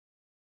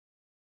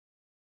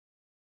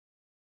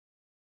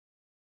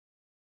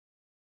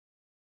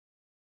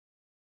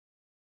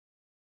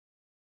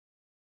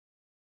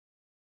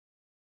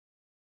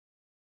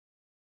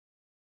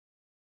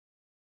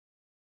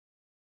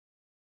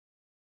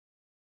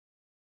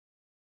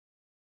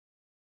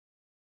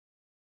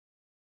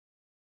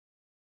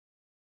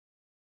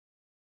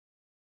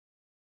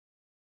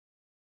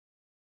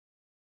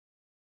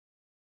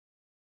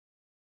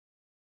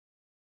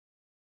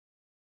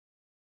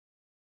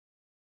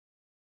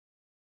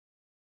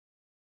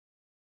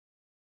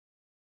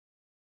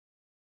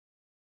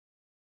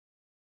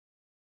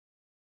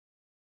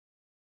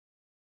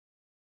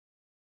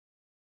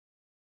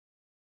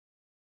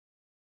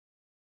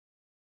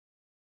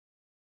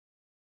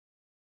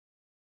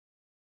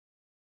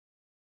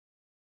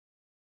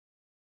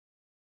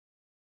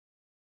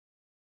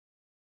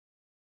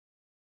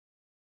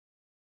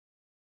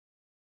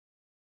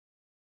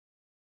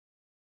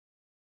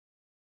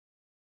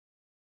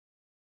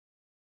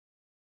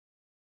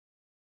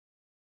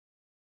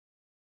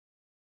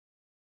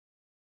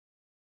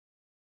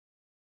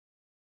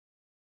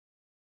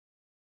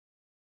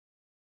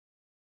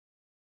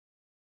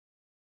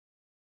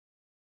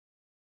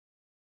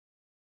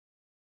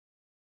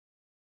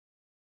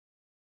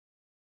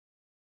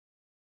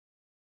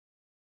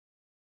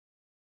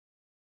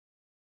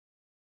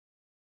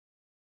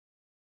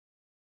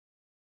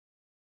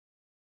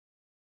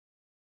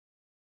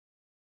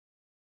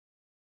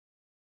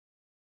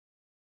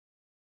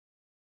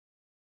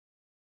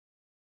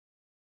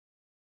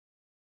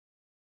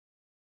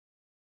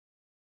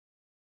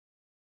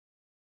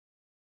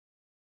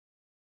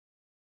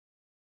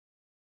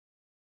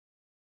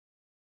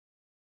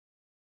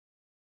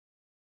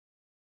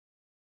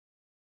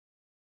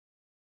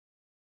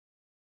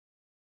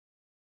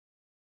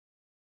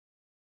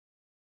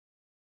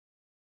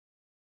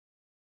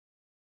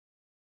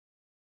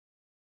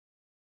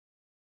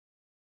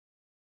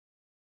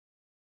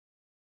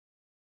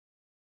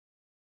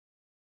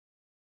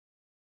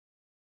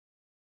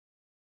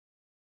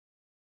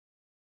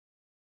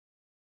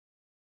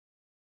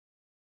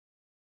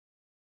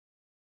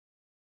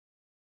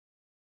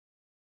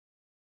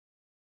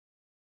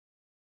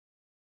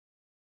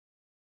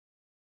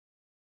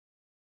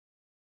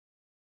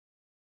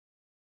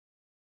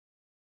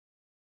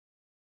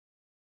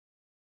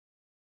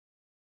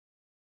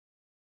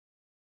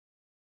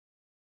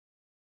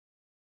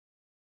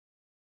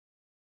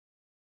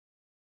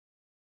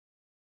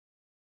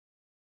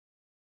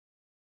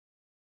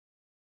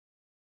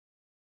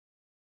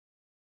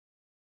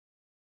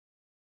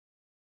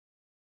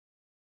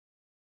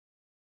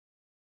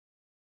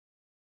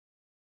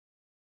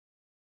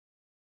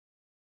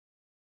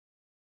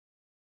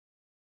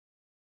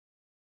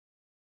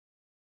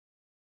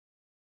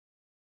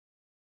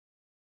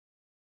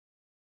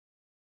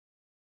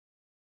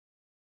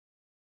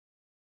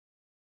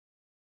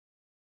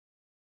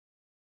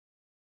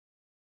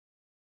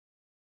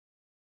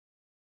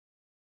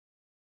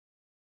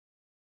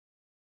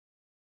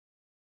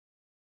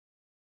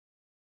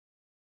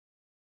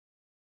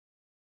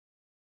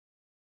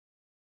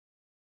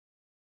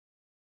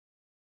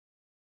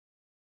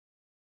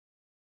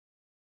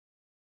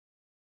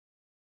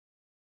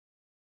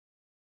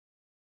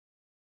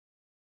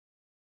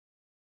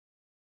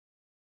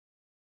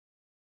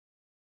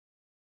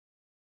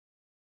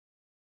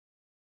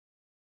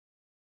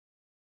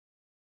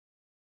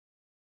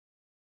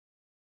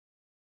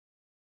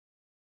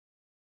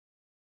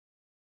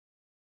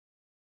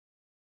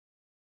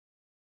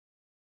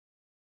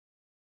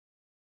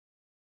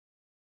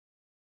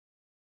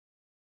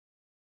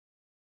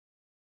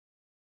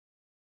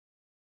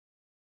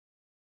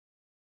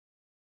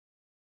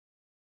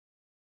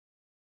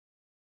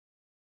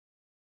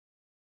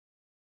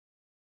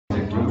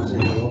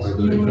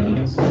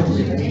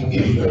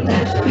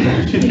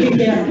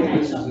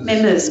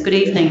Members, good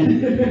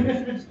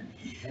evening.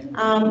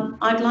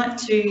 I'd like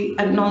to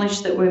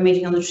acknowledge that we're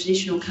meeting on the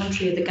traditional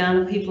country of the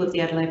Kaurna people of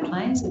the Adelaide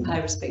Plains and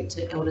pay respect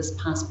to elders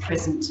past,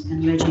 present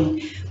and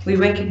emerging. We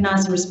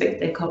recognise and respect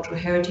their cultural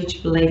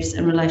heritage, beliefs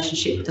and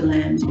relationship with the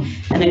land,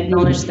 and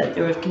acknowledge that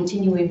they're of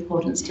continuing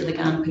importance to the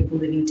Kaurna people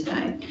living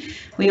today.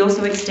 We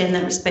also extend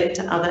that respect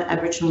to other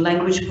Aboriginal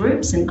language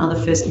groups and other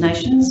First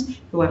Nations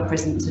who are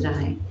present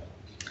today.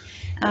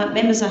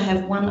 Members, I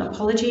have one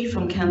apology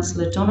from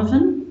Councillor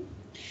Donovan.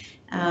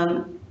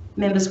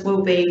 Members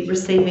will be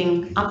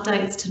receiving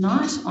updates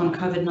tonight on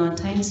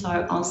COVID-19,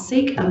 so I'll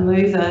seek a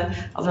mover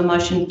of a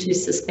motion to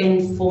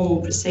suspend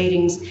formal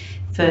proceedings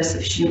for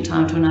sufficient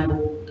time to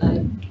enable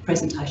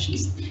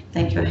presentations.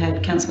 Thank you. I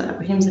had Councillor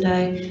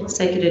Abrahimzadeh,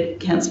 seconded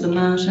Councillor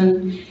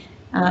Martin.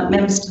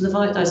 Members to the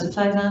vote, those in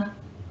favour,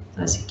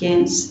 those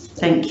against,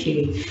 thank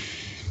you.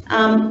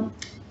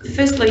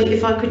 Firstly,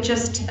 if I could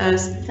just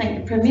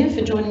thank the Premier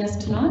for joining us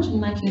tonight and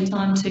making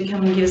time to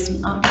come and give us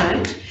an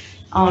update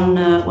on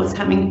what's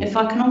happening. If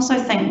I can also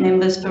thank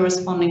members for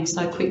responding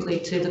so quickly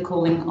to the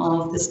calling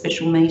of the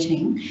special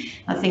meeting.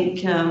 I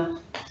think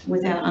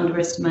without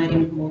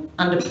underestimating or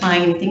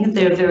underplaying anything,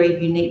 there are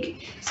very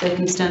unique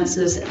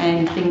circumstances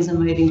and things are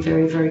moving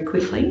very, very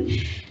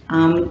quickly.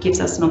 It gives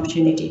us an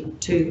opportunity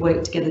to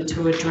work together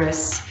to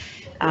address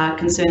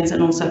concerns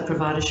and also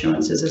provide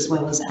assurances as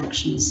well as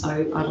actions.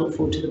 So I look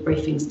forward to the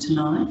briefings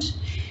tonight.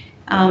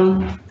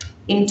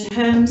 In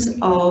terms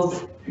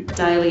of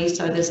daily,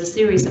 so there's a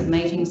series of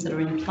meetings that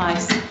are in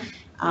place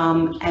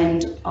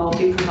and I'll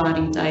be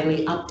providing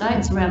daily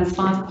updates around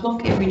 5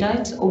 o'clock every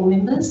day to all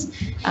members.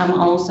 I'll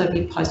also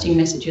be posting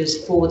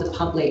messages for the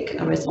public,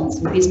 residents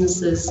and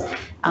businesses,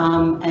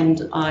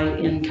 and I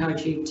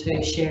encourage you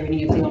to share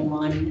any of the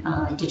online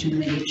digital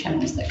media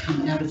channels that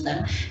come out of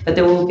that. But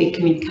there will be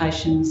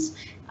communications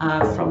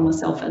from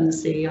myself and the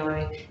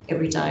CEO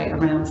every day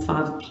around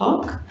 5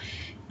 o'clock.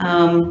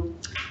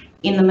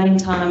 In the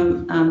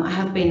meantime, I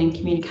have been in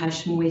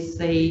communication with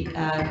the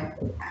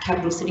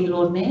capital city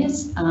Lord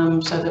Mayors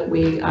so that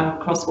we are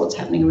across what's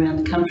happening around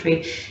the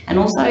country, and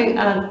also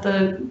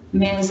the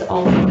mayors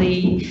of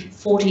the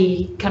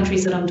 40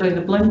 countries that I'm doing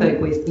the Bloomberg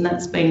with, and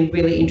that's been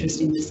really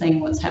interesting to seeing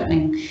what's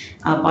happening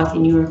both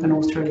in Europe and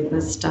all through the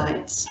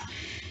States.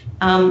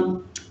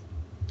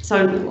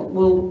 So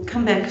we'll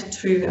come back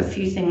to a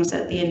few things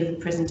at the end of the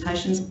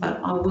presentations, but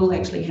I will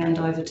actually hand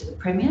over to the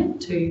Premier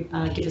to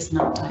give us an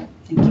update.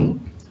 Thank you.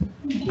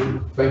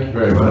 Thank you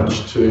very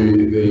much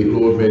to the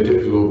Lord Mayor,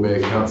 Deputy Lord Mayor,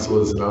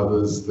 councillors and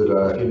others that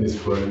are in this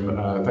room.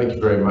 Thank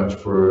you very much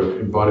for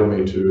inviting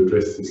me to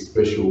address this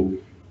special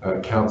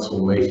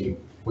council meeting.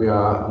 We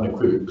are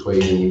unequivocally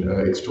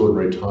in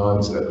extraordinary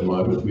times at the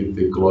moment with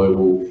the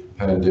global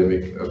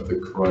pandemic of the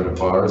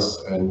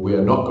coronavirus, and we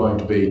are not going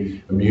to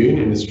be immune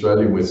in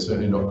Australia, and we're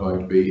certainly not going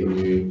to be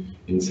immune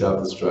in South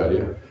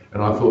Australia.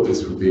 And I thought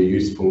this would be a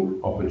useful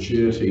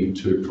opportunity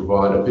to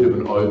provide a bit of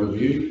an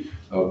overview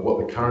of what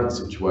the current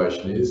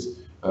situation is,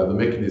 the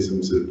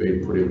mechanisms that have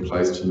been put in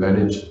place to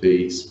manage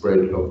the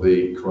spread of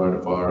the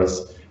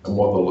coronavirus, and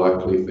what the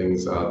likely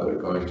things are that are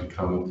going to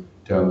come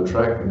down the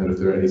track. And then if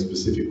there are any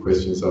specific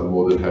questions, I'm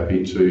more than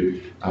happy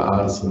to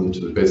answer them to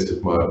the best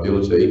of my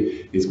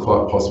ability. It's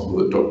quite possible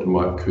that Dr.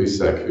 Mike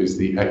Cusack, who's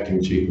the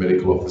Acting Chief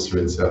Medical Officer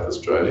in South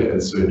Australia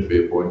and soon to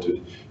be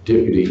appointed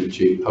Deputy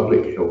Chief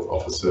Public Health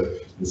Officer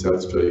in South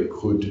Australia,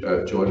 could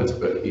join us,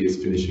 but he is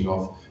finishing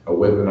off a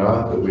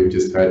webinar that we've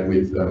just had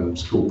with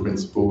school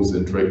principals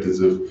and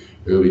directors of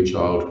early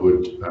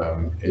childhood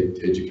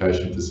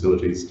education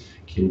facilities,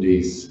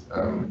 kindies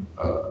and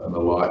the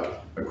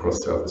like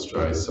across South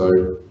Australia.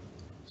 So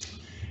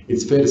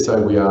it's fair to say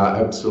we are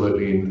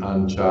absolutely in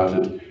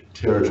uncharted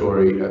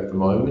territory at the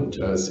moment.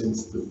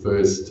 Since the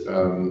first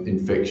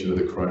infection of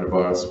the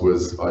coronavirus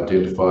was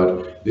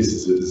identified, this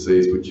is a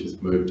disease which has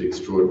moved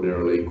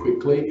extraordinarily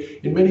quickly.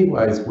 In many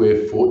ways,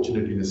 we're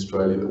fortunate in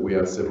Australia that we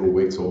are several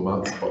weeks or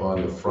months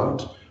behind the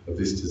front of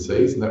this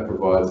disease, and that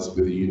provides us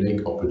with a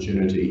unique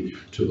opportunity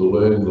to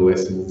learn the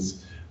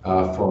lessons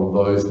from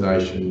those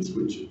nations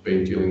which have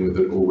been dealing with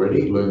it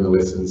already, learn the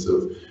lessons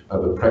of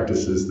the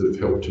practices that have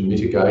helped to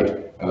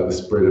mitigate the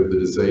spread of the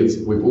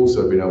disease. We've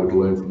also been able to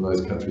learn from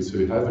those countries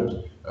who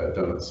haven't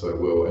done it so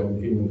well.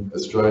 And in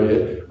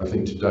Australia, I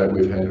think today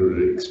we've handled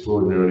it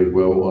extraordinarily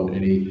well on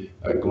any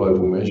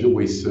global measure.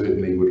 We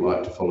certainly would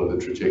like to follow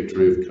the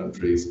trajectory of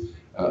countries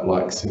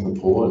like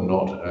Singapore and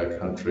not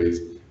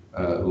countries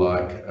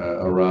like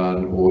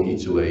Iran or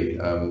Italy.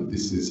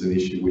 This is an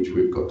issue which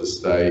we've got to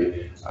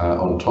stay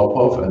on top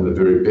of, and the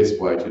very best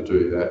way to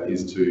do that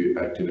is to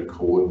act in a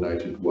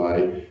coordinated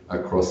way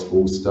across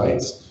all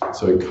states.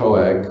 So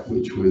COAG,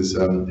 which was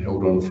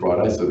held on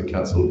Friday, so the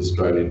Council of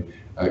Australian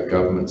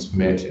Governments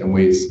met, and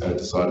we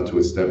decided to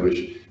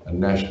establish a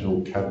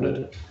national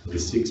cabinet of the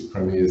 6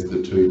 premiers,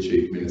 the 2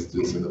 chief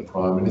ministers and the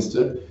Prime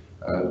Minister.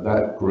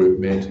 That group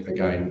met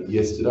again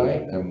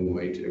yesterday and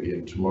will meet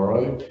again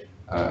tomorrow.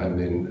 And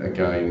then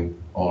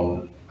again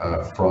on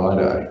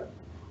Friday.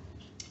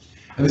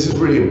 And this is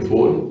really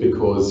important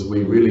because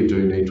we really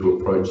do need to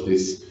approach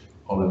this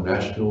on a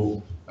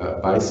national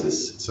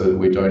basis, so that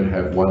we don't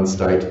have one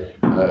state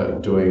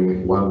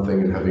doing one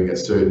thing and having a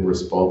certain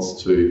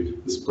response to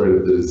the spread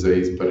of the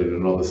disease, but in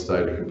another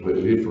state a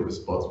completely different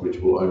response, which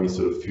will only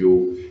sort of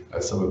fuel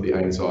some of the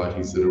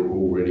anxieties that are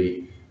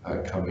already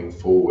coming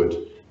forward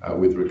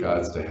with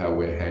regards to how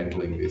we're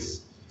handling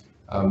this.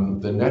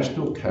 The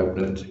National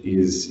Cabinet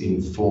is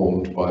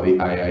informed by the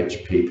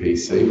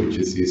AHPPC, which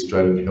is the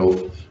Australian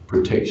Health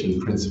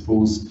Protection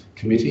Principles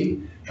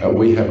Committee.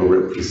 We have a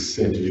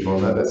representative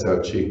on that. That's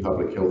our Chief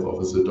Public Health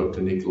Officer,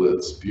 Dr. Nicola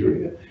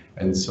Spuria.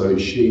 And so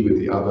she, with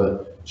the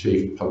other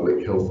Chief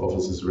Public Health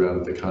Officers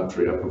around the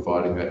country, are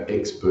providing that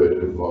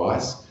expert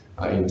advice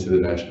into the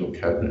National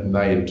Cabinet. And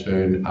they in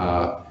turn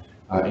are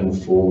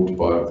informed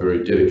by a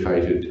very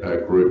dedicated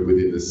group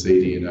within the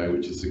CDNA,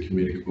 which is the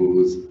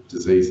Communicable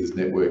Diseases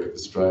Network of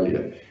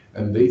Australia.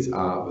 And these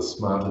are the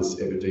smartest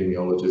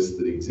epidemiologists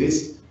that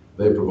exist.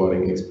 They're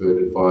providing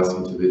expert advice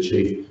into the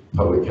Chief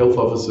Public Health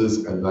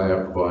Officers, and they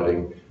are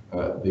providing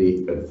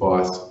the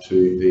advice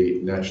to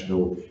the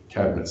National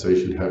Cabinet. So you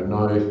should have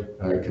no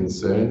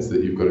concerns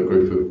that you've got a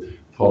group of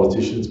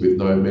politicians with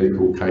no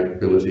medical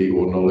capability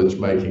or knowledge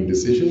making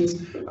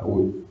decisions.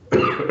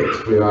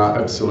 We are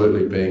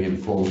absolutely being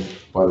informed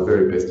by the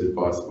very best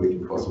advice that we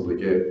can possibly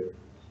get.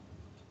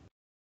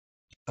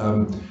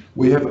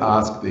 We have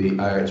asked the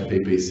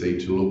AHPPC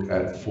to look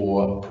at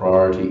 4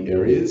 priority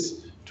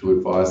areas to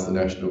advise the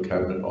National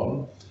Cabinet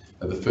on.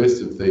 The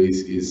first of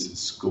these is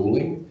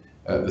schooling,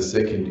 the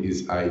second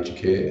is aged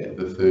care,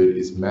 the third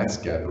is mass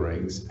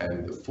gatherings,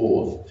 and the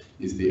fourth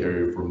is the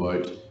area of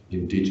remote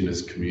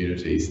Indigenous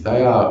communities.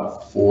 They are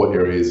 4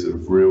 areas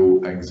of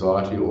real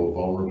anxiety or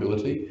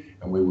vulnerability,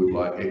 and we would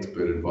like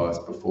expert advice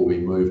before we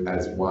move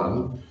as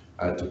one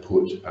to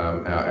put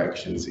our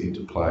actions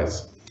into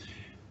place.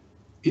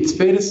 It's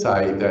fair to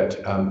say that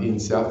in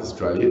South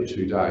Australia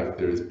to date,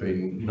 there has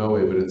been no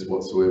evidence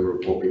whatsoever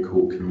of what we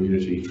call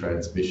community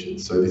transmission.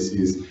 So this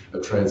is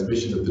a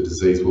transmission of the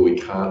disease where we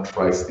can't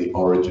trace the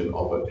origin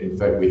of it. In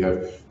fact, we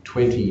have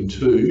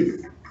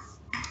 22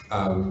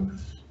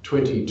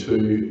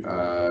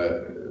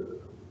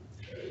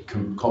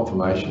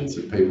 confirmations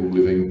of people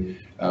living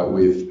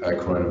with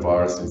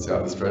coronavirus in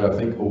South Australia. I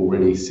think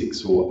already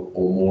 6 or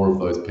more of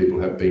those people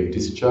have been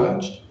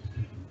discharged.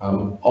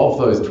 Of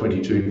those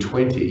 22,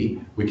 20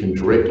 we can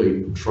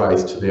directly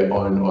trace to their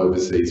own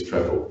overseas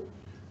travel.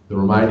 The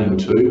remaining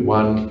 2,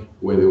 one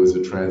where there was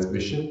a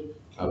transmission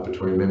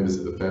between members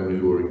of the family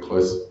who were in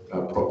close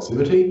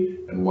proximity,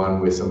 and one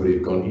where somebody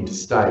had gone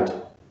interstate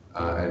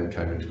and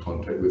came into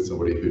contact with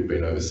somebody who'd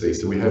been overseas.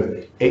 So we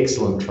have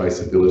excellent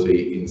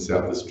traceability in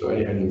South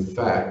Australia, and in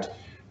fact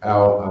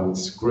our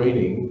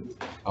screening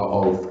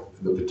of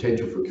the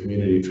potential for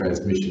community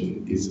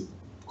transmission is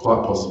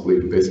quite possibly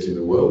the best in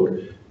the world,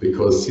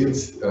 because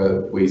since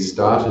we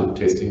started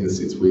testing and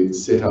since we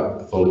set up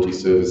pathology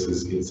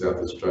services in South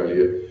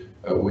Australia,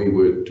 we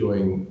were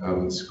doing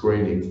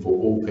screening for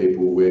all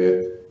people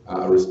where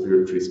a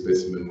respiratory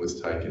specimen was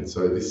taken.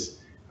 So this,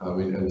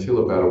 until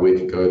about a week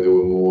ago, there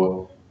were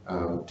more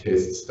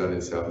tests done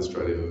in South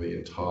Australia than the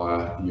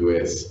entire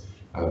US.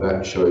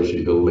 That shows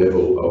you the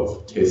level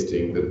of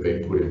testing that have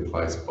been put in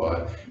place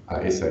by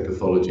SA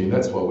Pathology, and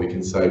that's why we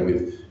can say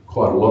with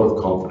quite a lot of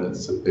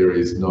confidence that there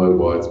is no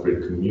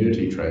widespread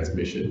community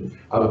transmission.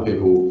 Other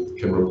people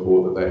can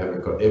report that they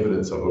haven't got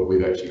evidence of it.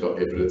 We've actually got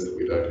evidence that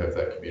we don't have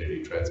that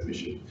community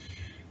transmission.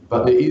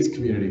 But there is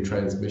community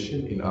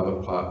transmission in other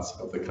parts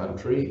of the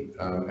country,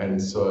 and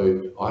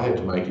so I had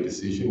to make a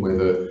decision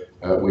whether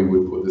we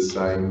would put the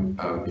same,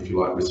 if you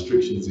like,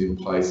 restrictions in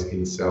place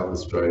in South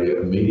Australia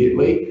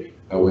immediately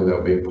when they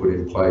were being put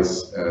in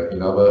place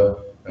in other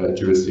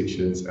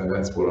jurisdictions, and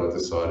that's what I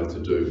decided to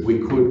do. We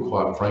could,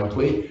 quite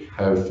frankly,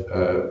 have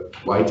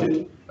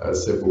waited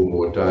several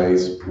more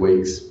days,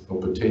 weeks, or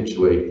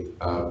potentially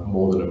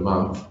more than a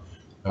month,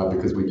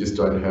 because we just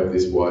don't have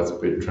this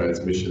widespread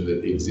transmission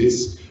that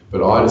exists.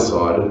 But I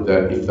decided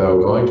that if they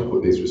were going to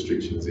put these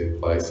restrictions in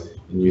place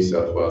in New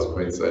South Wales,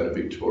 Queensland and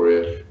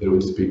Victoria, that it would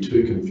just be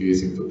too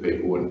confusing for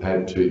people and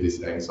add to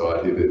this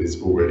anxiety that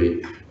is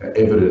already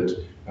evident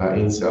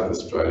in South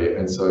Australia.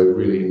 And so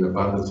really, in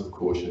abundance of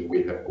caution,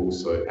 we have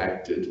also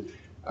acted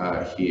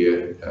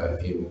here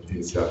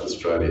in South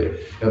Australia.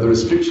 Now, the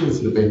restrictions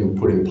that have been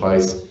put in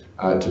place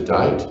to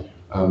date,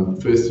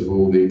 first of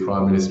all, the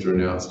Prime Minister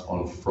announced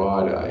on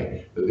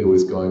Friday that there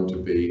was going to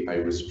be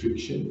a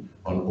restriction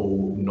on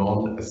all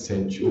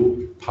non-essential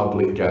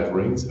public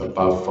gatherings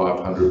above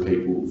 500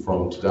 people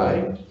from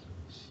today.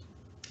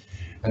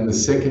 And the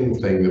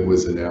second thing that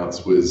was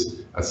announced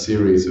was a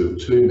series of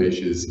 2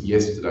 measures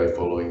yesterday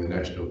following the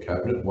National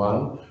Cabinet.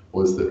 One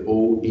was that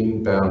all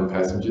inbound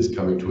passengers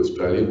coming to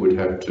Australia would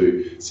have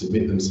to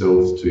submit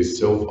themselves to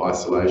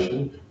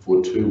self-isolation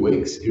for 2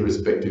 weeks,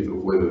 irrespective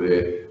of whether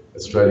they're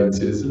Australian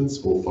citizens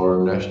or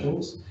foreign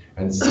nationals.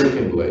 And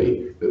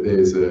secondly, that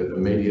there's an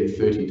immediate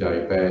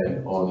 30-day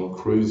ban on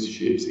cruise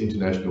ships,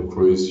 international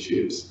cruise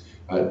ships,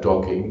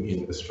 docking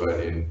in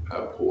Australian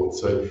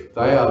ports. So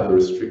they are the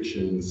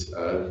restrictions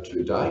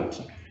to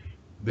date.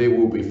 there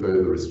will be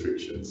further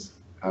restrictions.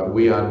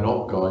 We are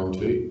not going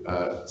to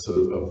sort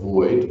of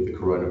avoid the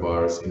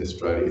coronavirus in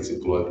Australia. It's a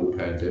global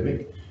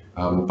pandemic.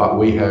 But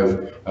we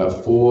have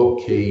 4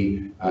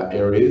 key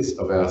areas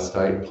of our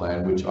state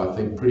plan, which I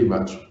think pretty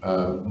much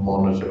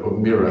monitor or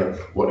mirror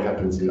what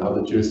happens in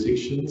other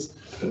jurisdictions.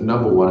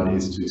 Number 1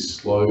 is to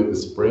slow the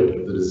spread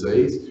of the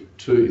disease.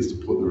 2 is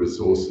to put the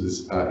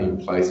resources in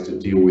place to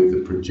deal with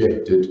the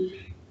projected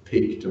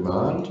peak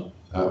demand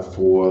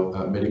for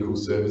medical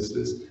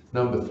services.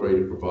 Number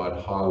 3, to provide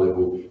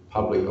high-level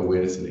public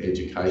awareness and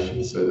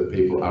education so that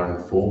people are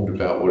informed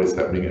about what is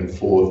happening. And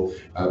 4th,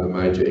 the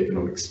major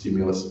economic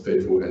stimulus,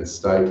 federal and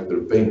state, that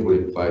have been put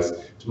in place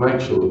to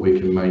make sure that we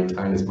can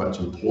maintain as much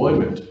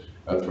employment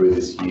through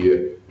this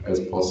year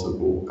as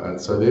possible. And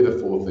so they're the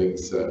 4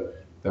 things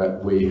that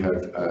we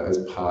have as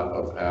part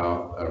of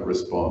our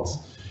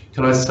response.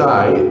 Can I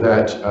say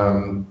that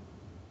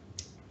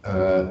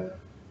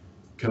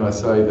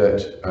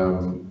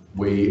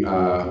we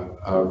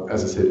are,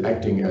 as I said,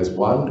 acting as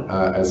one,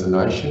 as a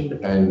nation,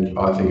 and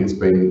I think it's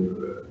been,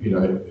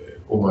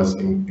 almost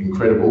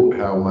incredible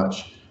how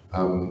much,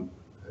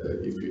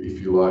 if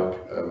you like,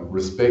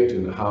 respect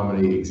and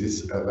harmony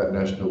exists at that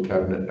National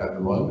Cabinet at the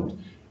moment.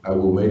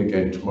 We'll meet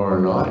again tomorrow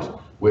night.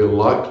 We're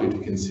likely to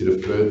consider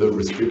further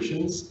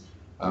restrictions,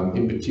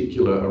 in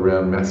particular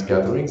around mass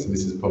gatherings, and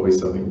this is probably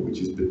something which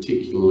is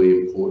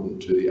particularly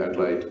important to the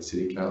Adelaide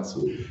City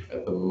Council.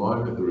 At the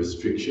moment, the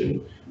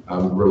restriction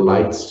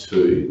relates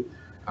to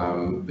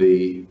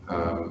the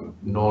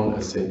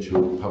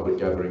non-essential public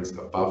gatherings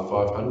above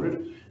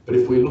 500. But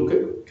if we look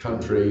at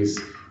countries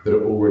that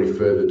are already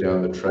further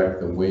down the track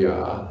than we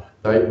are,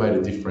 they've made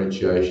a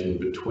differentiation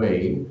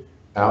between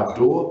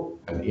outdoor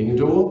and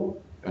indoor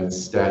and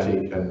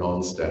static and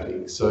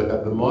non-static. So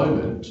at the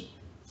moment,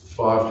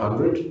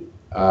 500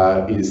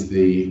 is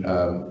the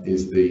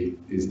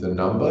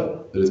number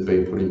that has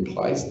been put in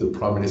place. The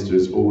Prime Minister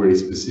has already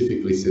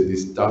specifically said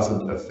this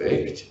doesn't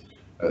affect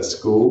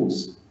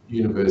schools,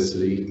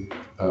 university,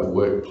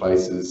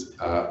 workplaces,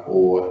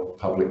 or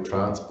public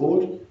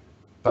transport.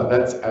 But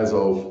that's as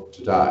of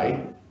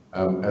today.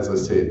 As I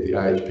said, the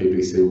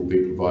AHPPC will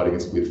be providing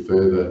us with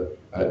further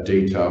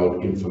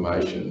detailed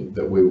information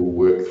that we will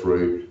work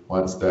through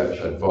once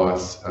that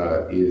advice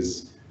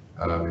is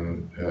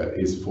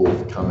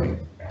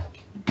forthcoming.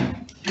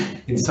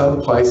 In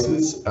some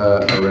places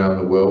around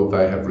the world,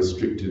 they have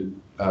restricted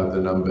the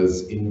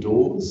numbers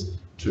indoors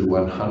to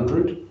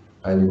 100.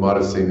 And you might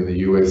have seen in the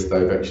US,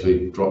 they've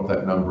actually dropped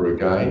that number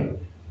again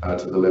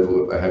to the level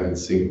that they have in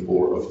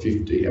Singapore of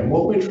 50. And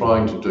what we're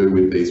trying to do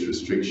with these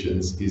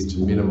restrictions is to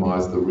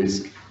minimise the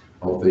risk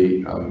of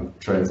the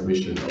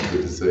transmission of the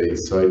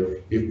disease. So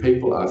if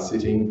people are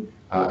sitting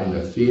in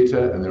a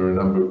theatre and there are a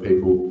number of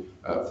people,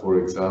 for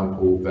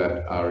example,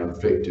 that are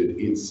infected,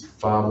 it's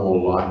far more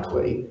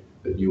likely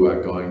that you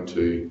are going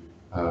to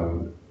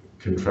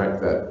contract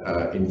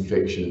that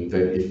infection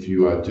than if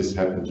you just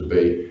happen to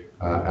be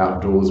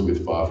outdoors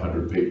with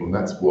 500 people, and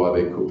that's why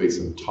there could be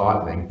some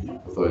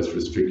tightening of those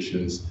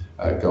restrictions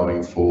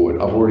going forward.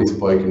 I've already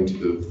spoken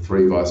to the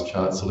 3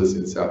 Vice-Chancellors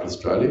in South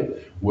Australia,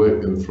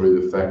 worked them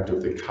through the fact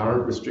of the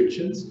current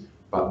restrictions,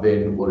 but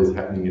then what is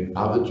happening in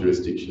other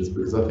jurisdictions,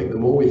 because I think the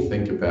more we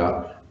think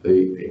about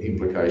the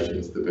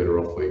implications, the better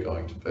off we're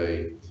going to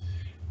be.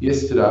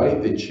 Yesterday,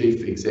 the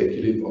Chief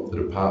Executive of the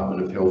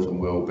Department of Health and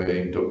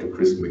Wellbeing, Dr.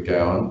 Chris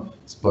McGowan,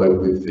 spoke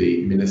with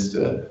the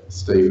Minister,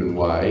 Stephen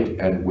Wade,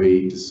 and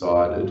we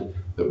decided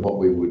that what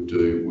we would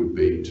do would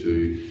be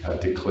to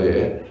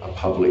declare a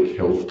public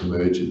health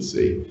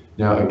emergency.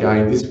 Now,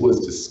 again, this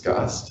was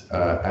discussed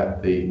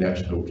at the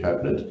National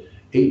Cabinet.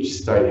 Each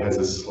state has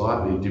a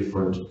slightly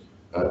different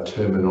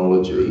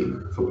terminology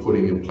for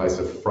putting in place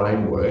a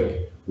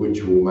framework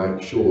which will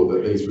make sure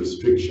that these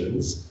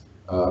restrictions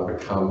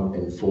become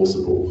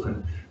enforceable.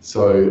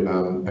 So,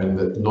 and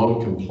that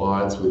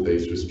non-compliance with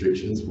these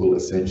restrictions will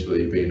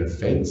essentially be an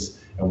offence,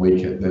 and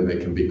then there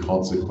can be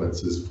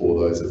consequences for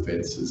those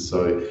offences.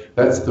 So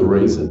that's the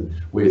reason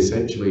we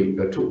essentially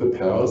took the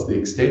powers, the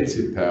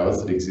extensive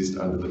powers that exist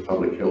under the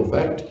Public Health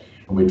Act,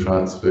 and we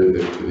transferred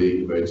them to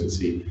the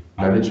Emergency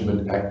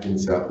Management Act in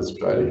South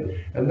Australia.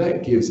 And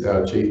that gives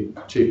our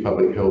Chief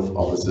Public Health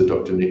Officer,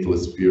 Dr.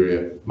 Nicholas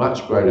Spurrier,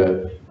 much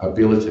greater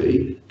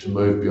ability to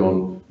move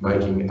beyond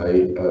making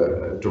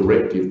a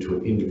directive to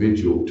an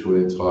individual, to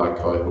an entire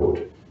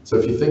cohort. So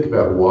if you think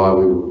about why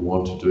we would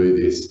want to do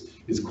this,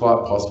 it's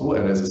quite possible,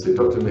 and as I said,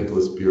 Dr.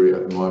 Nicholas Spurrier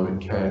at the moment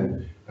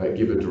can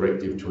give a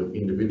directive to an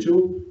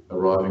individual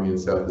arriving in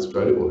South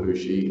Australia, or who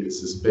she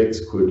suspects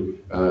could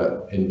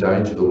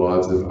endanger the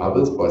lives of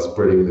others by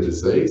spreading the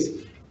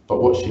disease.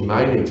 But what she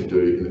may need to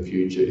do in the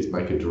future is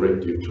make a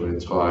directive to an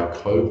entire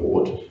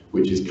cohort,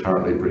 which is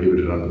currently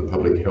prohibited under the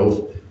Public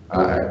Health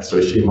Act.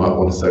 So she might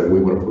want to say,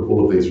 we want to put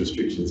all of these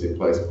restrictions in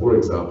place, for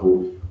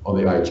example, on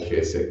the aged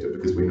care sector,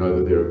 because we know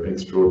that they're an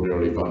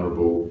extraordinarily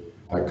vulnerable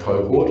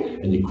cohort,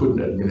 and you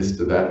couldn't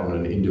administer that on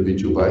an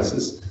individual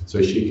basis.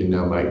 So she can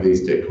now make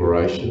these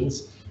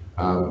declarations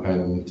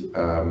and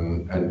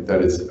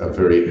that is a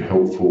very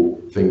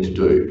helpful thing to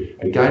do.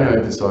 Again, I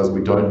emphasise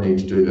we don't need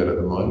to do that at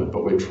the moment,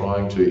 but we're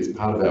trying to, it's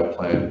part of our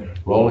plan,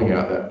 rolling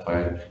out that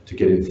plan to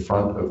get in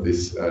front of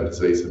this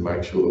disease and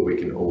make sure that we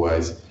can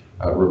always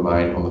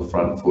remain on the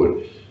front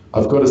foot.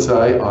 I've got to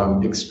say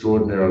I'm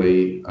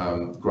extraordinarily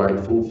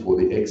grateful for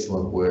the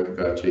excellent work of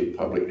our Chief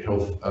Public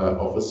Health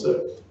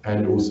Officer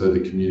and also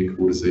the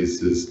Communicable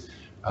Diseases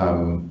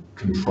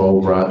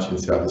Control Branch in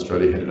South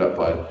Australia, headed up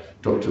by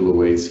Dr.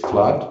 Louise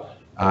Flood,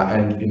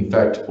 and in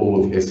fact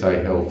all of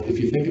SA Health. If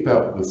you think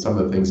about some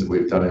of the things that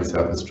we've done in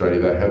South Australia,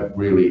 they have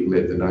really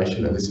led the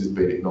nation, and this has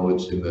been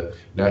acknowledged in the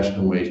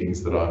national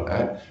meetings that I'm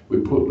at. We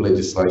put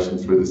legislation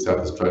through the South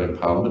Australian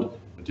Parliament,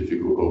 a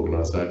difficult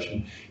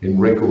organisation, in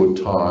record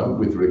time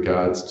with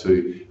regards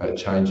to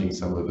changing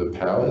some of the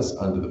powers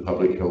under the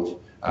Public Health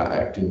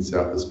Act in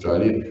South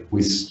Australia.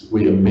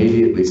 We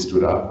immediately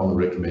stood up on the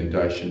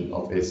recommendation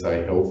of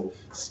SA Health,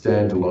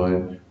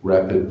 standalone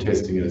rapid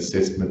testing and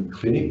assessment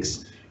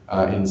clinics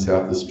in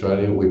South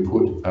Australia.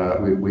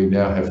 We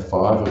now have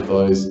 5 of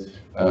those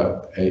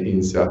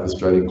in South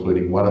Australia,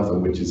 including one of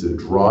them which is a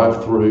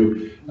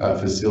drive-through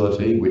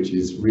facility, which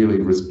is really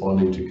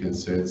responding to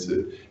concerns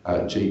that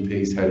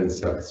GPs had in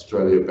South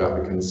Australia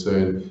about the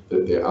concern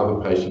that their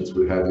other patients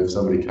would have if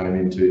somebody came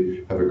in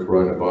to have a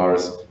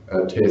coronavirus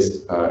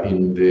test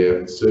in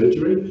their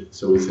surgery.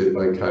 So we said,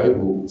 okay,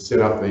 we'll set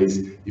up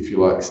these, if you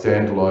like,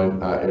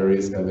 standalone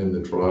areas and then the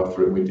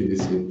drive-through. And we did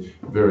this in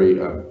very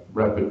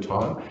rapid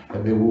time,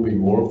 and there will be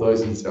more of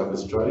those in South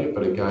Australia.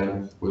 But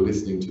again, we're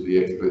listening to the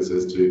experts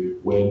as to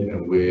when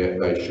and where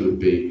they should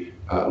be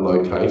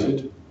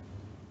located.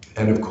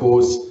 And of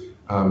course,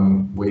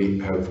 we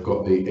have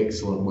got the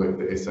excellent work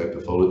that SA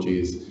Pathology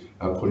is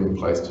put in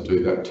place to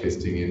do that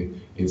testing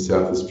in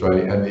South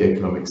Australia, and the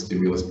economic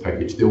stimulus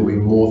package. There will be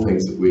more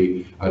things that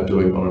we are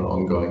doing on an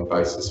ongoing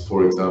basis.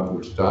 For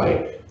example,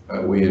 today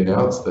we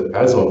announced that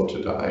as of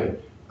today,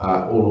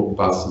 all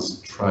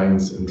buses,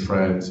 trains and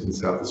trams in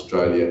South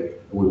Australia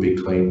will be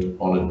cleaned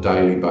on a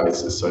daily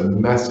basis, so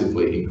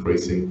massively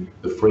increasing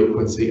the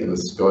frequency and the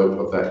scope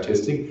of that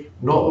testing.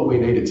 Not that we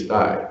need it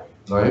today,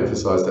 and I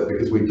emphasise that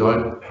because we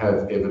don't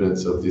have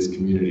evidence of this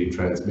community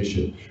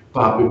transmission,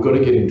 but we've got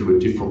to get into a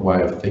different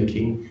way of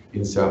thinking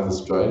in South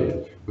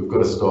Australia. We've got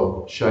to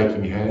stop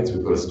shaking hands,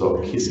 we've got to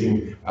stop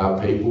kissing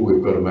people,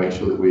 we've got to make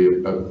sure that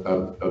we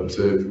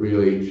observe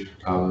really,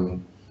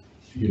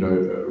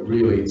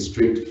 really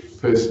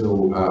strict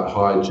personal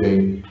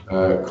hygiene,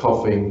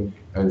 coughing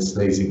and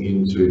sneezing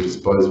into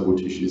disposable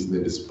tissues and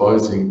then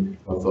disposing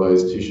of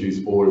those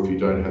tissues, or if you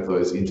don't have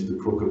those, into the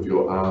crook of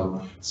your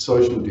arm.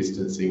 Social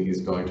distancing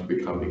is going to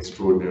become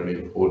extraordinarily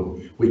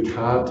important. We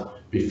can't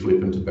be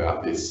flippant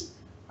about this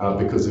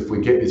because if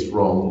we get this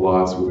wrong,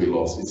 lives will be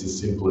lost. It's as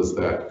simple as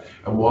that.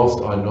 And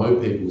whilst I know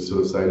people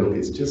sort of say, look,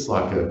 it's just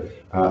like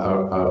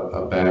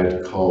a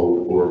bad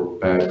cold or a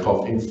bad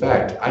cough. In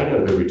fact, 8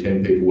 out of every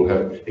 10 people will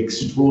have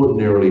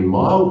extraordinarily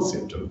mild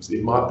symptoms.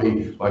 It might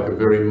be like a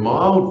very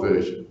mild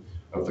version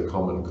of the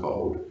common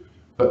cold,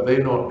 but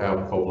they're not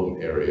our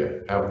problem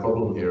area. Our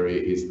problem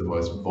area is the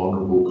most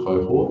vulnerable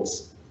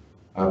cohorts,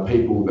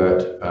 people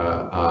that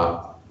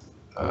are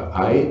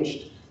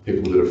aged,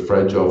 people that are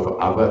fragile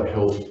for other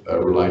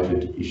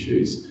health-related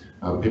issues,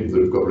 people that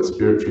have got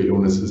respiratory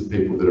illnesses,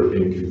 people that are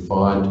in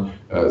confined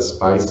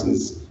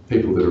spaces,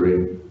 people that are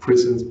in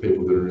prisons,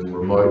 people that are in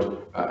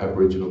remote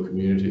Aboriginal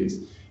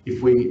communities.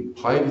 If we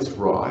play this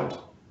right,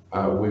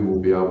 we will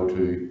be able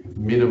to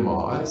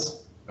minimise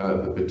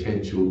the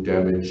potential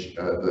damage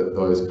that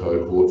those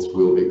cohorts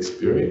will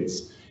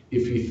experience.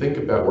 If you think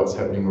about what's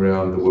happening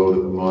around the world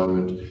at the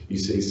moment, you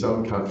see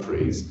some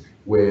countries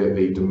where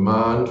the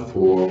demand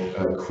for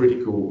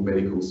critical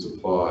medical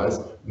supplies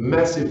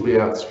massively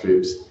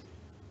outstrips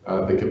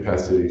the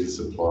capacity to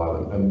supply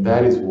them. And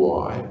that is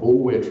why all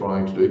we're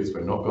trying to do, because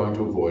we're not going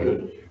to avoid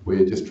it,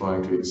 we're just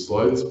trying to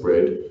slow the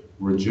spread,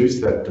 reduce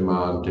that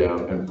demand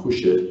down and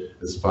push it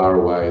as far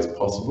away as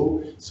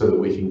possible so that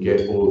we can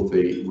get all of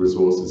the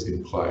resources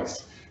in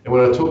place. And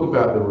when I talk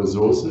about the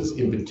resources,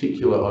 in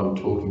particular, I'm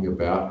talking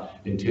about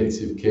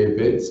intensive care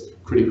beds,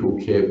 critical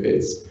care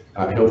beds,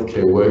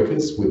 healthcare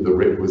workers with the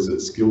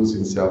requisite skills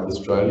in South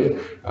Australia,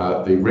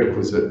 the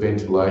requisite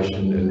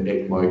ventilation and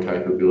ECMO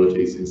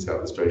capabilities in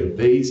South Australia.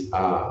 These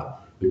are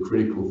the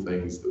critical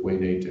things that we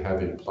need to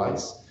have in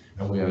place,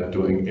 and we are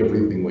doing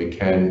everything we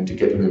can to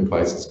get them in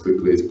place as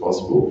quickly as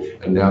possible.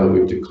 And now that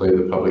we've declared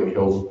the public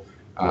health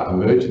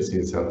emergency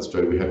in South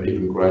Australia, we have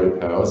even greater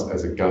powers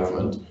as a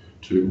government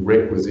to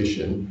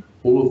requisition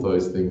all of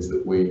those things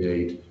that we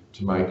need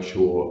to make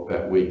sure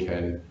that we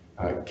can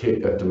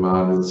keep that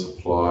demand and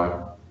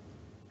supply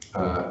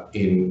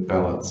in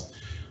balance.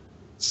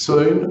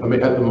 Soon, I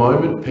mean, at the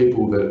moment,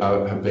 people that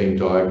have been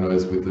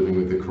diagnosed with living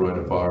with the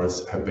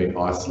coronavirus have been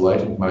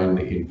isolated,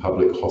 mainly in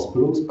public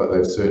hospitals, but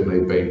they've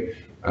certainly been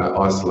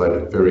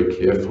isolated very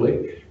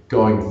carefully.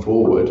 Going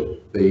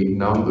forward, the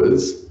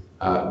numbers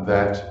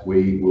that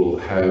we will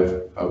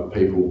have of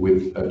people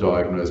with a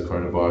diagnosed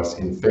coronavirus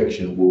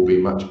infection will be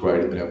much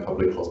greater than our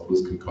public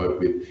hospitals can cope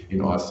with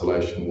in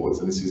isolation wards.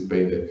 And this has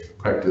been the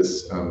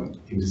practice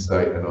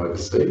interstate and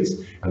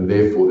overseas, and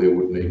therefore there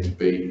would need to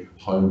be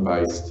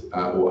home-based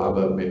or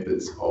other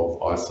methods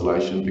of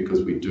isolation,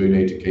 because we do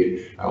need to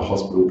keep our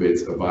hospital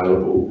beds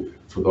available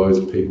for those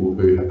people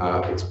who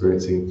are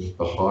experiencing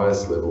the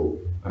highest level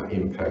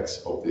impacts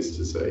of this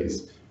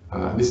disease.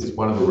 This is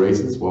one of the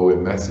reasons why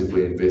we're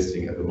massively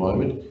investing at the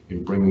moment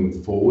in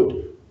bringing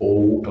forward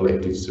all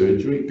elective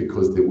surgery,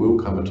 because there will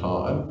come a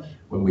time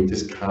when we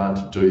just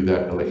can't do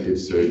that elective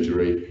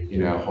surgery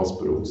in our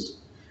hospitals.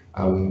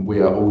 We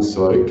are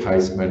also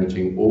case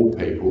managing all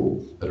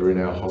people that are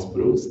in our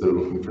hospitals that are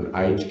looking for an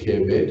aged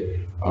care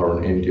bed or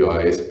an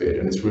NDIS bed,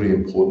 and it's really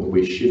important that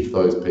we shift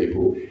those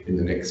people in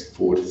the next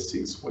 4 to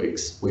 6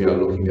 weeks. We are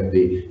looking at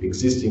the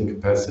existing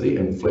capacity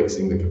and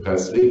flexing the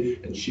capacity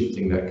and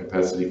shifting that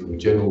capacity from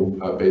general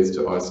beds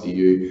to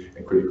ICU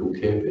and critical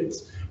care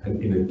beds.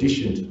 And in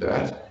addition to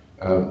that,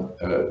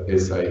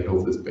 SA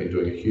Health has been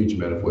doing a huge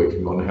amount of work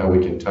on how we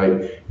can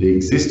take the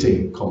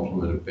existing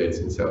complement of beds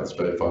in South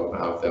Australia,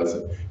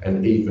 5,500,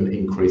 and even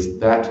increase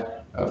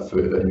that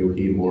further, and you'll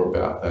hear more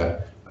about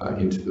that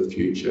into the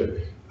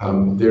future.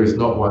 There is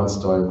not one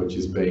stone which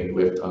is being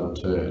left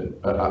unturned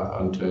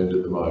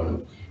at the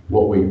moment.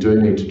 What we do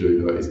need to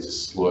do, though, is to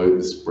slow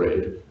the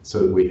spread so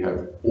that we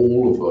have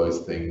all of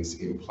those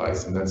things in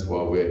place, and that's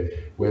why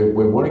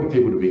we're wanting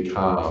people to be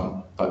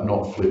calm but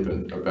not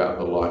flippant about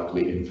the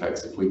likely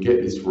impacts. If we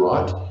get this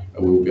right,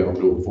 we'll be able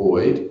to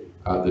avoid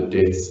the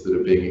deaths that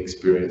are being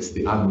experienced,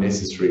 the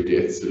unnecessary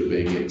deaths that are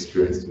being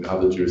experienced in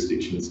other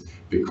jurisdictions,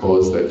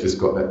 because they've just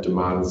got that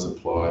demand and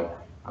supply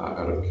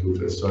out of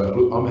kilter. So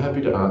look, I'm happy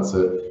to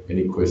answer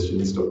any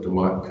questions. Dr.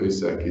 Mike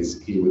Cusack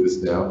is here with us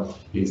now.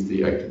 He's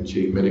the Acting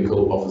Chief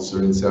Medical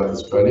Officer in South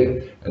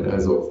Australia, and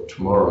as of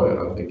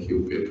tomorrow, I think he'll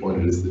be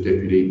appointed as the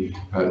Deputy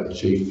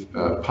Chief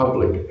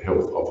Public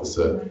Health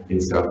Officer in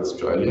South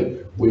Australia.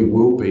 We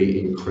will be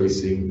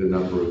increasing the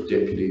number of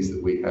deputies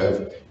that we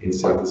have in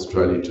South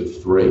Australia to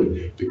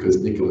 3,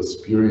 because Nicola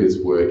Spurrier's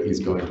work is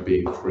going to be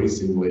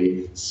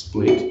increasingly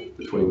split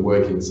between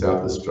work in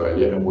South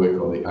Australia and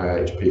work on the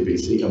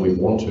AHPPC, and we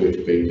want her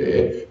to be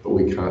there, but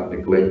we can't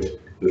neglect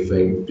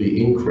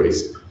the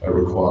increased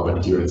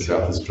requirement here in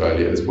South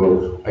Australia as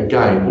well.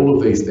 Again, all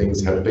of these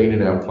things have been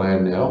in our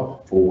plan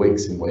now for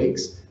weeks and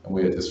weeks, and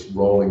we're just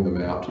rolling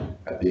them out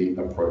at the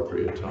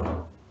appropriate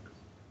time.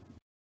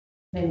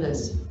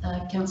 Members,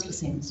 Councillor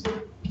Simms.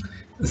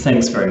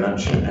 Thanks very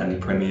much,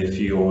 Premier, for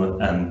your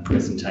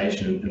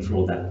presentation and for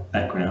all that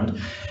background.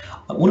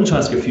 I wanted to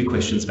ask a few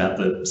questions about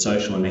the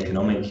social and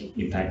economic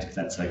impact, if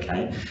that's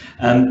okay.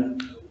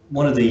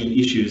 One of the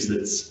issues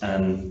that's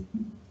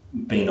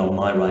been on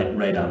my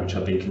radar, which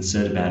I've been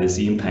concerned about, is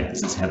the impact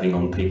this is having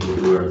on people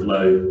who are of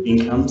low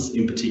incomes,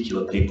 in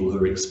particular people who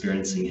are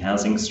experiencing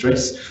housing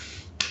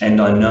stress.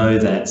 And I know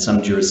that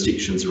some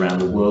jurisdictions around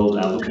the world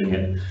are looking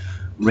at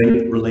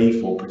rent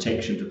relief or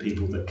protection for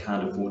people that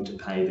can't afford to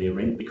pay their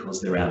rent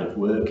because they're out of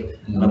work.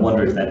 And I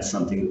wonder if that's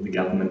something that the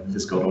government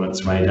has got on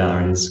its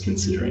radar and is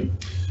considering.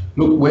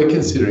 Look, we're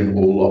considering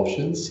all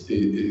options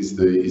is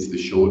the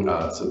short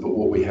answer, but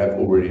what we have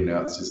already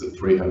announced is a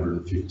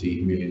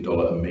 $350 million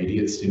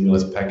immediate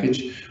stimulus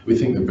package. We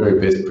think the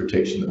very best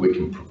protection that we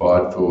can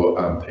provide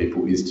for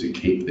people is to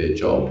keep their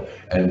job,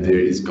 and there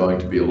is going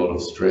to be a lot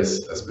of stress,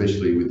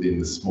 especially within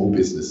the small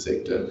business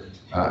sector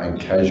and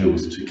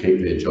casuals, to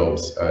keep their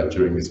jobs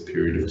during this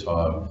period of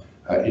time.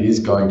 It is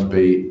going to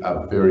be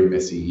a very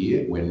messy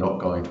year. We're not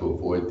going to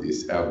avoid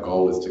this. Our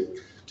goal is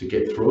to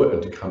get through it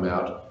and to come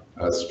out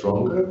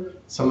stronger.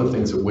 Some of the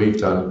things that we've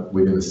done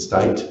within the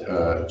state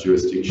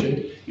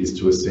jurisdiction is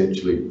to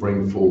essentially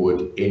bring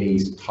forward any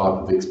type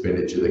of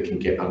expenditure that can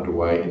get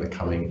underway in the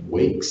coming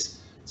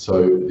weeks.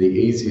 So the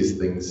easiest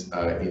things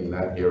in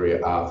that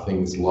area are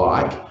things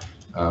like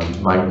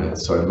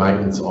maintenance. So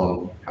maintenance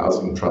on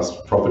housing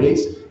trust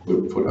properties.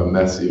 We've put a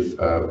massive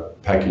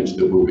package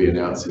that we'll be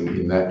announcing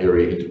in that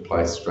area into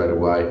place straight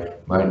away.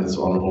 Maintenance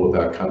on all of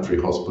our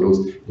country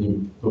hospitals.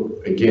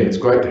 Look, again, it's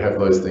great to have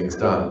those things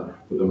done,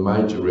 but the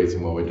major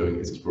reason why we're doing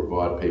it is to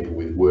provide people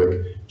with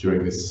work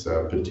during this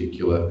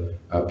particular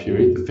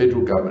period. The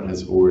federal government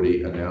has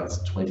already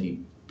announced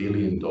 $20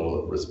 billion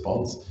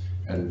response,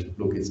 and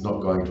look, it's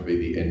not going to be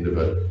the end of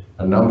it.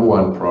 A number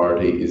one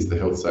priority is the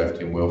health,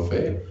 safety and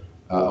welfare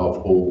of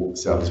all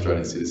South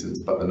Australian citizens,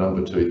 but the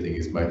number two thing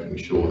is making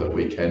sure that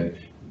we can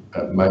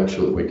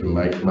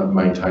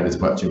maintain as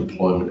much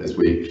employment as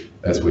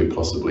we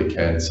possibly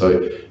can.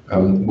 So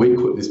we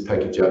put this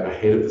package out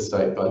ahead of the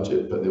state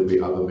budget, but there'll be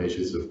other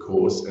measures, of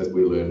course, as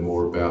we learn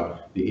more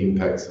about the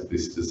impacts of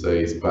this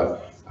disease.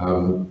 But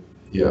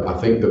yeah, I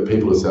think that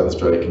people of South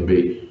Australia can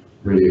be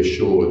really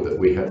assured that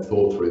we have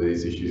thought through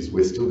these issues.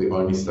 We're still the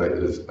only state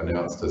that has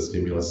announced a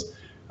stimulus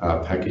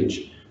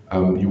package.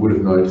 You would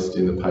have noticed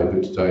in the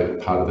paper today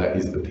that part of that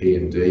is the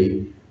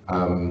P&D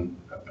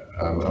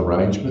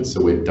arrangement.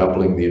 So we're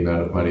doubling the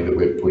amount of money that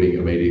we're putting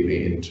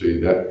immediately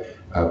into that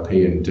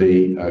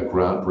P&D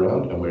grant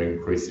round, and we're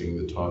increasing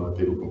the time that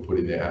people can put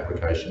in their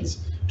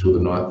applications till the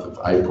 9th of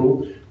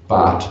April.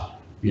 But,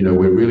 you know,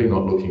 we're really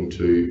not looking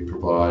to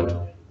provide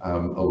a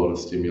lot of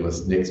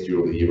stimulus next year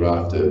or the year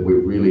after.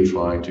 We're really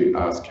trying to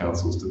ask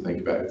councils to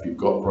think about, if you've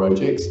got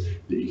projects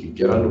that you can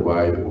get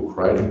underway that will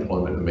create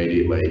employment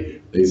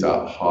immediately, these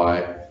are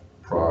high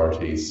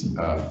priorities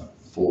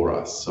for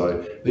us.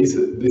 So this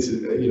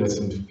is, you know,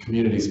 some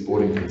community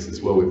supporting things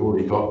as well. We've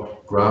already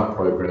got grant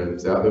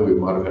programs out there. We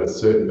might have had a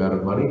certain amount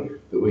of money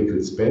that we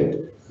could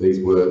spend.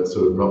 These were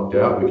sort of knocked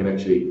out. We can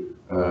actually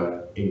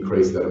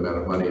increase that amount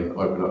of money and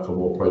open up for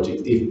more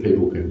projects if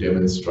people can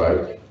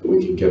demonstrate that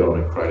we can get on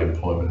and create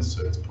employment as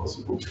soon as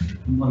possible.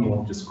 One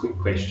more just quick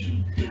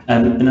question.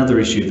 Another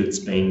issue that's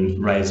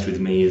been raised with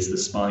me is the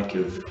spike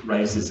of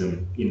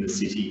racism in the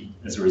city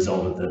as a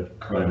result of the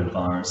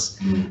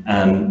coronavirus,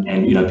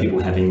 and you know, people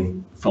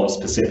having false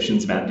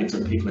perceptions about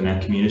different people in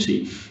our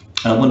community.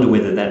 I wonder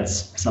whether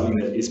that's something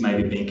that is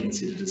maybe being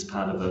considered as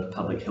part of a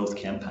public health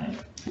campaign.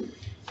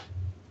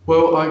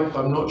 Well,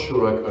 I'm not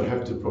sure. I'd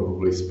have to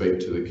probably speak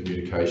to the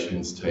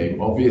communications team.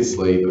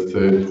 Obviously, the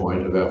third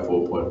point of our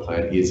 4-point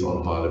plan is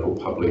on high-level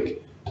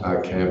public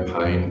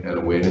campaign and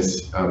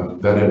awareness.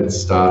 That had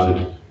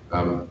started,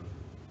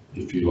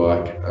 if you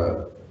like,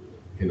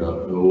 in a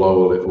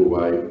lower level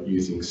way,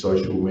 using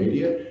social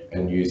media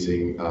and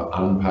using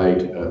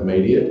unpaid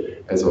media.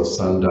 As of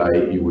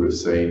Sunday, you would have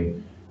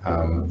seen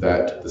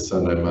that the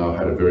Sunday Mail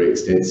had a very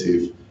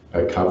extensive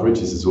coverage.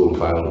 This is all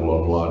available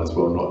online as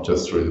well, not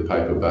just through the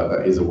paper, but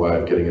that is a way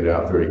of getting it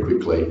out very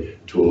quickly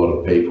to a lot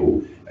of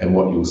people. And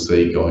what you'll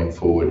see going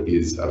forward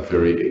is a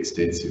very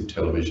extensive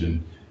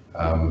television,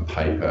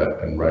 paper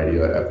and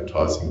radio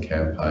advertising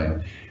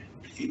campaign.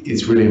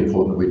 It's really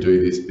important that we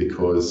do this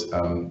because,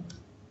 and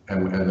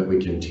that we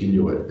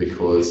continue it,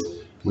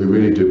 because we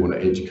really do want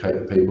to educate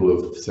the people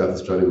of South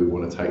Australia. We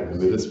want to take them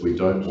with us. We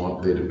don't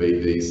want there to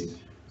be these,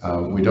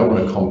 we don't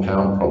want to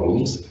compound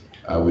problems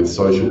with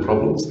social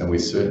problems, and we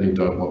certainly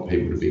don't want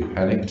people to be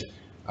panicked.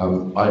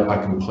 I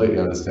completely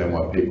understand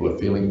why people are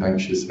feeling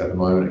anxious at the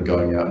moment and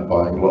going out and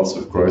buying lots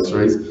of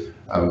groceries.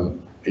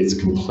 It's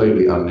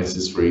completely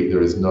unnecessary.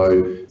 There is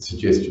no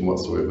suggestion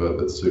whatsoever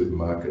that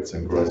supermarkets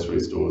and grocery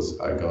stores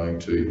are going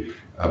to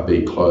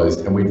be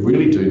closed. And we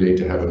really do need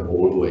to have an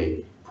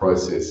orderly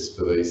process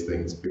for these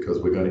things, because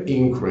we're going to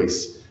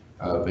increase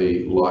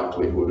the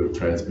likelihood of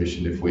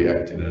transmission if we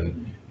act in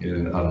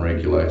an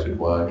unregulated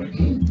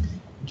way.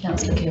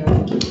 Councillor Kerr.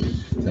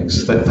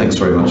 Thanks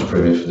very much,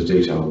 Premier, for the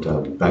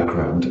detailed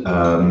background.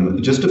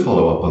 Just to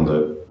follow up on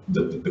the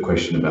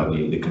question about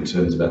the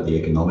concerns about the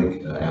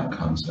economic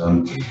outcomes,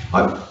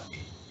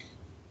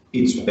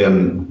 it's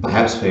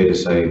perhaps fair to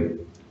say,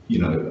 you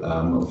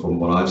know, from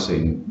what I've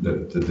seen,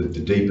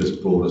 the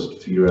deepest,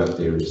 broadest fear out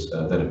there is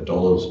that of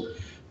dollars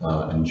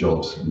and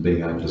jobs, and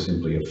being able to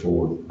simply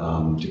afford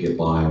to get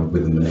by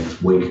within the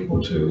next week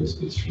or two. It's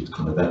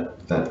kind of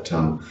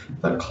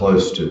that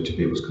close to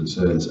people's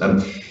concerns.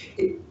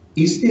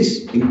 Is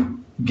this,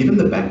 given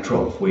the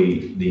backdrop,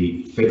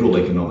 the federal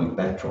economic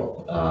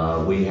backdrop,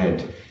 we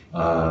had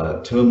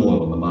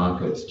turmoil in the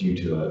markets due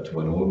to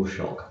an oil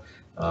shock,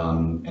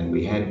 and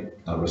we had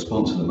a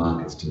response in the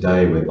markets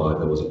today whereby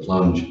there was a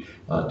plunge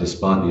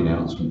despite the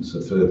announcements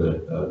of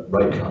further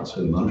rate cuts for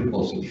the monetary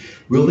policy.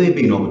 Will there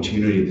be an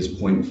opportunity at this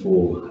point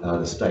for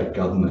the state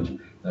government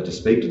to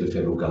speak to the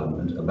federal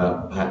government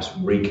about perhaps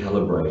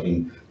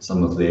recalibrating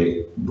some of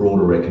their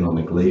broader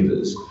economic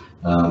levers?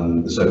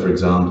 So, for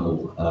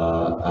example,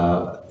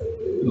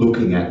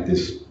 looking at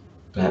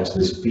perhaps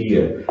this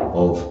fear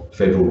of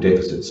federal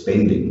deficit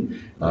spending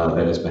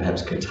that has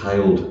perhaps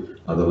curtailed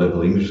the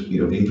level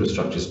of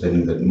infrastructure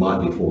spending that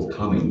might be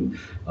forthcoming,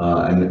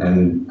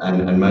 and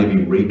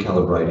maybe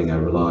recalibrating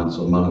our reliance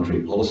on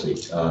monetary policy,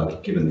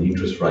 given the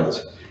interest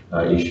rates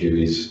issue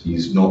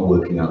is not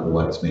working out the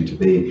way it's meant to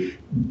be.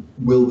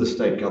 Will the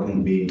state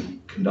government be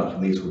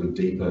conducting these sort of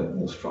deeper,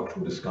 more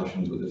structural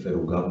discussions with the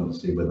federal government to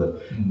see whether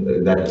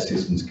that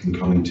assistance can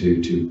come in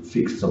to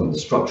fix some of the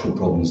structural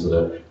problems that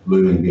are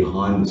looming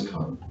behind this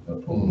current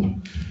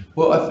problem?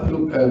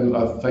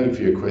 Well, thank you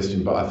for your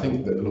question, but I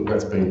think that,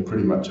 that's been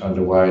pretty much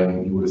underway,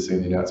 and you would have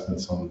seen the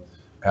announcements on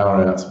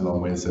our announcement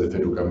on Wednesday, the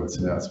federal government's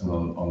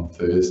announcement on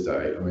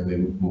Thursday. I mean,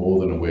 they're more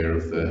than aware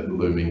of the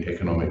looming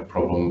economic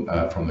problem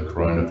from the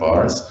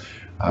coronavirus.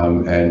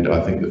 And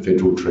I think the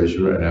Federal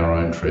Treasurer and our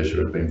own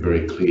Treasurer have been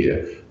very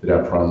clear that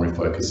our primary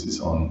focus is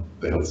on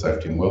the health,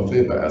 safety and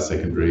welfare, but our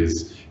secondary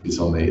is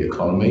on the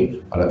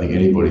economy. I don't think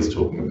anybody's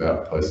talking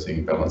about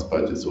posting balanced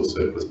budgets or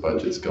surplus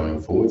budgets going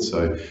forward.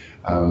 So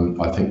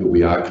I think that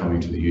we are coming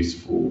to the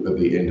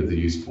end of the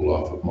useful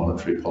life of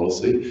monetary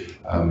policy.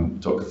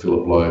 Dr.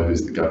 Philip Lowe,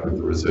 who's the Governor of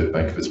the Reserve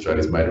Bank of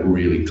Australia, has made it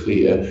really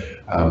clear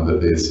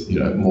that there's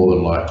more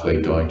than likely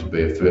going to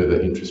be a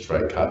further interest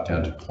rate cut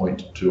down to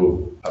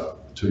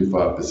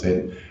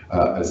 0.25%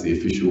 as the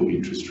official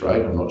interest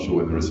rate. I'm not sure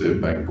when the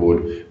Reserve Bank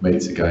Board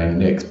meets again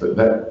next, but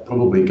that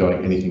probably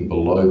going anything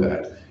below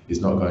that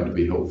is not going to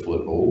be helpful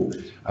at all.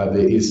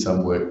 There is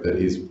some work that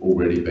is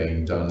already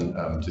being done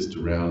just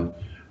around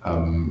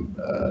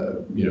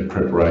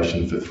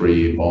preparation for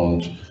 3-year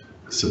bond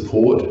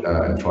support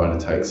and trying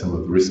to take some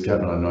of the risk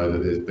out. And I know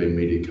that there's been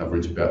media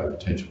coverage about the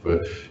potential for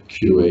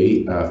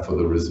QE for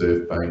the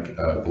Reserve Bank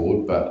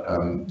board, but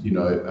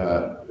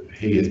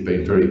he has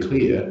been very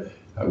clear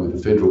with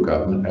the federal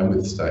government and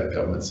with the state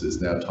governments,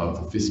 it's now time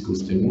for fiscal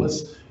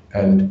stimulus.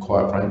 And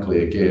quite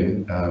frankly,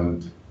 again,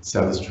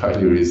 South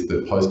Australia is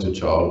the poster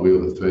child. We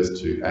were the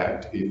first to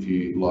act. If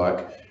you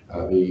like,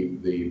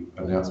 the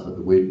announcement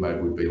that we've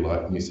made would be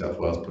like New South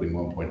Wales putting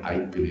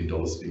 $1.8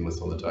 billion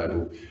stimulus on the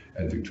table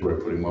and Victoria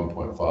putting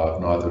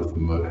 1.5. Neither of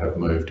them have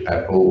moved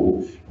at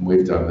all, and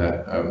we've done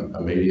that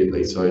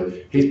immediately. So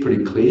he's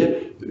pretty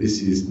clear that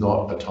this is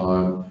not a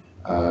time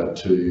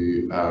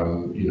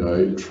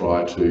to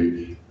try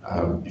to,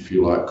 if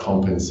you like,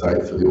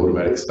 compensate for the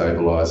automatic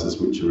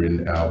stabilisers which are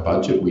in our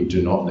budget. We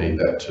do not need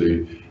that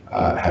to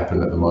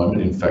happen at the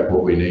moment. In fact,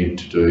 what we need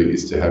to do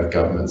is to have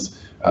governments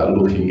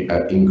looking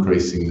at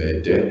increasing their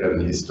debt at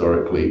an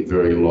historically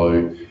very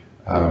low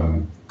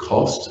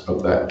cost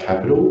of that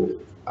capital,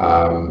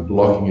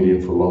 locking it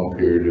in for a long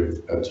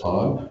period of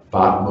time,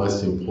 but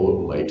most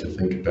importantly to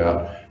think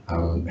about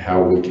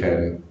how we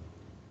can,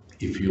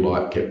 if you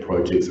like, get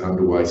projects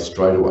underway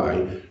straight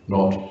away,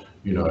 not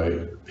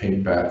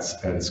pink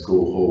bats and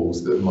school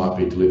halls that might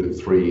be delivered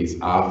 3 years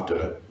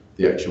after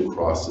the actual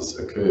crisis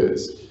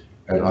occurs.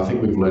 And I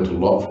think we've learned a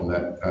lot from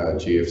that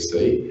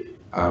GFC.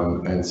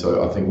 And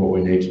so I think what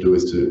we need to do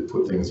is to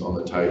put things on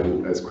the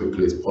table as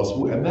quickly as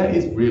possible. And that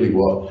is really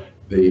what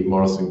the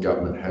Morrison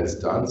government has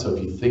done. So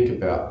if you think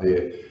about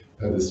the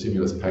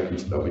stimulus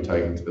package they'll be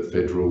taking to the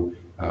federal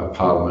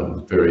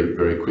parliament very,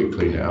 very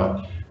quickly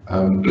now,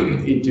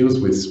 it deals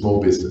with small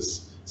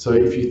business. So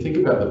if you think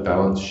about the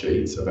balance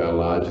sheets of our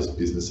largest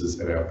businesses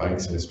and our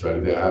banks in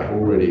Australia, they are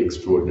already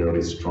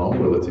extraordinarily strong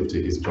relative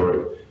to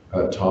historic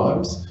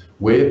times.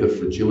 Where the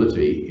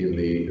fragility in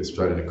the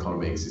Australian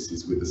economy exists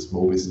is with the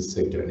small business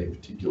sector and in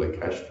particular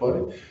cash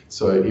flow.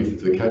 So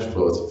if the cash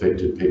flow is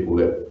affected, people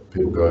let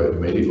people go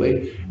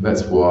immediately. And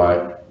that's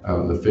why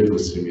the federal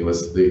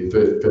stimulus, the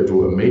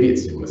federal immediate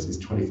stimulus is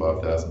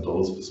 $25,000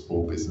 for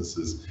small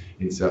businesses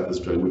in South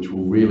Australia, which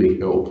will really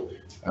help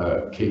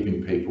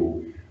keeping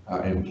people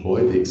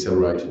employed, the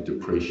accelerated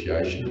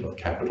depreciation of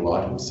capital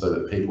items, so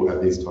that people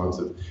at these times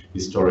of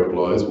historic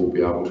lows will be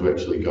able to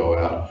actually go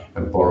out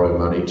and borrow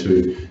money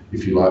to,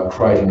 if you like,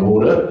 create an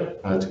order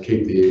to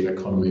keep the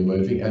economy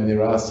moving. And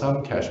there are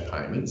some cash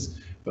payments,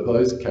 but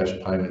those cash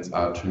payments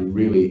are to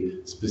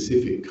really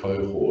specific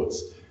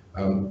cohorts.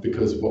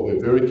 Because what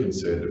we're very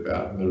concerned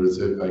about, and the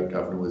Reserve Bank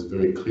Governor was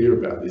very clear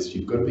about this,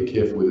 you've got to be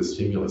careful with a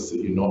stimulus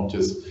that you're not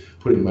just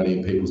putting money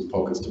in people's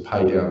pockets to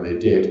pay down their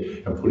debt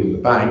and put in the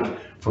bank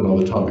for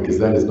another time, because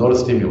that is not a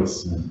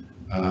stimulus.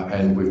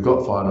 And we've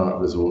got finite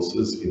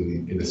resources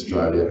in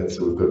Australia, and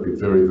so we've got to be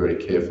very, very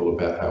careful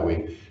about how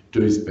we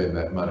do spend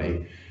that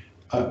money.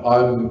 I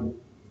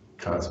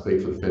can't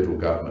speak for the federal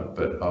government,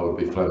 but I would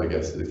be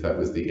flabbergasted if that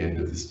was the end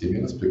of the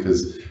stimulus,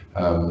 because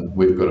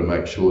we've got to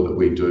make sure that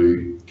we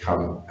do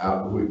come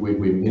out,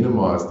 we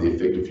minimise the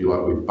effect, if you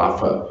like, we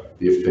buffer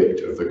the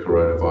effect of the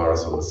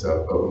coronavirus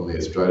on the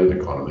Australian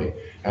economy,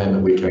 and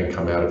that we can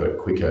come out of it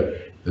quicker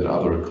than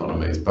other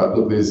economies. But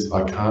look,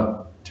 I can't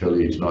tell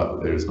you tonight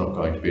that there is not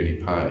going to be any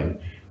pain.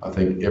 I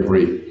think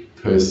every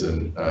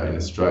person in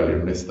Australia,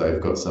 unless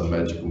they've got some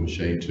magical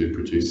machine to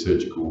produce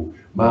surgical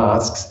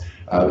masks,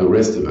 the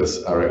rest of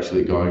us are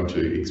actually going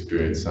to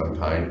experience some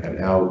pain, and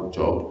our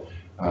job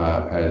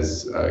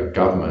as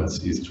governments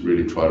is to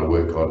really try to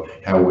work on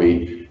how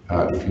we,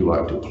 if you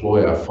like,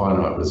 deploy our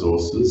finite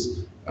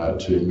resources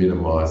to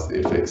minimise the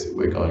effects that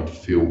we're going to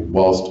feel,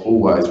 whilst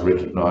always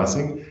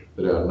recognising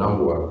that our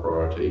number one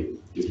priority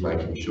is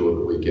making sure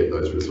that we get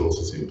those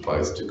resources in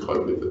place to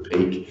cope with the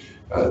peak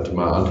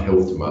demand,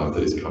 health demand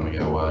that is coming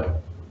our way.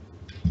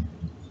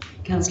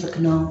 Councillor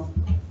Knoll.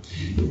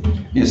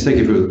 Yes, thank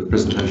you for the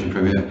presentation,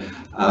 Premier.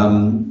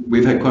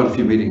 We've had quite a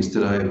few meetings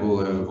today of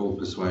all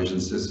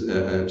persuasions,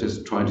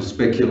 just trying to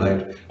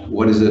speculate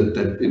what is it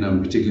that,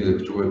 particularly the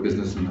Victoria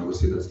business, and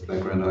obviously that's the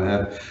background I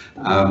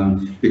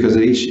have, because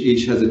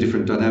each has a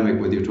different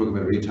dynamic, whether you're talking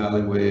about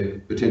retailing, where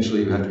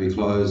potentially you have to be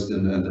closed,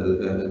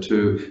 and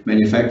to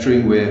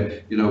manufacturing,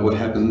 where, what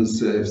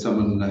happens if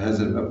someone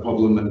has a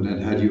problem,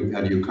 and how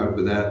do you cope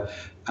with that,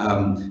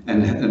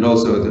 and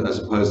also as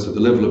opposed to the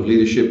level of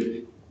leadership,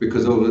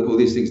 because all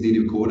these things need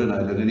to be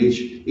coordinated, and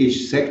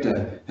each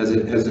sector has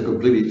a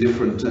completely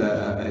different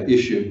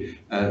issue,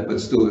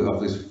 but still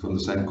obviously from the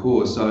same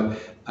cause. So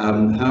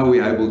how are we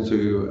able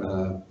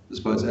to, I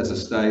suppose, as a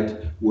state,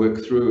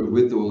 work through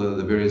with all of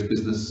the various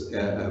business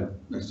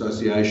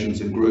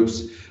associations and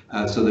groups,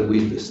 so that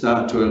we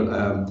start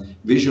to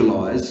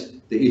visualise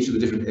each of the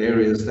different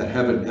areas that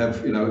have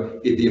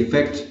the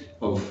effect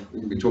of,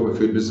 we talk about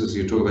food businesses,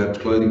 you talk about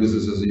clothing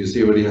businesses, and you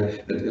see already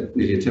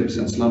nearly a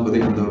 10% slump, I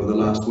think, over the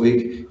last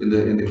week in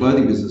the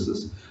clothing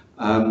businesses.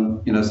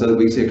 So that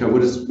we say, okay,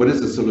 what is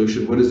the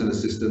solution? What is an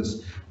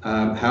assistance?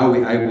 How are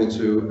we able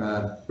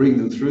to bring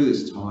them through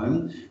this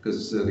time?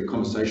 Because the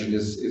conversation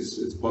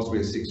is possibly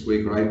a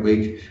 6-week or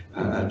 8-week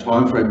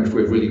time frame if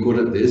we're really good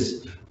at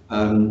this.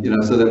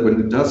 so that when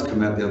it does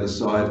come out the other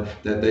side,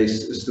 that they're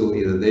still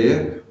either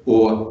there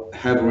or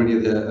have already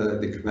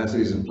the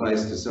capacities in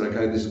place to say,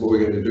 okay, this is what we're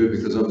going to do,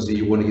 because obviously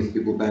you want to get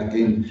people back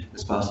in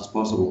as fast as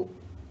possible.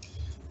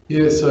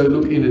 Yeah, so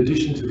look, in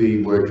addition to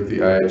the work of the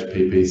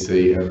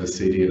AHPPC and the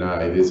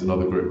CDNA, there's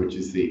another group which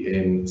is the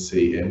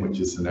NCM, which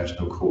is the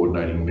National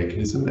Coordinating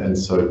Mechanism. And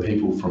so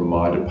people from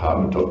my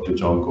department, Dr.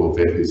 John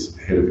Gorvet, who's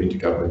Head of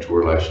Intergovernmental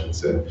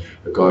Relations, and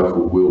a guy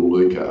called Will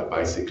Luca are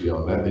basically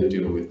on that. They're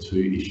dealing with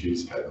two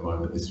issues at the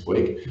moment this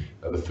week.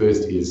 The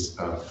first is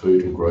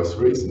food and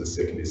groceries, and the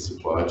second is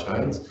supply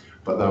chains.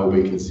 But they will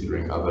be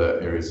considering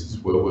other areas as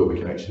well, where we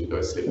can actually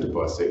go sector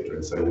by sector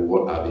and say, well,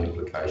 what are the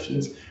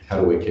implications?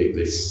 How do we keep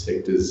these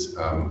sectors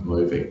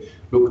moving?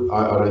 Look,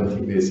 I don't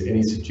think there's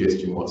any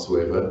suggestion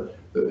whatsoever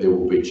that there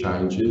will be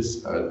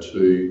changes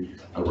to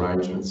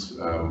arrangements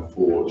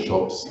for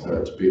shops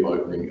to be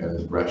opening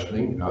and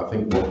rationing. I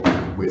think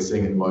what we're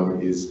seeing at the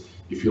moment is,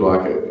 if you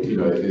like,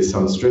 there's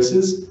some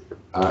stresses,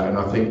 and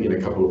I think in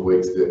a couple of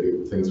weeks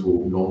that things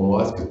will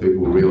normalise, because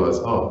people will realise,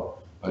 oh,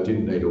 I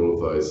didn't need all of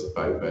those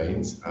baked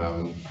beans.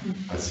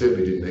 I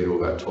certainly didn't need all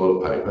that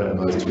toilet paper, and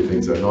those two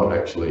things are not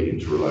actually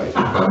interrelated.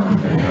 But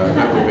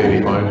that would be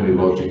the only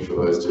logic for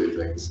those two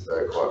things,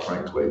 quite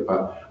frankly.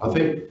 But I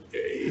think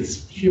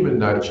it's human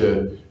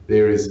nature.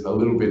 There is a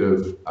little bit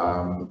of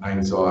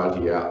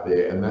anxiety out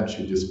there, and that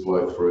should just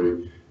flow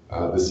through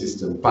the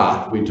system.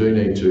 But we do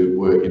need to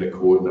work in a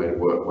coordinated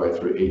way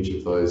through each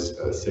of those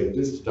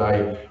sectors.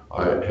 Today,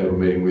 I had a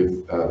meeting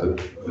with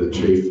the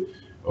chief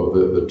of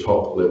the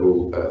top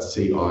level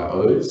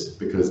CIOs,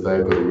 because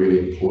they've got a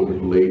really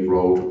important lead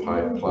role to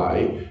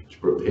play to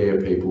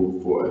prepare people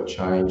for a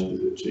change,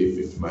 the chief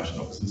information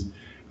officers,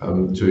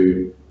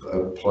 to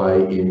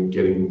play in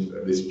getting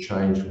this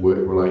changed work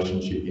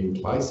relationship in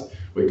place.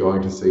 We're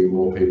going to see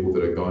more people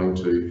that are going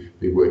to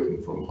be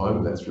working from home,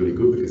 and that's really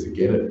good, because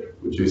again, it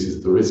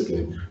reduces the risk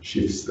and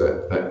shifts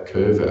that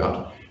curve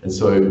out. And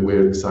so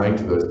we're saying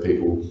to those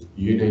people,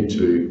 you need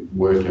to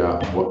work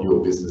out what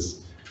your business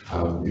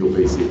your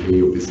BCP,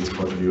 your business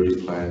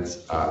continuity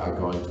plans are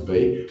going to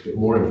be. But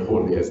more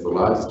importantly, as the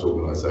largest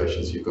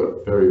organisations, you've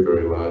got very,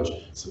 very large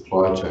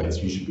supply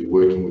chains. You should be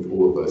working with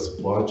all of those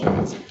supply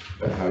chains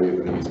about how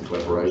you're going to use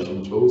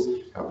collaboration tools,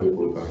 how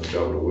people are going to be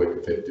able to work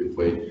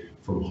effectively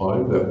from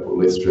home. That will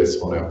put less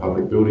stress on our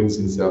public buildings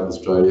in South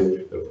Australia,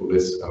 that will put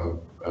less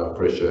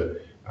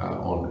pressure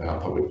on our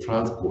public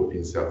transport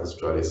in South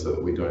Australia, so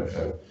that we don't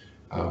have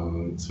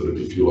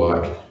if you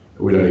like,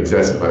 we don't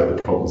exacerbate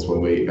the problems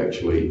when we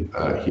actually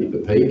hit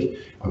the peak.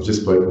 I've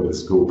just spoken with the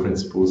school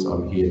principals.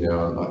 I'm here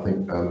now, and I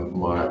think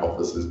my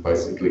office has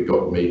basically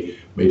got me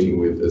meeting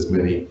with as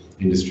many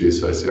industry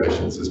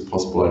associations as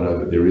possible. I know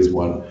that there is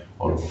one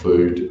on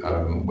food,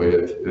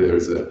 where there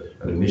is an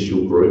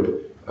initial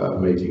group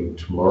meeting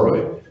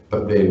tomorrow,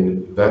 but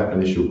then that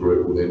initial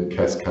group will then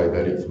cascade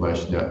that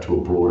information out to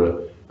a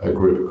broader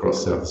group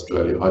across South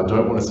Australia. I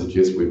don't want to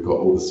suggest we've got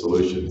all the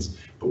solutions,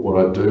 but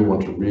what I do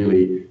want to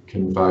really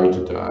convey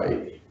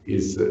today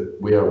is that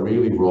we are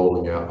really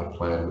rolling out a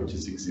plan which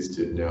has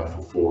existed now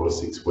for 4 or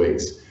 6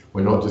 weeks.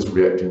 We're not just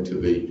reacting to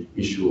the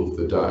issue of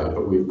the day,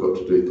 but we've got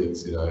to do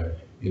things in a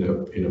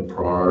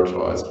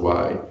prioritised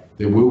way.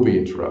 There will be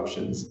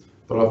interruptions,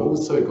 but I've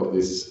also got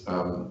this,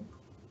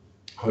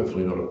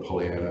 hopefully not a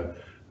Pollyanna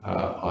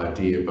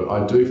idea, but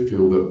I do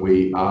feel that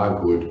we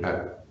are good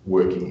at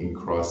working in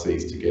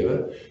crises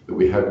together, that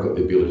we have got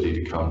the ability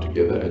to come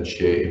together and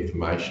share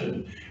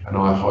information. And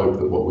I hope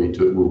that what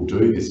we'll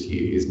do this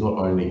year is not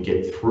only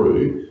get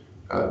through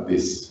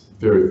this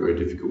very,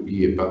 very difficult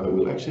year, but that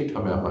we'll actually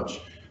come out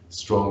much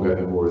stronger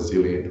and more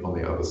resilient on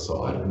the other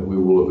side, and that we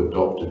will have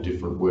adopted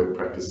different work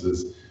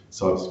practices,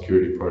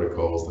 cybersecurity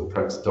protocols that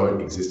perhaps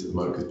don't exist at the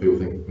moment because people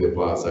think they're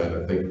blasé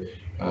and they think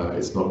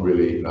it's not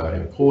really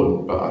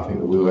important. But I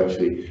think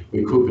that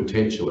we could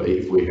potentially,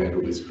 if we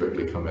handle this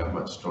correctly, come out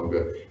much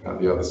stronger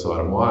out the other side.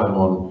 And while I'm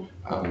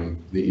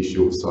on the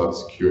issue of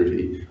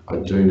cybersecurity, I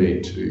do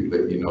need to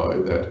let you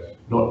know that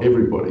not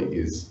everybody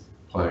is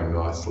playing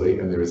nicely,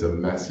 and there is a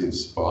massive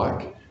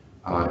spike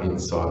in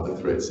cyber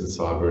threats and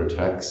cyber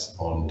attacks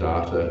on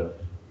data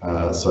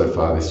so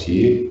far this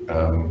year,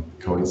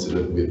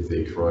 coincident with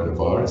the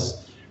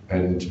coronavirus.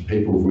 And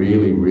people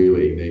really,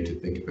 really need to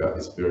think about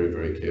this very,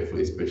 very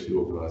carefully, especially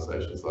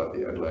organisations like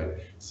the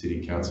Adelaide City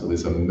Council.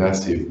 There's a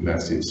massive,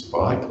 massive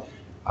spike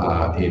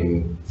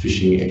in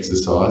phishing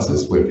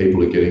exercises where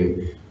people are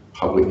getting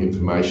public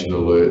information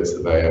alerts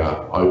that they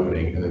are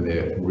opening, and then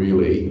they're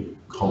really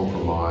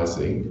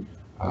compromising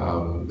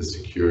the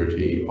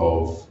security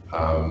of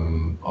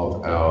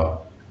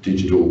our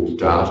digital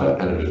data.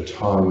 And at a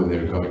time when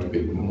there are going to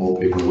be more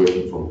people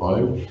working from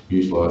home,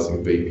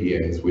 utilising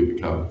VPNs, we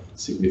become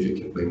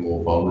significantly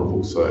more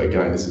vulnerable. So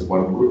again, this is one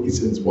of the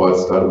reasons why I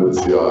started with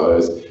the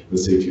CIOs, the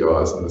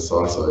CTIs and the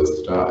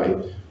CISOs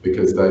today,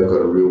 because they've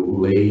got a real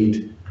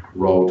lead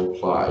role to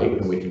play,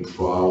 and we can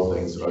trial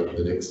things over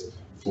the next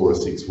 4 or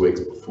 6 weeks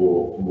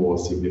before more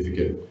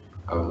significant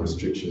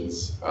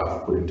restrictions are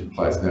put into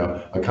place.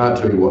 Now, I can't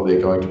tell you what they're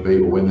going to be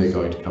or when they're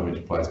going to come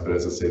into place, but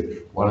as I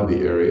said, one of the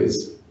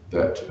areas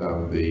that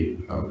the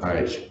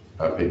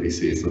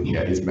PPC is looking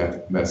at is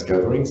mass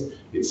gatherings.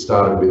 It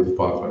started with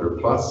 500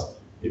 plus.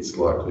 It's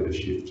likely to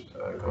shift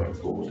going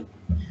forward.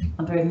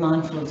 I'm very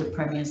mindful of the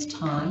Premier's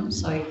time,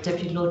 so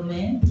Deputy Lord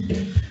Mayor.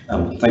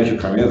 Thank you,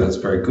 Premier. That's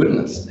very good,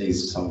 and it's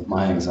eased some of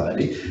my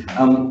anxiety.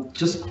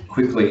 Just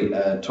quickly,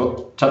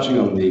 touching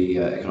on the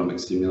economic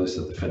stimulus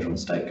that the federal and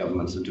state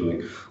governments are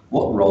doing,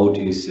 what role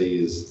do you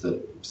see as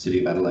the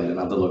City of Adelaide and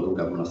other local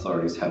government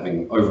authorities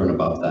having over and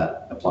above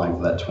that, applying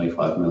for that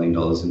 $25 million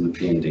in the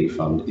P&D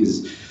fund?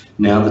 Is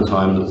now the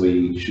time that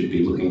we should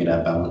be looking at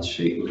our balance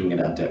sheet, looking at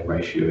our debt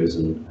ratios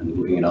and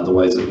looking at other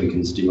ways that we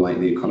can stimulate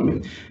the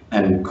economy?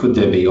 And could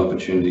there be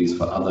opportunities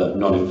for other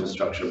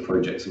non-infrastructure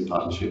projects and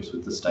partnerships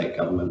with the state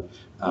government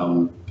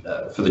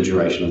for the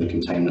duration of the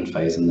containment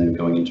phase and then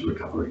going into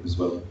recovery as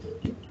well?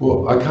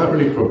 Well, I can't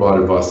really provide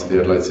advice to the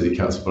Adelaide City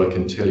Council, but I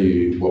can tell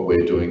you what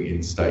we're doing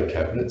in state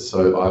cabinet.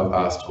 So I've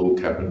asked all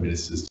cabinet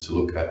ministers to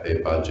look at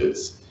their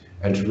budgets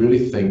and to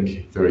really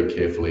think very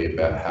carefully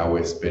about how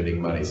we're spending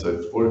money.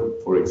 So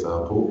for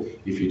example,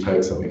 if you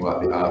take something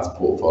like the arts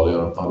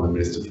portfolio, and I'm the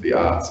Minister for the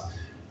Arts,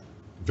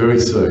 very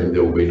soon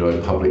there will be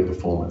no public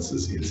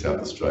performances in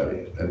South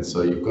Australia. And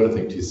so you've got to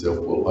think to yourself,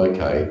 well,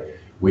 okay,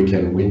 we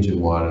can whinge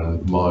and whine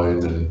and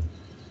moan and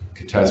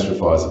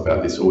catastrophise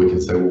about this, or we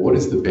can say, well, what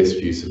is the best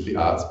use of the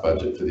arts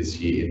budget for this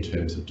year in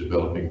terms of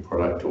developing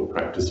product or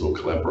practice or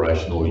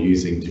collaboration or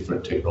using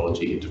different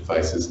technology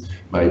interfaces,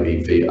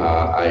 maybe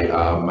VR,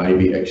 AR,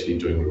 maybe actually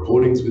doing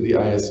recordings with the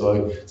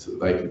ASO so that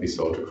they can be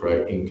sold to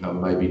create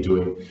income, maybe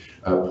doing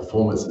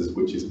performances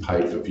which is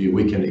paid for view.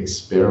 We can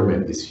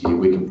experiment this year.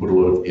 We can put a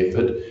lot of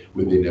effort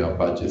within our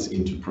budgets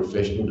into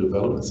professional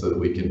development so that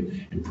we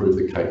can improve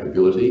the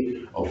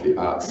capability of the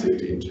arts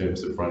sector in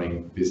terms of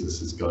running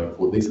businesses going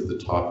forward. These are the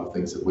type of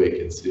things that we're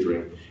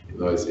considering in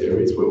those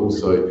areas. We're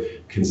also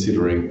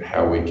considering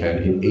how we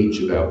can, in each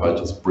of our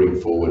budgets, bring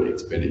forward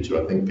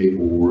expenditure. I think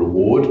people will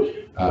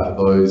reward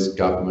those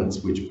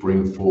governments which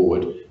bring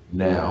forward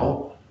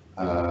now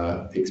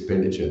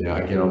expenditure. Now,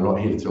 again, I'm not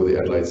here to tell the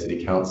Adelaide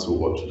City Council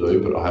what to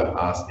do, but I have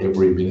asked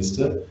every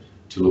minister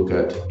to look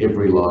at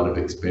every line of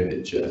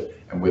expenditure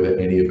and whether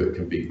any of it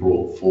can be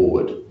brought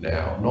forward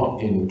now,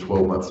 not in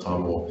 12 months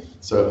time or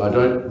so.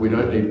 We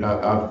don't need,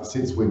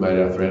 since we made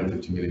our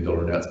 $350 million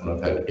announcement,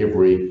 I've had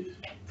every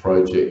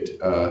project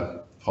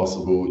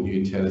possible,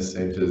 new tennis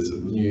centres,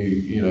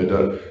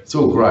 it's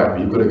all great, but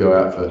you've got to go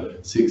out for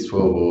 6,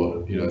 12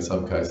 or, in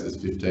some cases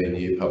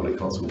 15-year public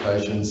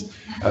consultations.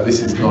 This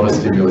is not a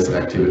stimulus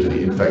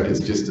activity. In fact,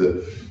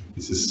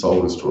 this is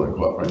soul destroying,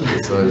 quite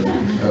frankly.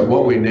 So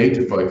what we need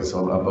to focus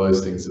on are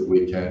those things that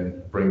we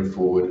can bring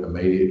forward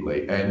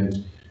immediately.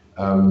 And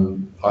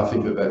I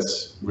think that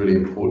that's really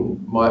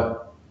important.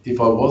 If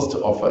I was to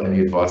offer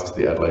any advice to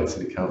the Adelaide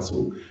City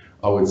Council,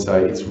 I would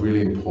say it's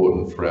really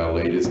important for our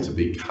leaders to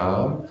be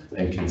calm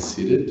and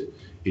considered.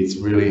 It's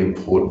really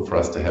important for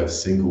us to have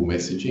single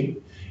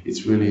messaging.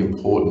 It's really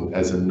important,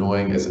 as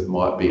annoying as it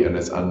might be and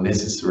as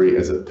unnecessary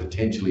as it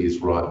potentially is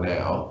right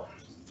now,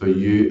 for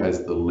you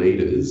as the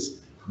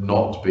leaders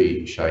not to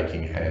be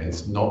shaking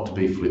hands, not to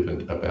be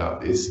flippant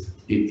about this.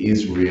 It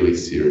is really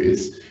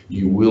serious.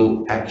 You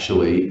will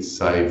actually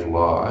save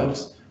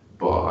lives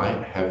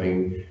by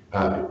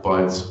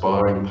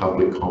inspiring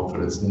public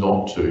confidence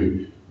not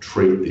to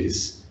treat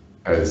this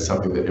as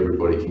something that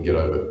everybody can get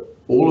over.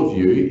 All of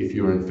you, if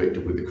you're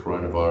infected with the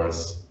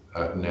coronavirus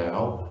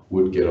now,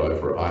 would get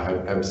over it. I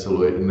have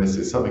absolute, unless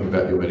there's something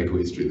about your medical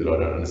history that I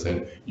don't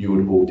understand, you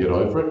would all get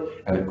over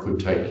it, and it could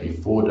take you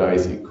 4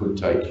 days, it could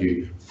take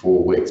you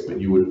 4 weeks, but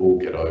you would all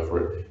get over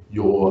it.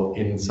 You're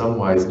in some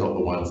ways not the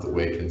ones that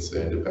we're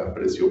concerned about,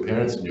 but it's your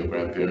parents and your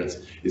grandparents,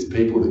 it's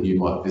people that you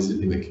might visit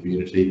in the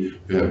community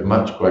who have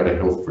much greater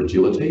health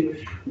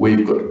fragility.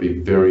 We've got to be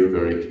very,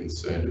 very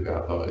concerned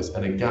about those.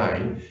 And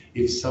again,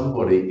 if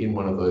somebody in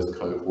one of those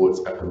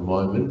cohorts at the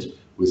moment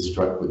was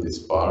struck with this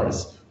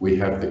virus, we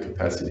have the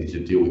capacity to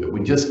deal with it.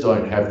 We just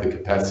don't have the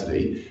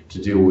capacity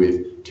to deal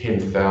with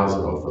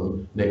 10,000 of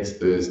them next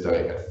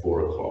Thursday at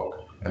 4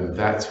 o'clock. And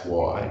that's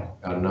why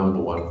our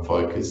 #1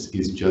 focus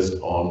is just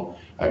on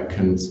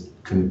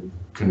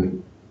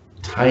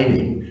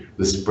containing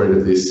the spread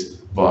of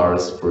this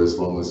virus for as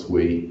long as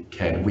we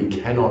can. We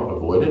cannot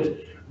avoid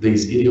it.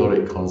 These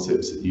idiotic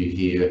concepts that you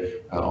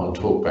hear on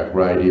Talkback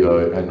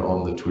Radio and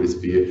on the Twitter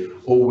sphere,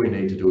 all we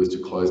need to do is to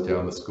close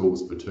down the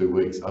schools for 2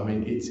 weeks. I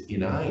mean, it's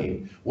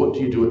inane. What do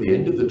you do at the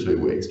end of the 2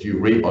 weeks? Do you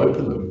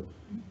reopen them?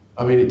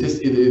 I mean,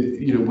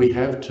 we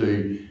have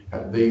to,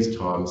 at these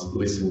times,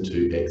 listen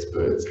to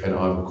experts, and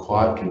I'm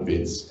quite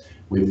convinced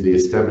with the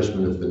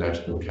establishment of the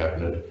National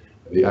Cabinet,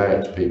 the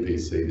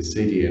AHPPC, the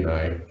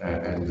CDNA,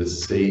 and the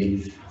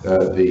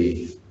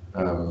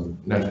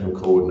National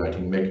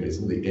Coordinating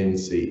Mechanism, the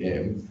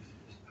NCM,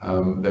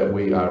 that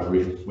we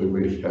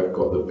really have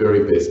got the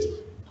very best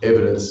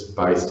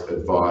evidence-based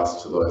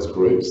advice to those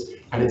groups.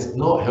 And it's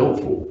not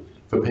helpful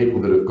for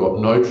people that have got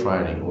no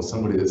training, or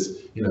somebody that's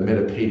met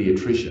a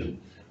paediatrician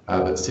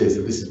that says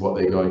that this is what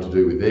they're going to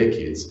do with their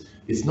kids.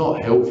 It's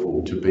not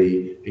helpful to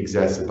be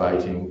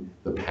exacerbating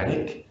the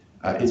panic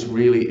It's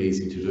really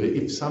easy to do.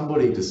 If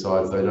somebody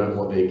decides they don't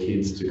want their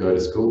kids to go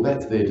to school,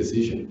 that's their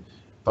decision.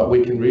 But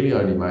we can really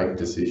only make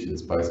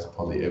decisions based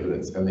upon the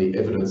evidence, and the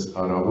evidence,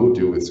 and I will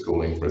deal with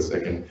schooling for a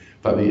second,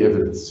 but the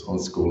evidence on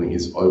schooling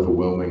is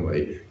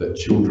overwhelmingly that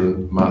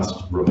children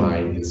must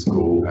remain in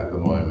school at the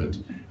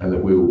moment, and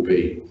that we will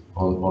be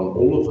on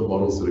all of the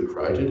models that are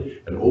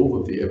created and all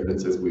of the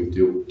evidence as we've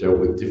dealt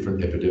with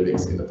different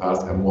epidemics in the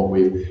past and what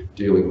we're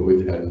dealing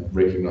with and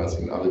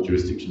recognising in other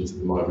jurisdictions at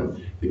the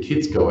moment. The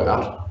kids go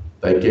out,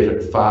 they get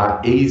it far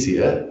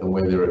easier than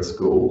when they're at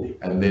school,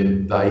 and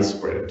then they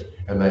spread it,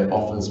 and they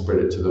often spread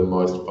it to the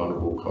most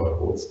vulnerable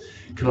cohorts.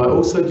 Can I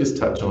also just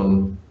touch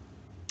on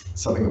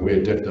something that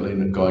we're definitely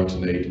going to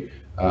need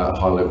a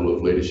high level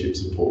of leadership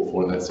support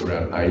for, and that's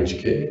around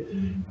aged care.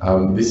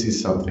 This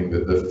is something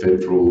that the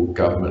federal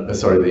government,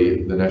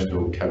 the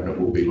National Cabinet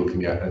will be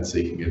looking at and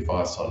seeking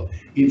advice on.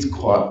 It's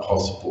quite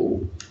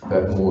possible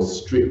that more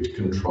strict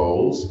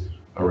controls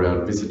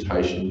around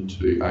visitation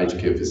to aged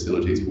care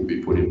facilities will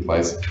be put in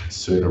place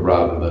sooner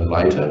rather than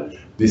later.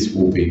 This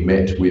will be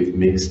met with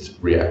mixed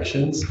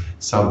reactions.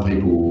 Some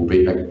people will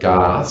be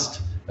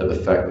aghast at the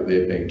fact that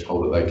they're being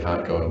told that they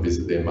can't go and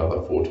visit their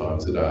mother 4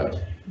 times a day.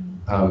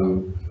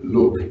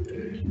 Look,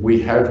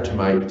 we have to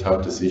make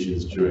tough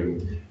decisions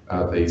during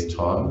these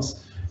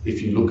times.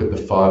 If you look at the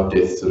 5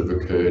 deaths that have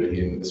occurred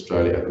in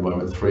Australia at the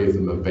moment, 3 of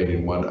them have been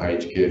in one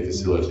aged care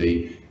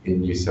facility in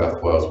New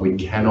South Wales. We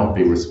cannot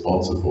be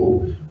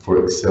responsible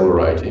for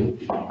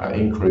accelerating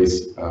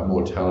increased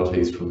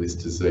mortalities from this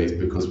disease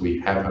because we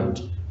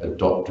haven't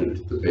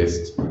adopted the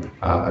best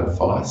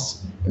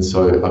advice. And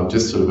so I'm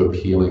just sort of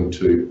appealing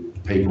to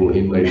people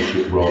in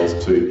leadership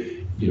roles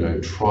to,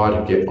 try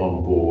to get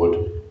on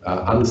board,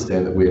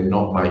 understand that we're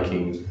not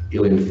making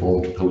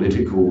ill-informed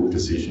political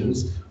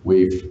decisions.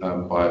 We've,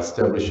 by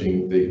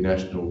establishing the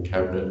National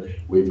Cabinet,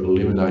 we've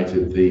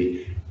eliminated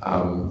the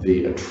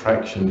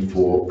attraction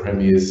for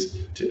premiers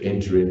to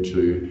enter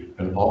into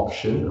an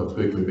auction of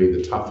who can be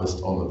the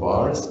toughest on the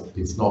virus.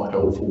 It's not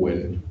helpful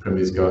when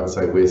premiers go out and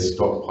say we're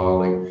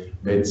stockpiling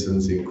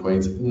medicines in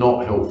Queensland.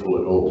 Not helpful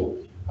at all.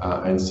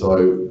 And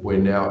so we're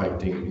now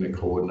acting in a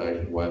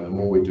coordinated way, and the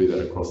more we do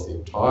that across the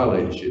entire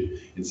leadership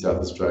in South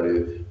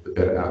Australia, the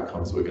better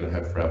outcomes we're going to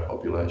have for our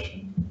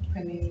population.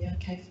 Premier, are you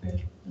okay for a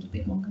little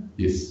bit longer?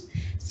 Yes.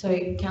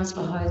 So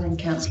Councillor Hyde and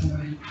Councillor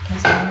Moran.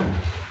 Councillor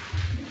Moran.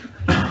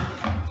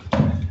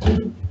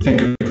 Thank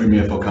you,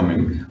 Premier, for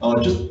coming.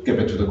 Just get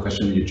back to the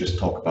question you just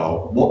talked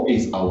about. What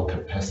is our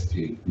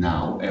capacity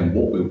now, and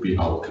what will be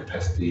our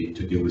capacity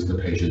to deal with the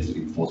patients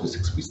in 4 to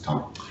 6 weeks'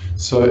 time?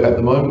 So at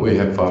the moment we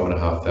have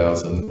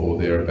 5,500 or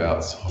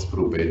thereabouts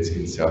hospital beds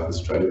in South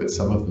Australia, but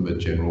some of them are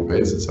general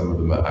beds and some of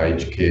them are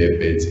aged care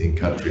beds in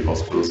country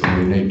hospitals, and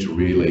we need to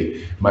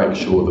really make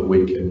sure that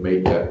we can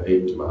meet that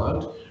peak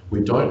demand. We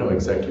don't know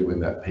exactly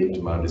when that peak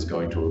demand is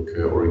going to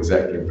occur or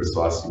exactly and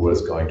precisely what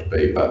it's going to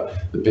be,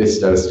 but the best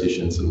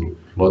statisticians and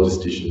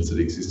logisticians that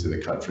exist in the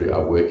country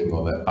are working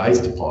on that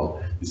based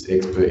upon this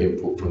expert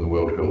input from the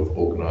World Health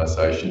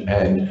Organisation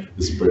and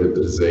the spread of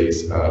the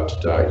disease to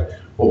date.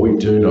 What we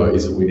do know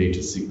is that we need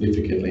to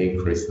significantly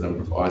increase the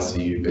number of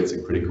ICU beds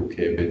and critical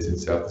care beds in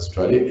South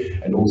Australia,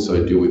 and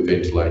also deal with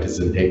ventilators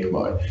and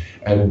ECMO.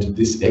 And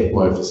this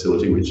ECMO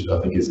facility, which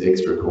I think is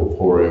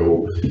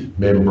extracorporeal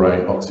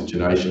membrane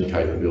oxygenation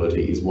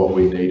capability, is what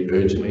we need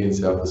urgently in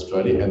South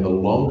Australia. And the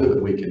longer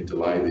that we can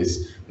delay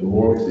this, the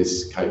more of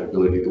this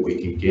capability that we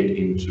can get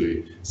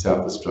into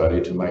South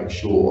Australia to make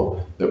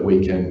sure that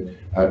we can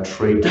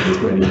treat as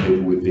many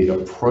people with the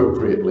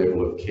appropriate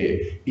level of care.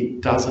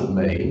 It doesn't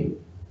mean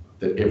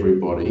that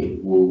everybody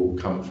will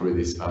come through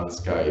this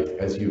unscathed.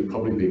 As you'd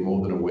probably be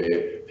more than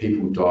aware,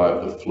 people die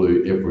of the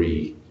flu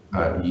every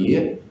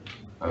year,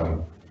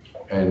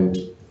 and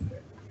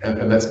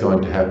that's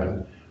going to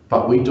happen.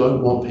 But we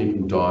don't want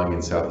people dying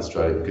in South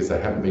Australia because they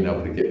haven't been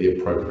able to get the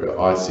appropriate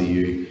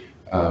ICU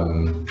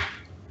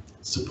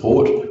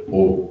support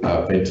or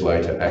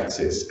ventilator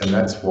access, and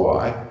that's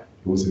why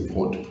it was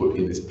important to put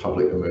in this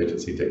public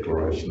emergency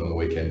declaration on the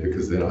weekend,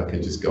 because then I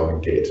can just go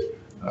and get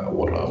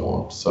what I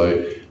want.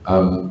 So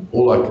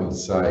all I can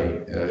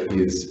say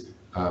is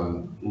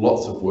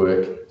lots of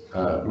work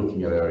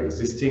looking at our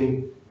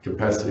existing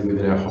capacity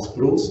within our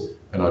hospitals,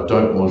 and I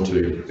don't want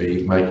to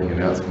be making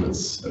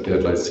announcements at the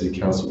Adelaide City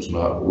Council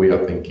tonight, but we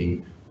are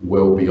thinking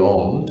well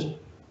beyond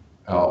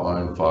our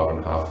own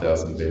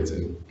 5,500 beds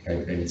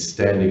and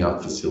standing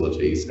up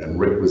facilities and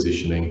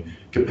requisitioning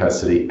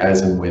capacity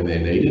as and when they're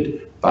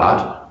needed.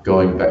 But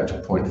going back to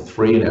point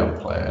 3 in our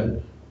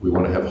plan, we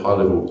want to have high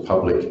level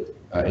public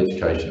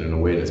education and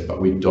awareness, but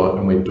we don't,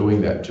 and we're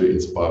doing that to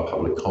inspire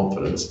public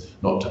confidence,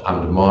 not to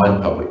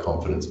undermine public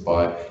confidence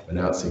by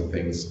announcing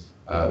things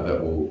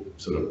that will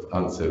sort of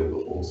unsettle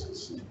the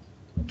horses.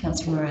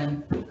 Councillor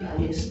Moran.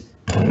 Yes.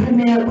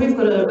 Premier, we've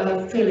got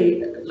a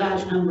fairly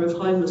large number of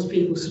homeless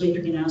people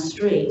sleeping in our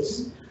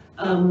streets.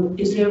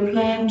 Is there a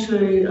plan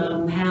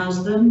to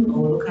house them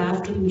or look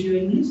after them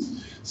during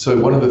this? So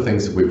one of the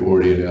things that we've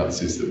already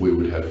announced is that we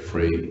would have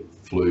free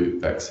flu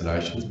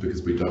vaccinations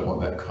because we don't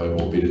want that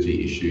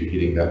comorbidity issue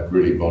hitting that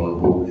really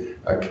vulnerable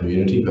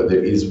community. But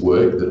there is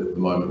work that at the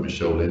moment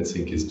Michelle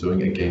Lensink is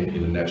doing, again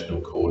in a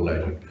national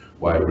coordinated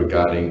way,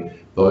 regarding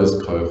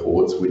those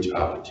cohorts which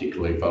are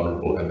particularly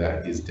vulnerable, and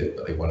that is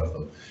definitely one of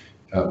them.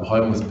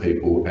 Homeless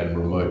people and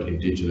remote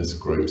Indigenous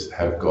groups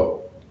have got,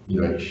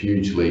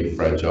 hugely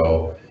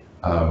fragile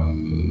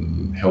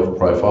health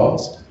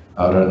profiles.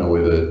 I don't know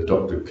whether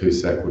Dr.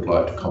 Cusack would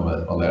like to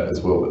comment on that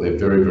as well, but they're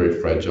very, very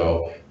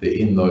fragile. They're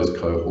in those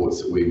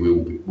cohorts that we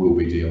will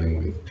be dealing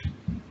with.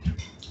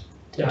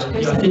 Yeah,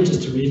 I think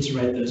just to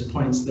reiterate those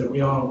points, that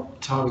we are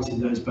targeting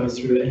those both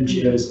through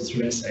NGOs and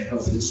through SA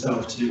Health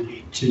itself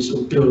to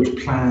sort of build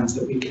plans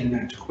that we can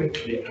act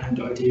quickly and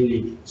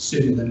ideally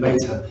sooner than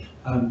later,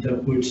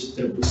 that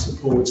would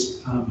support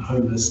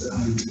homeless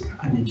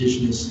and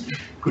Indigenous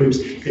groups.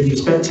 In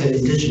respect to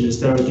Indigenous,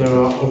 there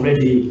are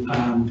already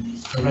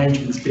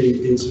arrangements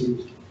being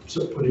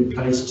sort of put in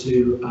place to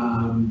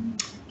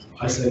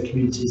isolate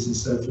communities and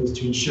so forth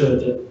to ensure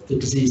that the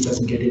disease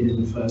doesn't get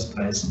in the first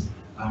place.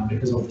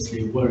 Because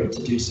obviously were it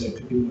to do so, it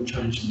could be more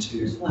challenging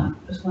to... Just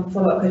one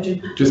follow-up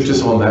question.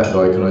 Just on that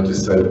though, can I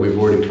just say that we've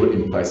already put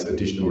in place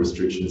additional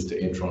restrictions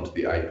to enter onto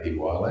the AP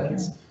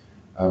wirelands.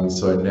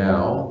 So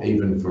now,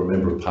 even for a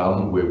Member of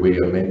Parliament, where we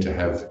are meant to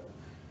have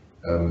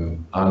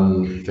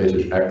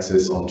unfettered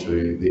access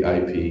onto the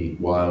AP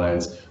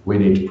wirelands, we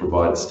need to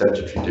provide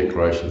statutory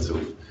declarations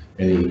of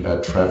any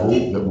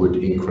travel that would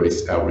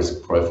increase our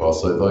risk profile.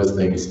 So those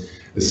things,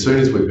 as soon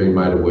as we've been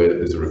made aware that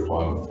there's a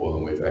requirement for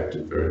them, we've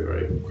acted very,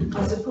 very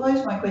quickly. I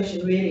suppose my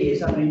question really is,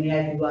 the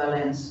AP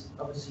wirelands,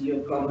 obviously your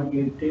problem,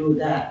 you deal with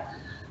that,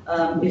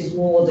 is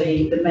more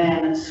the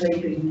man that's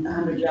sleeping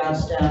 100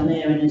 yards down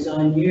there in his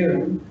own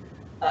urine.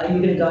 Are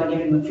you going to go and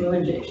give him a flu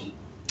injection?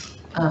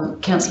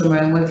 Councillor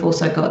Moran, we've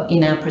also got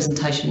in our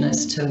presentation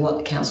as to what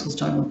the council's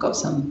doing, we've got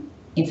some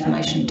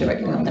information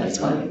directly on that as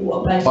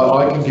well.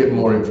 I can get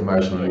more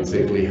information on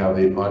exactly how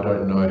I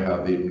don't know how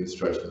the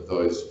administration of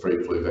those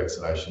free flu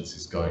vaccinations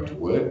is going to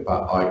work,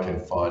 but I can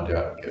find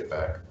out and get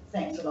back.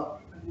 Thanks a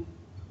lot.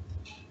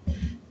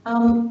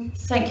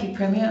 Thank you,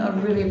 Premier. I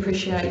really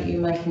appreciate you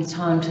making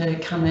time to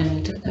come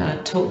and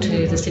talk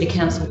to the City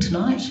Council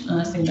tonight.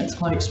 I think that's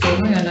quite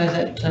extraordinary. I know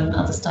that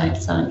other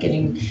states aren't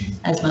getting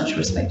as much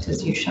respect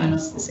as you've shown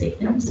us this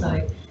evening.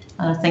 So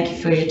thank you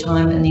for your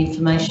time and the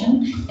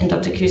information. And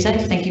Dr. Cusack,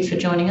 thank you for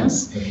joining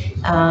us.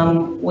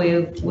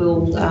 We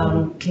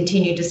will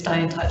continue to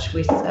stay in touch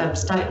with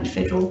state and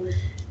federal,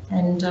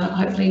 and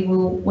hopefully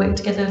we'll work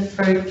together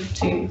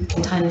to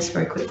contain this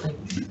very quickly.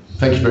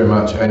 Thank you very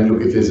much. And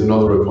look, if there's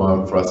another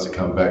requirement for us to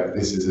come back,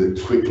 this is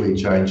a quickly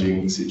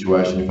changing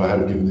situation. If I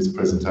had given this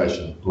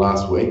presentation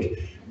last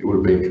week, it would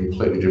have been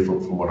completely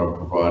different from what I'm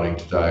providing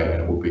today,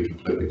 and it will be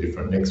completely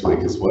different next week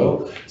as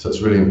well. So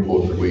it's really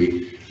important that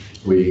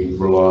we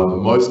rely on the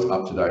most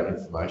up-to-date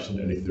information,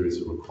 and if there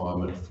is a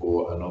requirement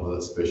for another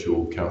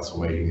special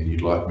council meeting and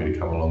you'd like me to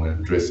come along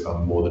and address,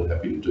 I'm more than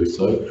happy to do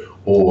so.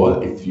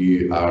 Or if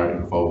you are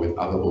involved with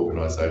other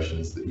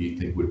organisations that you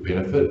think would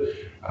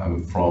benefit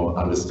from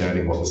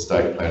understanding what the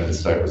state plan and the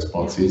state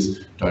response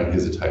is, don't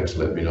hesitate to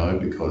let me know,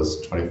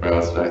 because 24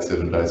 hours a day,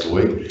 7 days a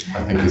week,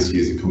 I think this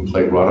year's a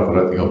complete write-off. I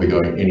don't think I'll be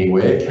going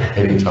anywhere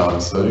anytime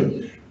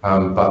soon.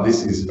 But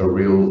this is a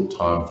real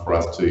time for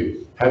us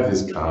to have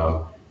this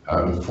calm,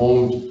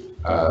 informed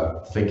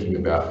thinking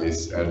about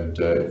this, and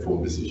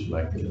informed decision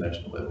making at the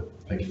national level.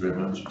 Thank you very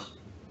much.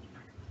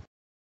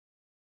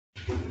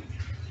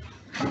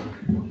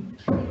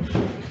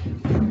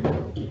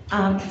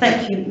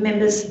 Thank you,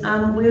 members.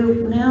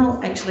 We'll now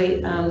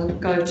actually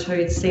go to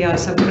the CEO.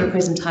 So we've got a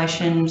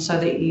presentation so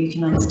that you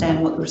can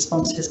understand what the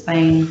response has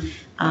been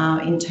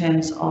in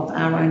terms of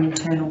our own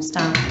internal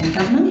staff and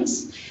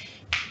governance.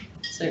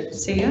 So,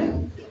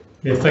 CEO.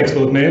 Yeah, thanks,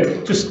 Lord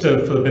Mayor. Just for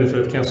the benefit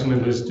of council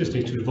members, just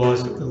need to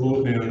advise that the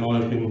Lord Mayor and I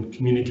have been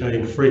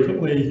communicating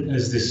frequently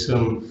as this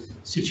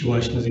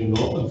situation has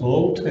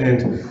evolved.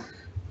 And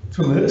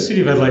from a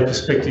City of Adelaide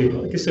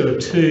perspective, I guess there are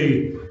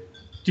two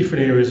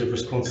different areas of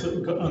response that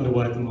we've got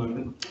underway at the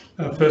moment.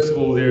 First of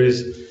all, there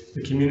is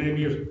the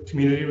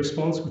community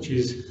response, which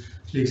is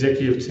the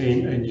executive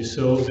team and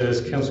yourselves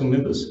as council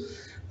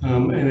members.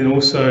 And then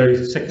also,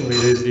 secondly,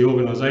 there's the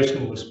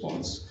organisational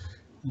response,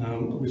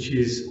 which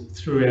is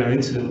through our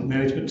incident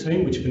management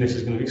team, which Vanessa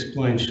is going to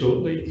explain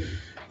shortly,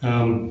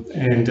 and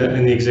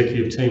the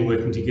executive team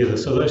working together.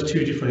 So those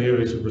two different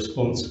areas of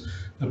response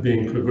are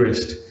being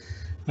progressed.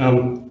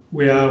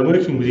 We are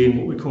working within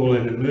what we call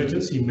an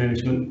emergency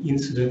management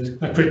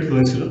critical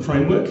incident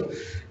framework,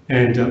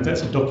 and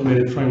that's a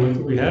documented framework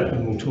that we have,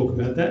 and we'll talk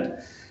about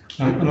that.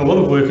 And a lot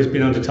of work has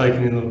been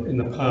undertaken in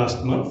the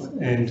past month,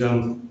 and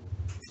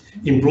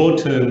in broad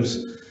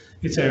terms,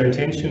 it's our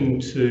intention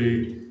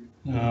to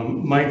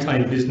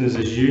maintain business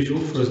as usual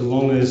for as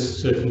long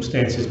as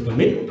circumstances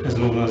permit as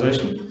an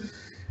organisation.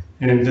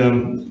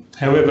 And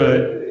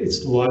however,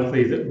 it's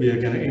likely that we are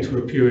going to enter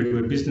a period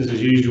where business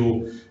as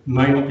usual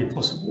may not be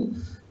possible.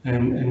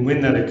 And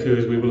when that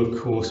occurs, we will of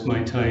course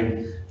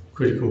maintain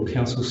critical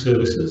council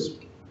services.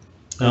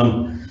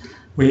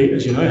 We,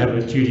 as you know, have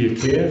a duty of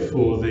care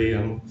for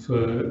the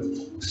for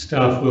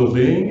staff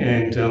wellbeing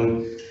and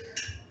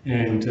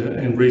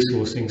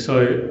resourcing. So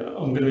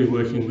I'm going to be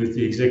working with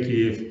the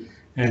executive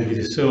and with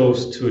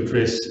yourselves to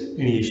address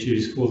any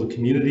issues for the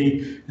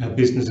community, our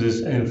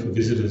businesses, and for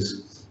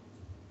visitors.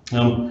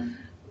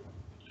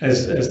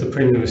 As the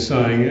Premier was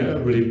saying, a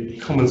really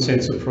common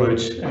sense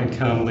approach and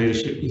calm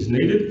leadership is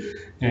needed,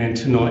 and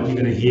tonight you're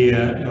going to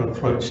hear our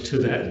approach to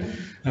that.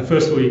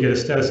 First of all, you get a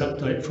status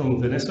update from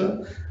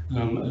Vanessa,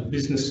 a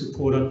business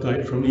support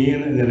update from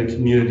Ian, and then a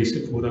community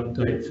support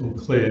update from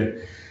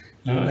Claire.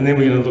 And then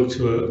we're going to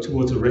look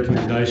towards a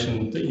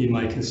recommendation that you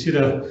may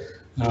consider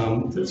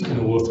that's going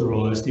to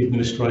authorise the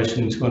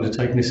administration to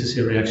undertake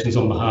necessary actions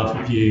on behalf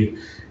of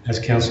you as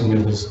council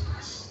members.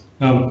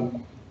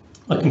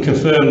 I can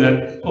confirm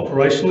that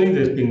operationally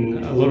there's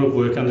been a lot of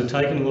work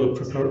undertaken, a lot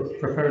of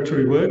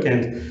preparatory work,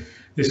 and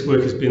this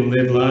work has been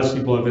led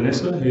largely by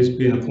Vanessa, who's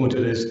been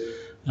appointed as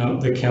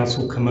the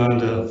council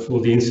commander for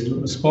the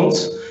incident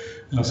response.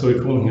 So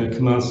we're calling her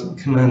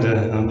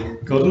Commander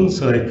Godden.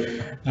 So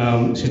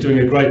she's doing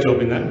a great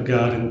job in that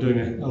regard and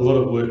doing a lot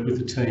of work with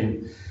the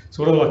team.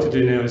 So what I'd like to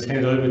do now is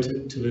hand over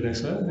to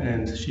Vanessa,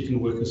 and she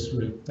can work us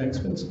through. Thanks,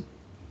 Vanessa.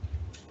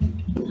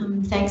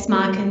 Thanks,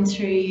 Mark, and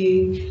through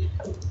you,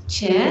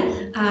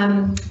 Chair.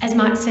 As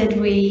Mark said,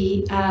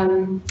 we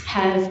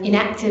have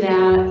enacted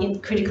our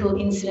critical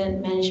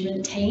incident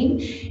management team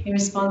in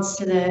response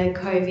to the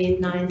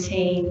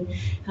COVID-19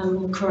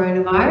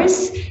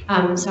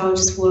 coronavirus. So I'll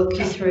just walk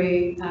you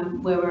through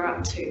where we're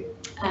up to.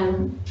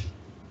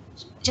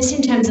 Just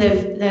in terms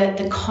of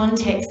the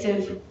context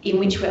in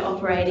which we're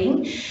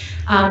operating,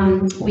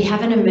 we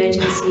have an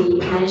emergency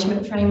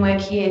management framework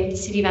here at the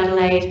City of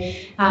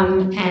Adelaide,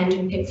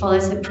 and it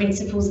follows the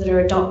principles that are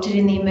adopted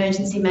in the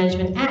Emergency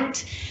Management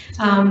Act,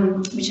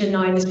 which are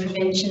known as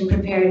prevention,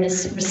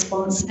 preparedness,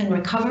 response and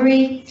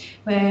recovery.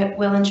 We're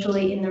well and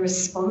truly in the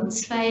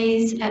response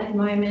phase at the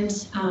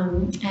moment,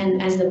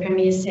 and as the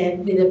Premier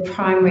said, with a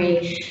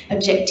primary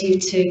objective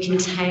to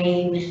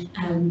contain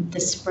the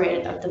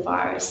spread of the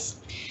virus.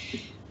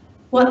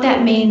 What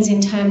that means in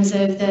terms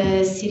of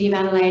the City of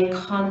Adelaide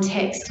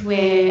context,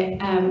 where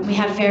we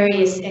have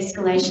various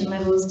escalation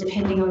levels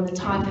depending on the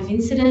type of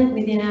incident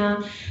within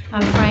our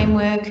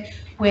framework.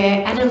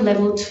 We're at a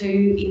level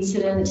 2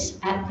 incident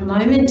at the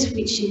moment,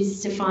 which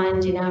is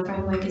defined in our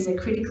framework as a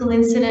critical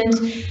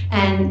incident,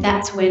 and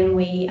that's when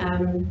we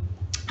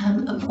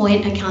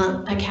appoint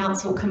a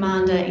council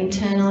commander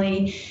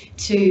internally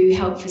to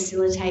help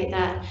facilitate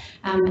that.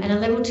 And a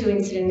level 2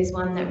 incident is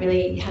one that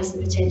really has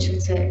the potential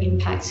to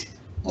impact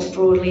more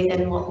broadly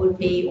than what would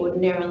be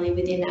ordinarily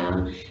within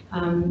our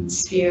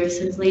sphere of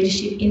sort of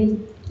leadership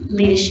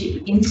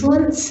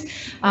influence.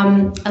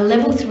 A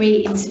level 3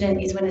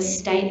 incident is when a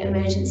state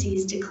emergency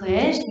is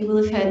declared. You will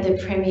have heard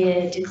the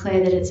Premier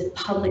declare that it's a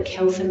public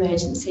health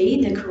emergency,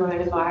 the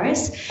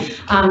coronavirus,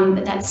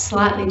 but that's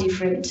slightly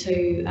different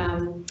to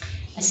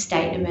a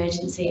state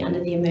emergency under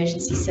the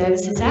Emergency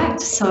Services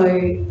Act. So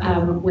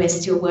we're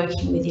still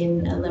working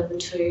within a level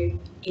 2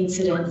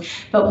 incident.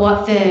 But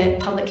what the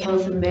public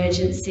health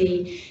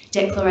emergency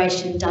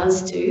declaration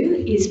does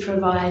do is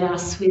provide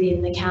us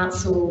within the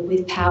council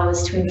with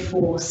powers to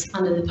enforce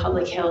under the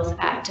Public Health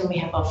Act, and we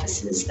have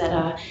officers that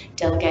are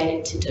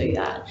delegated to do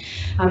that.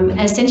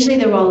 Essentially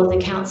the role of the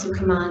council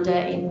commander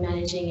in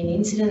managing an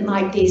incident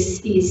like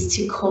this is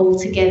to call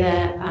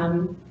together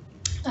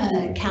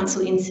a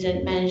council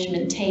incident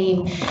management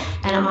team,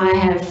 and I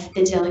have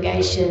the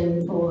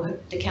delegation, or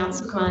the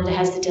council commander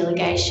has the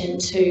delegation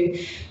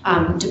to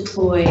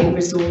deploy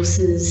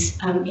resources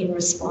in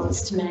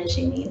response to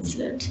managing the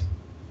incident.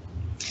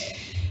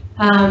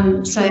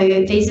 So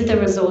these are the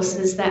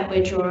resources that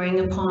we're drawing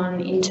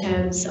upon in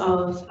terms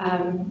of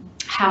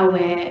how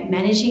we're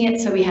managing it.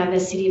 So we have a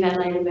City of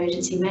Adelaide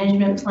Emergency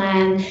Management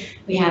Plan,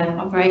 we have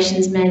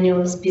operations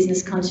manuals,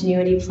 business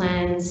continuity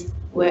plans,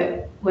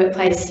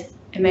 workplace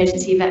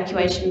emergency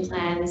evacuation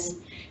plans,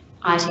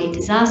 IT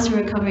disaster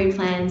recovery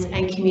plans,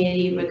 and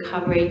community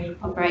recovery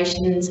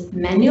operations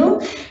manual.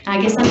 And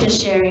I guess I'm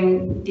just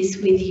sharing this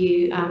with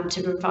you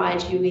to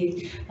provide you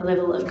with a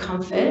level of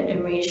comfort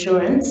and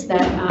reassurance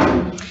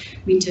that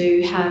we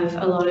do have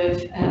a lot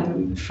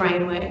of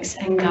frameworks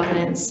and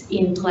governance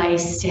in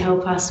place to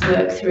help us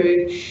work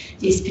through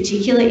this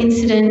particular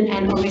incident.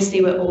 And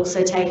obviously we're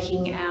also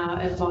taking our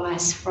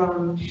advice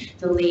from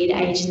the lead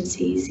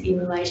agencies in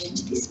relation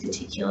to this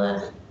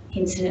particular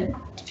incident,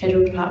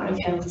 Federal Department of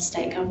Health,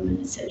 State Government,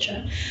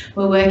 etc.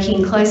 We're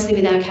working closely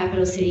with our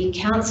capital city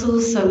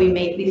councils, so we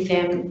meet with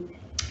them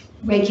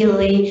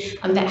regularly.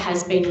 That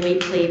has been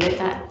weekly, but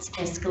that's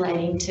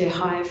escalating to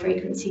higher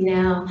frequency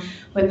now.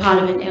 We're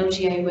part of an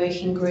LGA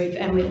working group,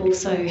 and we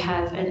also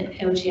have an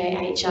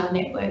LGA HR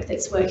network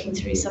that's working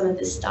through some of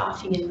the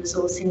staffing and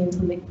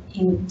resourcing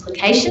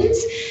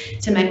implications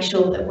to make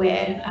sure that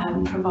we're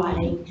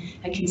providing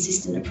a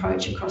consistent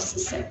approach across the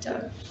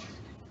sector.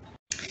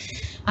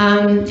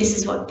 This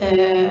is what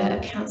the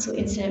council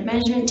incident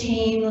management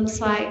team looks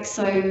like.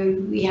 So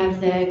we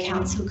have the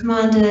council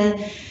commander,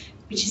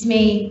 which is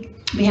me,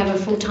 we have a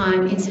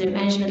full-time incident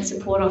management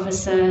support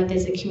officer,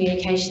 there's a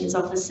communications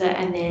officer,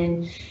 and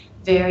then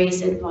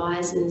various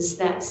advisors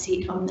that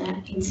sit on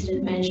that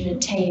incident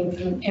management team,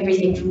 from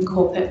everything from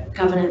corporate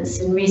governance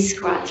and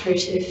risk right through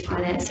to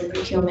finance and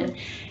procurement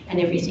and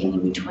everything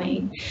in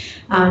between.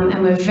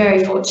 And we're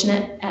very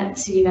fortunate at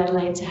the City of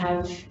Adelaide to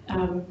have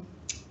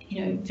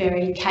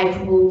very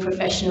capable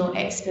professional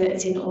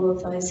experts in all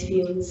of those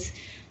fields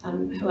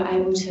who are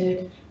able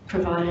to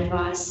provide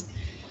advice.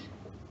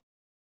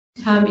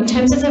 In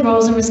terms of the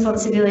roles and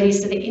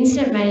responsibilities, so the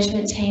incident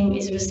management team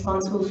is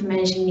responsible for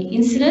managing the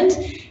incident,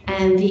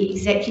 and the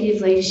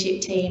executive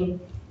leadership team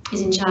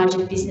is in charge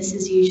of business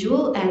as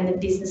usual and the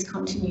business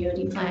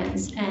continuity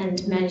plans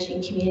and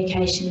managing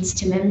communications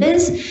to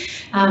members.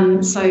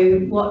 So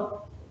what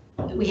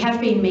we have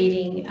been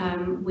meeting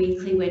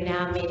weekly, we're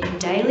now meeting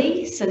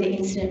daily. So the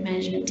incident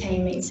management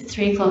team meets at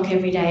 3 o'clock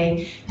every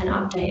day and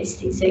updates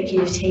the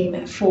executive team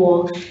at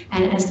 4.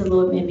 And as the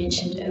Lord Mayor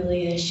mentioned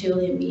earlier, she'll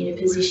then be in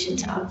a position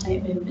to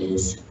update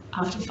members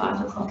after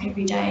 5 o'clock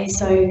every day.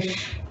 So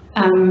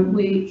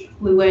we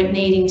weren't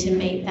needing to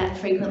meet that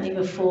frequently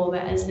before,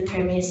 but as the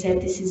Premier said,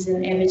 this is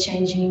an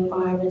ever-changing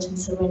environment, and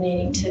so we're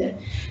needing to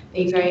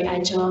be very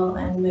agile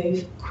and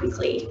move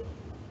quickly.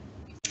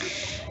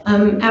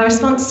 Our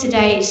response to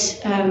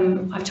date,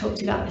 I've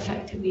talked about the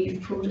fact that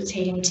we've pulled a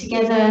team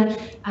together.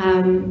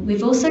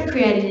 We've also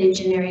created a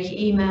generic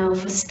email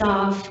for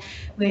staff.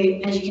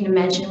 As you can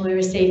imagine, we're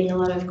receiving a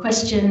lot of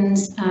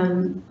questions.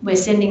 We're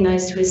sending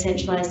those to a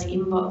centralised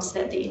inbox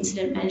that the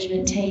incident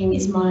management team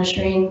is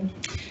monitoring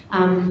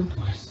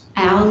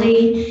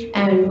hourly,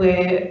 and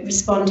we're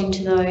responding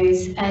to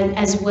those,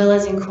 as well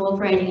as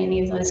incorporating any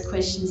of those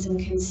questions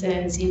and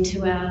concerns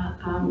into our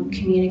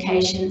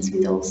communications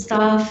with all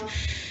staff.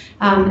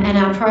 And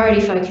our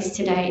priority focus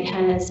to date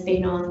has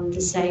been on the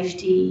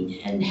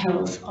safety and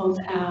health of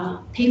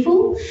our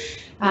people.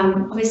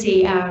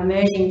 Obviously, our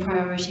emerging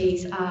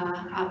priorities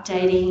are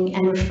updating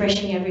and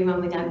refreshing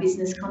everyone with our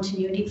business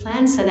continuity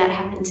plan. So that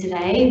happened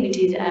today. We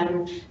did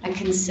a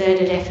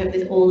concerted effort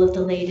with all of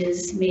the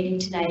leaders meeting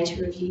today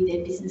to review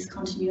their business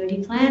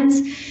continuity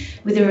plans,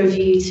 with a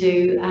review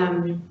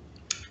to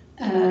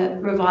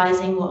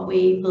revising what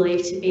we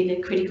believe to be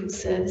the critical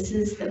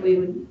services that we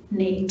would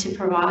need to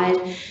provide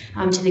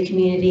to the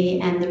community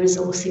and the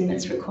resourcing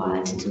that's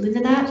required to deliver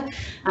that.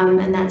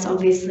 And that's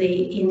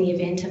obviously in the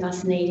event of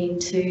us needing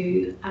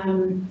to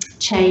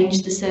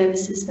change the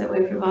services that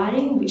we're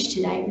providing, which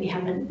to date we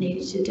haven't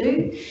needed to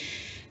do.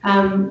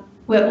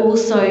 We're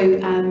also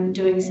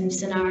doing some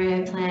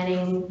scenario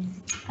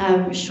planning,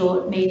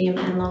 short, medium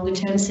and longer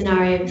term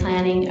scenario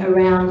planning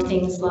around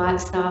things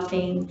like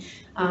staffing,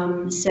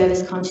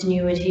 service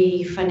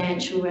continuity,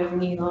 financial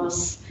revenue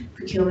loss,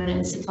 procurement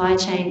and supply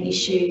chain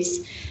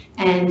issues.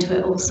 And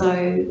we're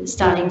also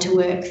starting to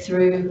work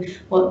through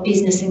what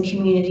business and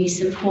community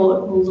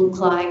support will look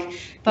like,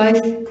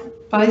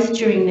 both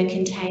during the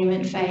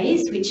containment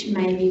phase, which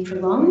may be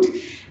prolonged,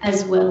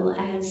 as well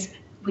as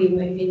we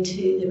move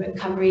into the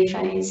recovery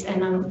phase.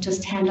 And I'll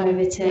just hand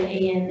over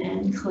to Ian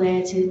and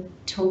Claire to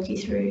talk you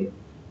through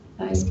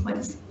those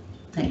points.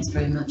 Thanks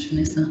very much,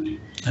 Vanessa.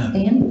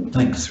 Ian?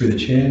 Thanks, through the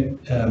chair.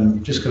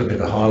 Just got a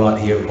bit of a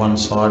highlight here of one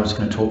slide. I'm just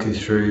going to talk you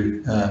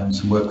through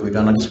some work that we've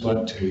done. I just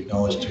want to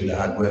acknowledge the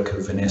hard work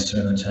of Vanessa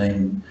and the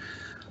team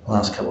the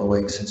last couple of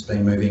weeks. It's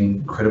been moving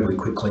incredibly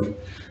quickly.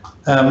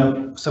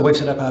 So we've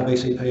set up our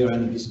BCP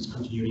around the business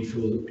continuity,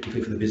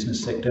 particularly for the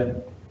business sector.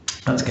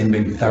 That's again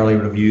been thoroughly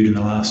reviewed in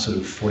the last sort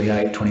of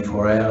 48,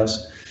 24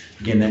 hours.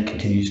 Again, that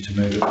continues to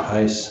move at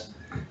pace.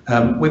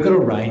 We've got a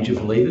range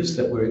of levers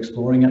that we're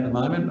exploring at the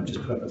moment. I've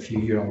just put up a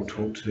few here I'll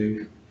talk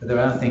to. But there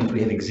are things,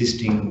 we have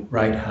existing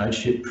rate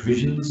hardship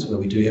provisions where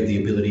we do have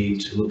the ability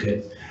to look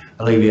at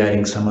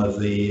alleviating some of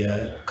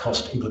the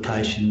cost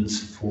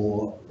implications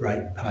for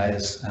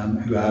ratepayers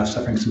who are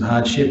suffering some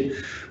hardship.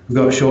 We've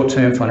got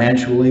short-term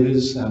financial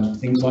levers,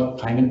 things like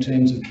payment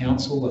terms of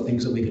council are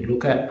things that we could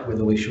look at,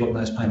 whether we shorten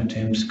those payment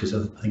terms, because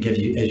I think as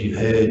you've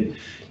heard,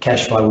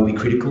 cash flow will be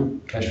critical.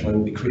 Cash flow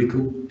will be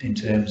critical in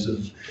terms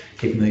of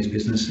keeping these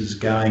businesses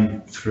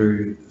going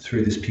through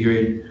this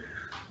period.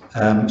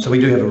 So we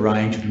do have a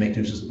range of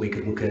mechanisms that we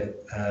could look at,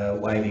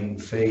 waiving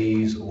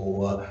fees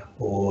or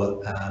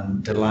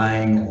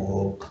delaying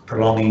or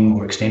prolonging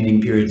or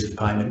extending periods of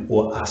payment,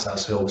 or us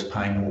ourselves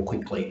paying more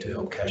quickly to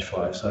help cash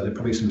flow. So there are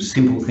probably some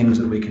simple things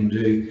that we can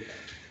do,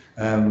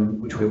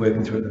 which we're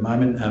working through at the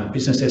moment.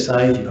 Business SA,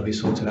 if you probably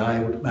saw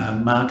today,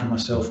 Mark and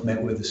myself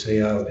met with the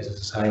CEO of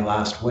Business SA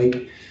last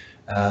week,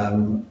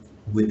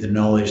 with the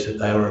knowledge that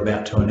they were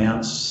about to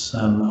announce a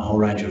whole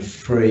range of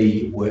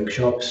free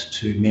workshops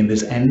to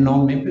members and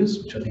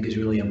non-members, which I think is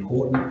really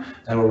important.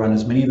 They will run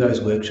as many of those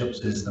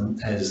workshops as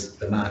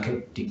the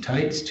market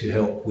dictates to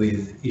help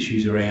with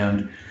issues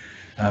around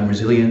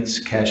resilience,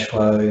 cash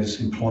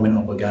flows, employment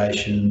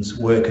obligations,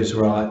 workers'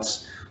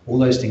 rights, all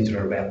those things that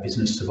are about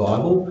business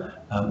survival.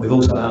 We've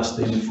also asked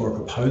them for a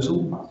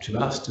proposal to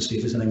us to see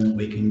if there's anything that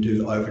we can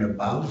do over and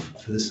above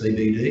for the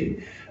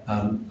CBD.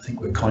 I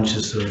think we're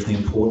conscious of the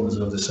importance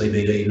of the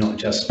CBD, not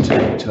just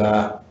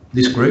to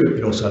this group,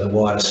 but also the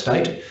wider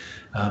state.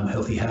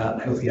 healthy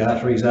heart, healthy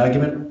arteries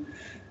argument.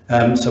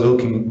 So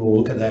we'll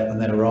look at that when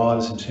that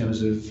arrives in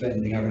terms of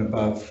anything over and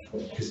above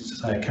what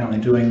businesses they are currently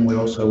doing. We're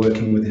also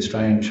working with the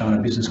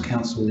Australian-China Business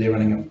Council. They're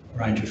running a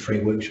range of free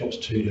workshops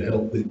too to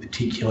help with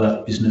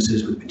particular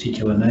businesses with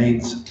particular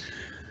needs.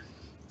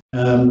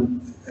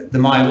 The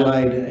My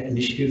Adelaide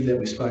initiative that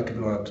we spoke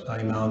about, I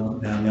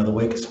emailed the other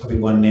week, it's probably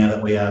one now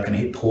that we are going to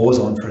hit pause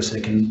on for a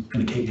second.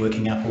 Going to keep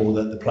working up all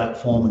the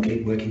platform and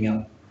keep working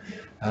up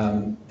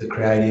the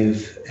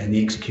creative and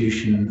the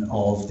execution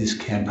of this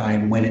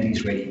campaign when it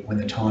is ready, when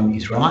the time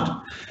is right.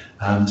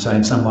 So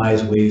in some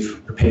ways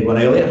we've prepared one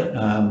earlier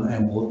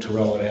and we'll look to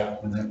roll it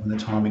out when the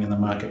timing and the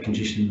market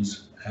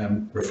conditions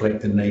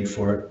reflect the need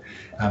for it.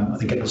 I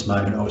think at this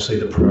moment, obviously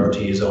the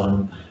priority is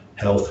on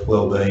health,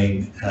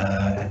 well-being,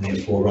 and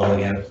therefore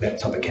rolling out that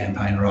type of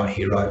campaign right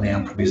here, right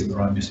now probably isn't the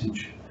right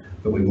message,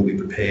 but we will be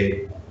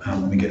prepared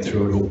when we get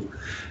through it all.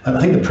 I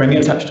think the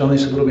Premier touched on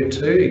this a little bit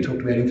too. He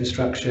talked about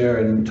infrastructure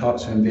and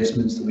types of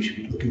investments that we should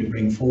be looking to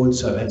bring forward.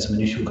 So I've had some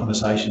initial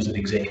conversations at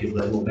executive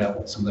level about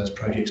what some of those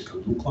projects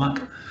could look like,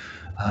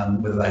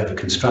 whether they have a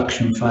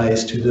construction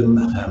phase to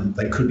them.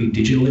 They could be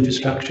digital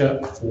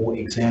infrastructure, for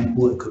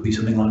example. It could be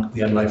something like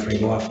the Adelaide Free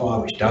Wi-Fi,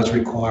 which does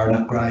require an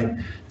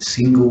upgrade. The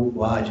single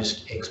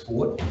largest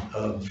export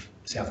of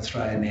South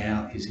Australia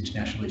now is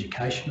international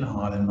education,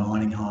 higher than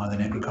mining, higher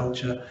than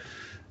agriculture.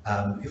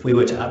 If we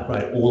were to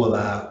upgrade all of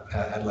our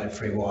Adelaide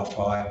Free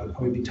Wi-Fi, it would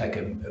probably take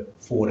a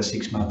 4 to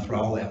 6 month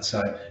rollout.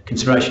 So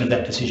consideration of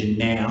that decision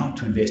now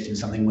to invest in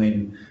something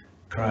when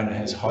Corona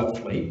has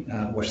hopefully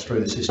washed through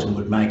the system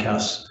would make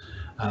us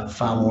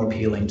far more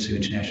appealing to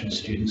international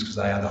students because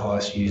they are the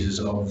highest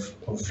users of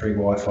free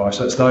Wi-Fi.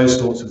 So it's those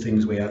sorts of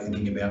things we are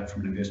thinking about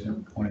from an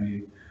investment point of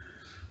view.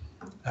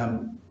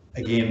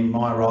 Again,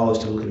 my role is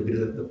to look at a bit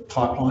of the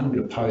pipeline, a bit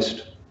of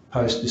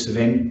post this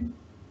event.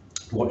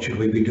 What should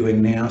we be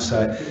doing now?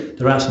 So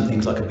there are some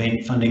things like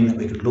event funding that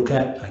we could look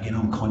at. Again,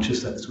 I'm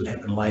conscious that this would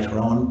happen later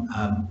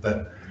on,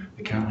 but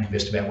we currently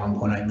invest about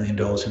 $1.8 million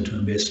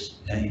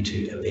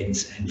into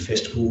events and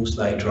festivals.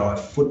 They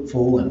drive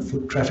footfall and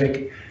foot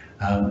traffic.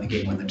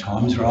 Again, when the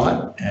time's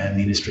right and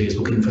the industry is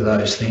looking for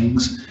those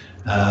things.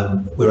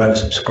 We're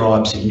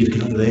oversubscribed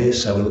significantly there,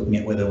 so we're looking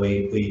at whether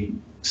we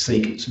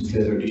seek some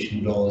further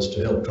additional dollars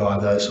to help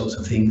drive those sorts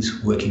of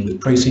things, working with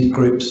precinct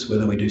groups,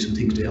 whether we do some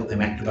things to help them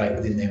activate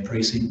within their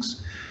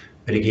precincts.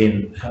 But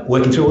again,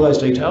 working through all those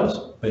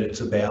details, but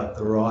it's about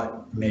the right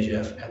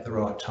measure at the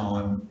right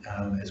time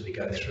as we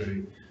go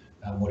through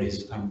what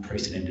is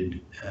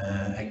unprecedented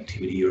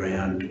activity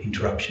around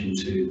interruption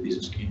to the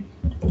business community.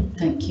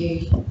 Thank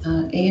you,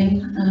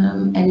 Ian,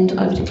 and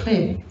over to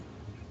Claire.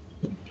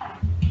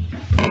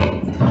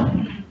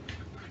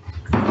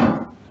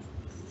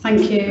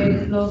 Thank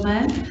you, Lord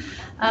Mayor.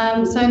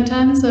 So in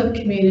terms of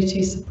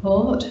community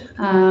support,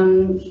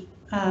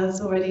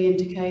 as already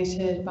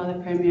indicated by the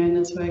Premier and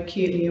as we're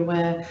acutely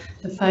aware,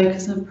 the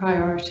focus and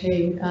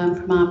priority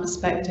from our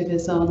perspective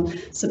is on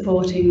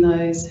supporting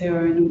those who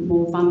are in a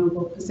more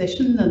vulnerable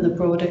position than the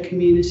broader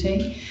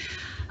community.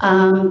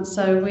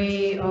 So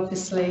we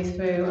obviously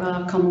through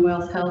our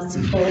Commonwealth Health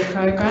Support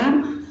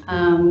Programme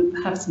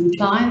have some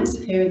clients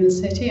here in the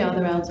city,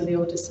 either elderly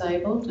or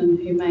disabled, and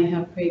who may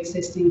have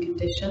pre-existing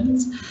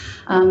conditions.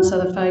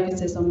 So the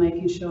focus is on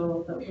making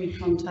sure that we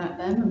contact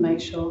them and make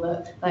sure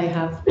that they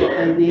have what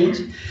they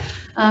need.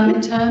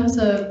 In terms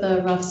of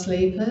the rough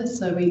sleepers,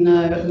 so we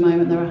know at the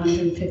moment there are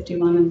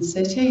 151 in the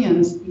city,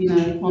 and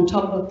on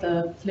top of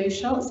the flu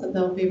shots that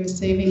they'll be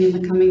receiving in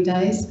the coming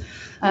days.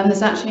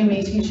 There's actually a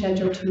meeting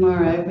scheduled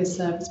tomorrow with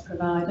service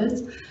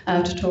providers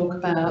to talk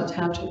about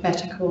how to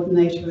better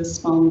coordinate a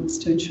response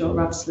to ensure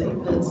rough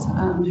sleepers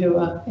who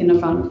are in a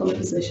vulnerable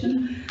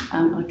position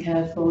are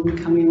cared for in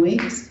the coming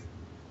weeks.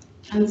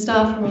 And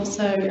staff are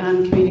also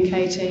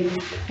communicating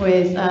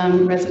with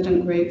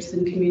resident groups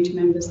and community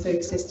members through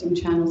existing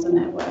channels and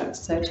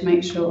networks, so to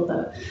make sure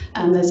that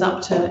there's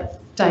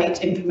up-to-date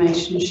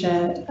information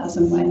shared as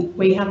and when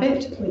we have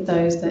it with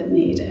those that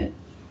need it.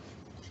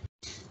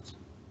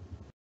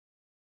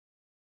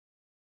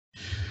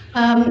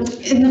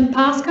 In the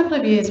past couple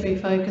of years, we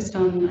focused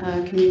on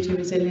community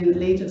resilient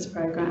leaders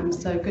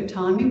programs. So good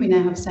timing. We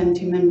now have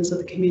 70 members of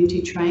the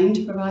community trained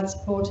to provide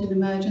support in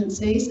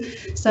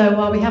emergencies. So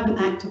while we haven't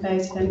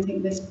activated anything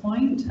at this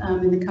point,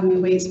 in the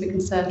coming weeks, we can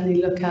certainly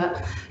look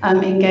at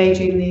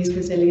engaging these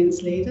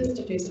resilience leaders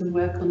to do some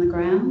work on the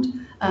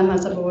ground.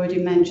 As I've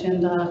already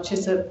mentioned, our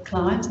Chisholm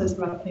clients is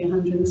roughly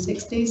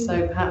 160,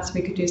 so perhaps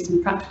we could do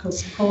some practical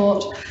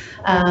support.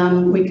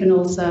 We can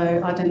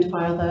also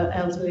identify other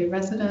elderly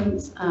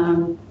residents.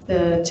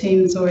 The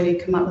team has already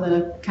come up with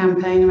a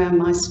campaign around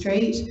My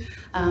Street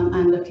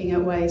and looking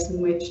at ways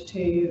in which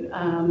to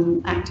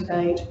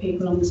activate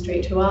people on the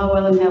street who are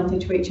well and healthy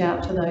to reach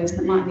out to those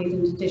that might need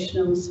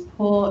additional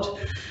support.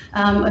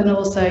 And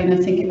also,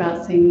 thinking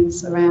about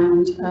things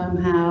around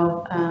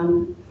how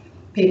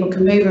people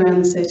can move around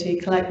the city,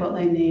 collect what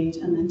they need,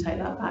 and then take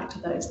that back to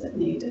those that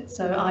need it.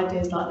 So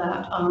ideas like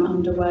that aren't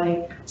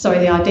underway. Sorry,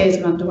 the ideas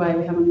are underway.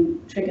 We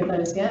haven't triggered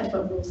those yet,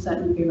 but we'll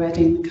certainly be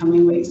ready in the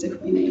coming weeks if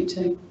we need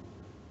to.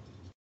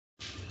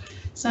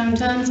 So in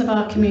terms of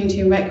our community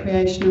and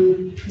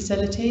recreational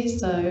facilities,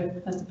 so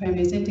as the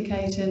Premier's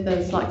indicated,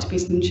 there's like to be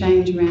some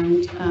change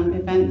around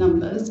event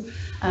numbers,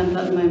 but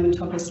at the moment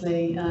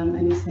obviously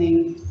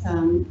anything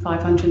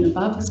 500 and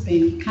above has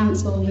been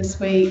cancelled this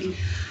week.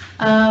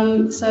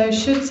 So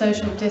should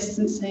social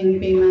distancing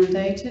be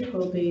mandated,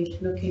 we'll be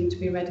looking to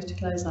be ready to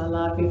close our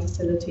library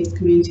facilities,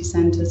 community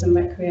centres and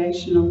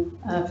recreational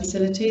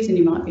facilities, and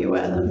you might be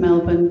aware that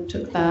Melbourne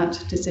took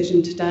that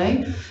decision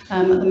today.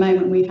 At the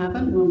moment we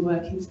haven't, we're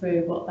working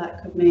through what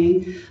that could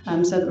mean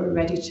so that we're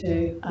ready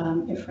to,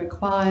 if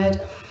required.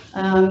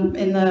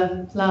 In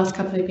the last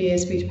couple of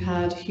years we've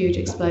had a huge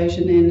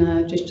explosion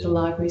in digital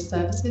library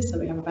services, so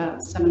we have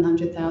about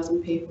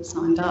 700,000 people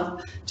signed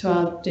up to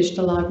our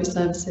digital library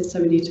services,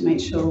 so we need to make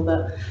sure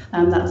that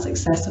that's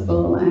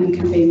accessible and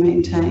can be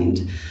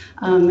maintained.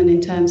 And in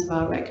terms of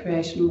our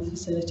recreational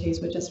facilities,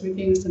 we're just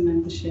reviewing some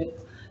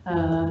membership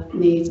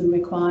needs and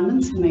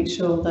requirements and make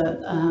sure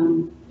that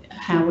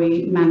how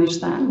we manage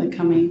that in the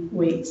coming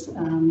weeks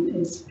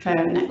is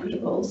fair and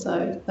equitable.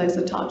 So those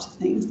are types of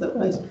things that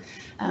we're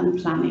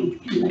planning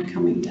in the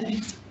coming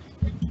days.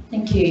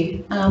 Thank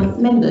you.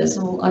 Members,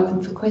 I'll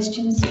open for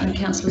questions.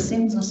 Councillor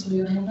Simms, I saw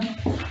your hand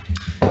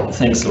up.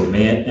 Thanks, Lord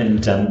Mayor,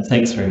 and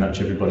thanks very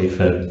much everybody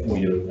for all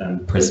your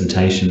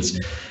presentations.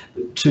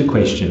 Two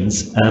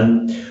questions.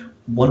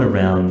 One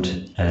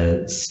around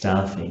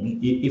staffing.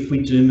 If we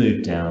do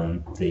move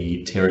down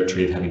the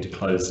territory of having to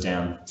close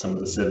down some of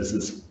the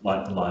services,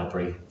 like the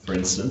library, for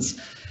instance,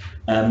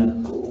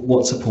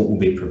 what support will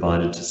be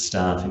provided to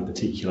staff, in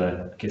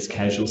particular, I guess,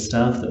 casual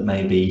staff that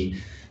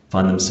maybe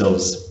find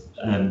themselves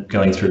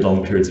going through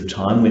long periods of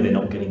time where they're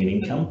not getting an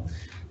income?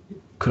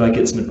 Could I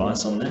get some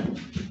advice on that?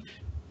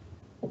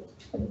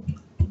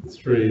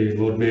 Through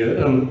Lord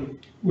Mayor,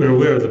 we're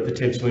aware of the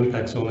potential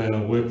impacts on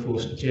our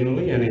workforce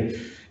generally, and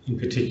in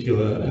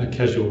particular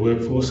casual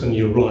workforce, and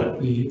you're right,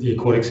 the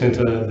aquatic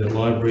centre, the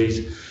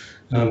libraries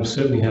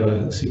certainly have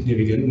a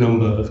significant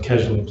number of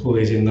casual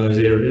employees in those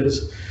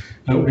areas.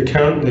 We're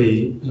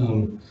currently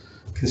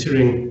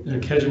considering our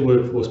casual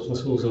workforce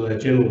plus also our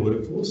general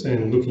workforce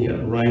and looking at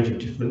a range of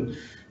different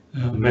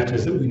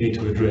matters that we need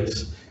to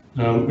address.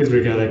 With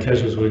regard to our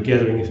casuals, we're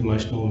gathering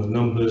information on the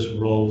numbers,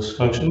 roles,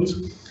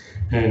 functions,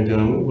 and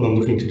what I'm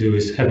looking to do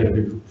is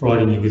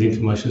providing you with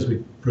information as we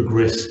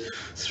progress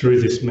through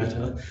this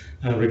matter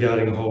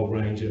regarding a whole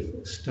range of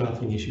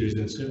staffing issues,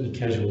 and certainly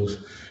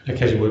our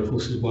casual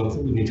workforce is one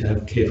that we need to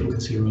have careful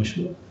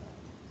consideration of.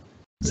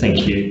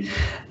 Thank you.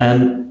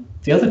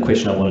 The other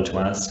question I wanted to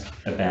ask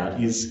about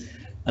is,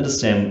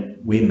 understand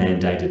we're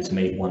mandated to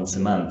meet once a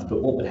month,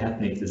 but what would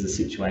happen if there's a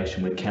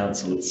situation where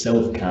council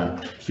itself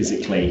can't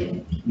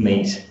physically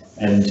meet,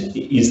 and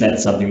is that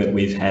something that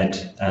we've had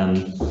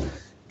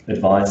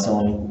advice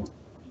on?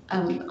 I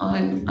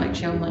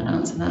might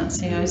answer that,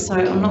 CEO. So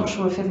I'm not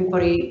sure if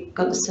everybody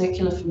got the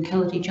circular from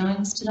Kelly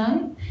Jones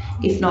today.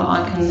 If not,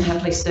 I can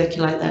happily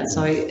circulate that.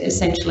 So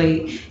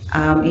essentially,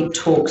 it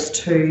talks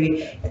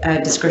to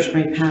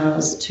discretionary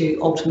powers to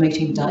alter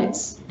meeting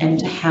dates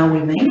and how we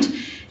meet,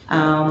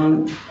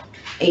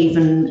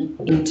 even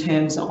in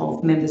terms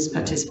of members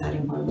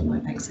participating by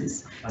remote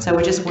access. So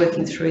we're just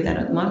working through that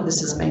at the moment.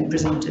 This has been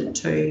presented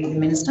to the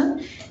Minister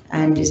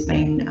and is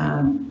being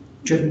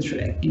driven through,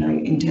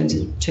 in terms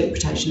of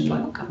interpretation of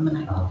local government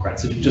act. Oh, great.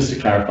 So just to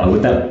clarify,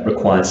 would that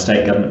require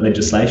state government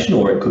legislation,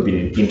 or it could be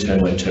an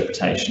internal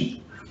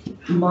interpretation?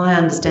 My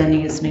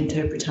understanding is an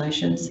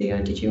interpretation.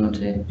 CEO, did you want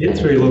to? Yeah,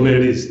 through Lord Mayor,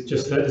 it is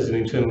just that, as an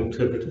internal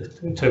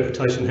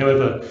interpretation.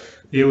 However,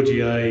 the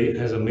LGA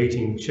has a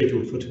meeting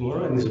scheduled for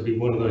tomorrow, and this will be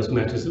one of those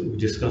matters that we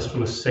discuss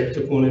from a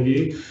sector point of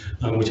view,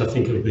 which I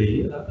think would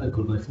be a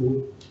good way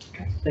forward.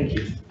 Okay, thank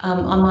you.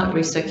 I might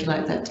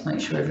recirculate that to make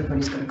sure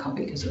everybody's got a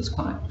copy, because it was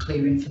quite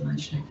clear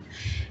information.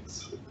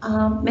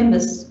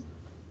 Members,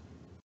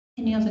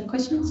 any other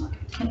questions?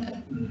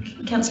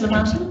 Councillor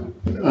Martin?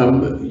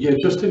 Yeah,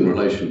 just in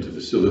relation to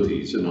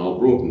facilities, and I'll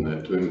broaden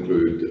that to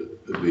include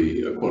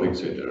the aquatic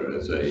centre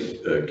as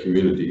a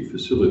community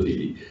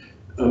facility.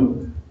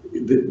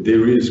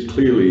 There is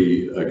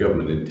clearly a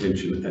government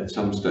intention at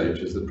some stage,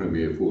 as the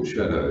Premier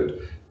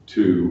foreshadowed,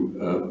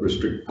 to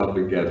restrict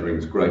public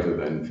gatherings greater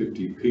than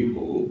 50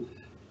 people.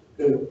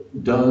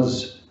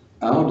 Does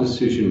our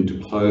decision to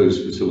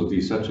close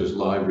facilities such as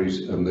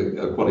libraries and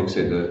the aquatic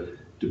centre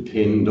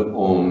depend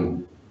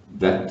on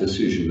that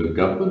decision of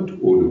government,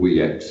 or do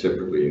we act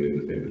separately and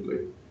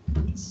independently?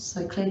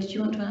 So Claire, did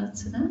you want to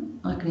answer that?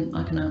 I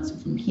can answer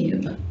from here,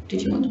 but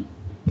did you want to?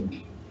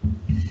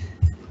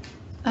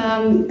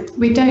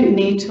 We don't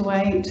need to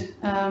wait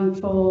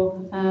for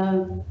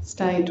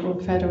state or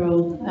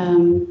federal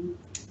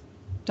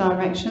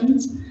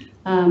directions,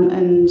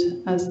 and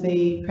as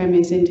the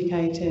Premier's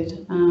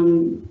indicated,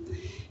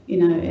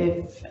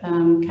 if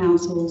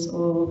councils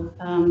or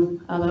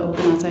other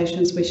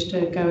organisations wish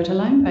to go it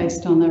alone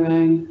based on their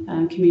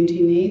own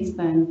community needs,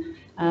 then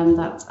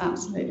that's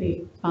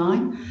absolutely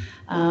fine.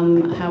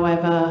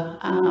 However,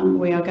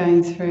 we are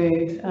going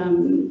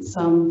through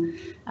some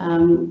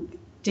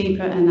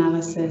deeper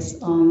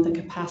analysis on the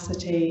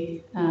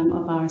capacity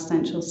of our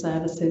essential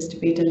services to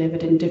be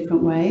delivered in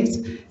different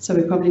ways. So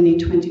we probably need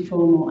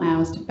 24 more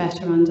hours to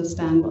better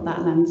understand what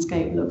that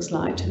landscape looks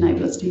like to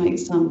enable us to make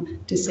some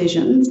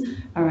decisions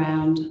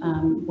around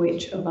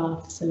which of our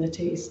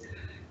facilities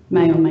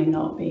may or may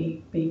not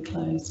be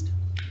closed.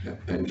 Yeah.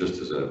 And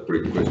just as a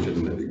brief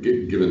question,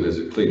 given there's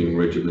a cleaning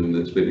regimen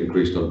that's been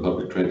increased on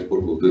public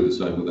transport, we'll do the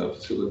same with our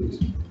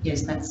facilities?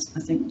 Yes, that's, I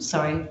think,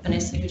 sorry,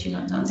 Vanessa, would you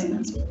like to answer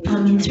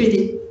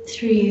that?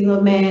 Through you,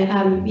 Lord Mayor,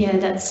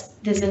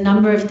 there's a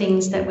number of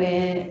things that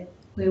we're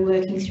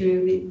working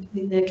through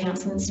with the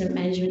Council Incident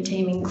Management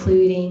team,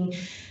 including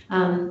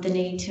the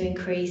need to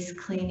increase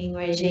cleaning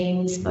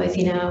regimes both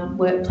in our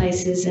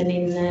workplaces and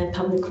in the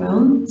public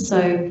realm.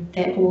 So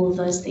that all of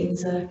those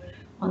things are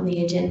on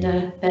the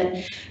agenda, but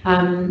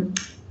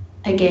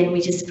again, we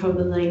just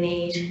probably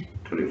need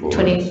 24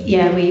 20. hours.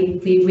 Yeah,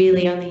 we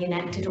really only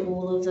enacted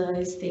all of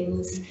those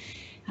things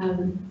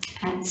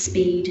at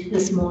speed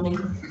this morning.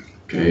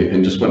 Okay,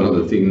 and just one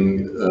other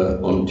thing,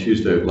 on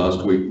Tuesday of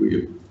last week,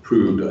 we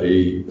approved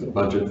a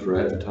budget for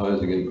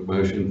advertising and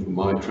promotion for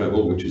My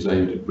Travel, which is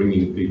aimed at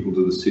bringing people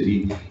to the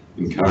city,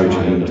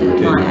 encouraging them to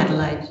attend.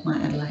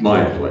 My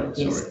Adelaide,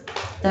 Yes. sorry.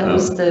 That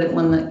was the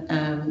one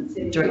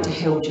that Director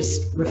Hill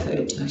just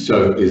referred to.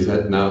 So is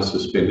that now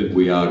suspended?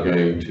 We are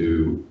going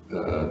to,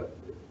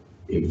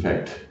 in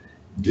fact,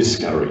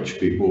 discourage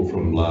people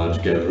from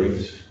large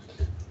gatherings?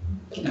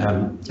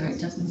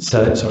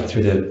 So, sorry,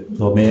 through the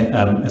Lord Mayor,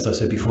 as I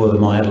said before, the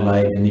My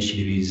Adelaide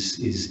initiative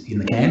is in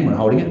the can, we're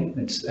holding it.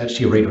 It's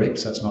actually a redirect,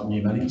 so it's not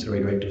new money, it's a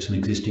redirect of some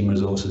existing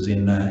resources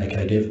in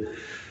EcoDev.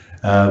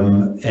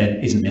 And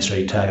it isn't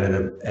necessarily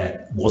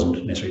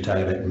wasn't necessarily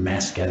targeted at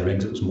mass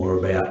gatherings, it was more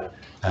about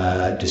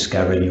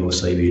discovering your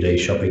CBD,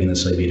 shopping in the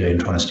CBD and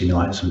trying to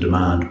stimulate some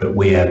demand. But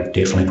we have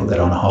definitely put that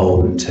on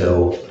hold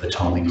until the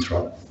timing is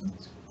right.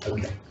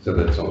 Okay, so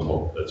that's on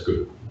hold, that's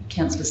good.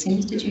 Councillor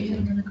Sims, did you have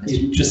another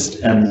question?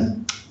 Just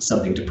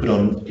something to put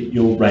on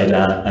your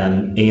radar.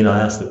 Ian,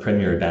 I asked the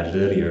Premier about it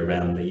earlier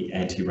around the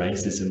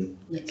anti-racism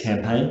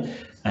campaign.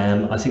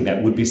 I think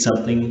that would be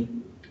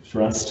something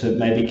for us to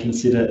maybe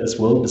consider as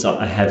well, because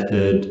I have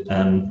heard,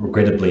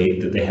 regrettably,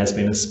 that there has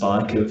been a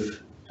spike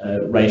of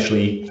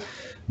racially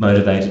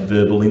motivated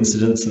verbal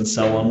incidents and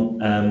so on,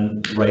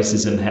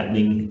 racism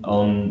happening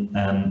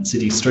on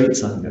city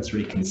streets. I think that's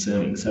really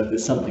concerning. So if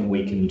there's something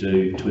we can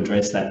do to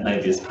address that,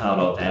 maybe as part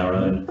of our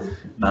own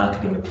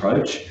marketing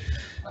approach,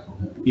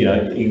 you know,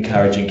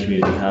 encouraging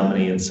community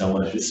harmony and so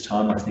on at this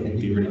time, I think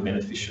it'd be really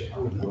beneficial.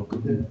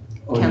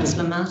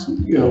 Councillor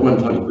Martin? Yeah, one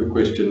final quick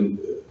question.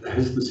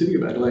 Has the City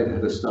of Adelaide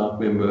had a staff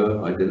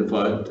member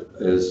identified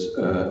as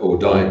or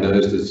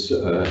diagnosed as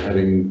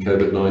having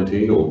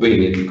COVID-19 or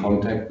been in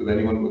contact with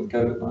anyone with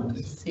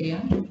COVID-19?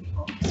 CEO?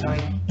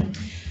 Sorry.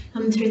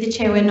 Through the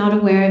Chair, we're not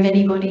aware of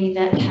anybody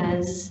that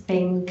has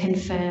been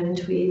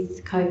confirmed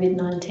with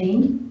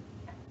COVID-19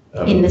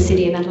 in the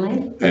City of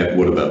Adelaide. And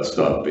what about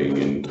staff being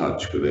in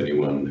touch with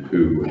anyone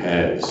who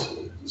has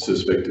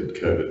suspected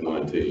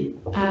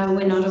COVID-19?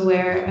 We're not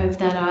aware of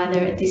that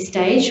either at this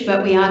stage,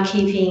 but we are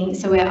keeping,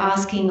 so we're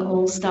asking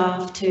all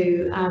staff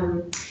to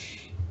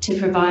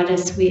provide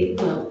us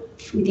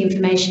with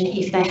information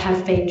if they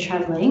have been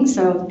travelling.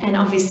 So, and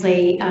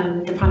obviously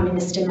the Prime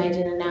Minister made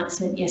an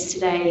announcement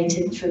yesterday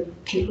for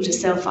people to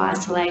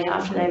self-isolate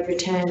after they've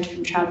returned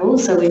from travel.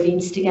 So we've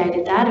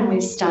instigated that, and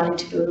we're starting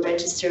to build a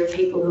register of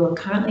people who are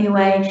currently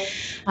away.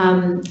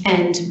 And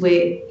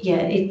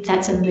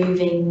that's a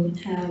moving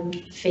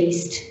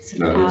feast,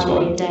 sort of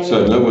hourly and daily.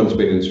 So no one's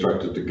been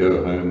instructed to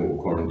go home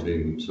or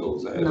quarantine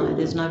themselves? No,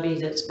 there's nobody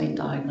that's been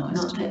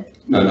diagnosed.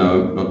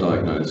 No, not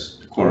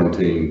diagnosed.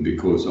 Quarantine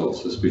because of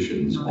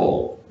suspicions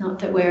of. Not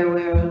that we're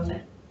aware of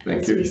it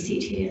Thank as you. we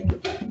sit here.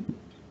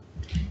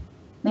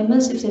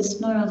 Members, if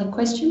there's no other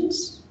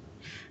questions,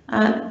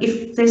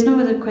 if there's no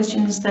other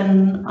questions,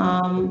 then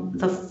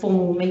the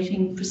formal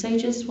meeting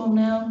procedures will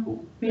now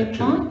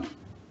reapply.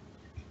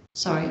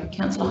 Sorry,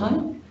 Councillor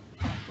Hyde.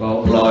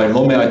 Well,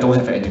 Lord Mayor, I don't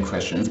have any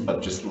questions,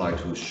 but just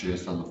like to share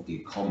some of the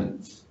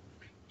comments,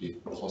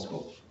 if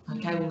possible.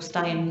 Okay, we'll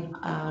stay in,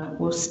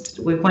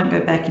 we won't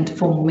go back into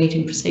formal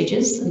meeting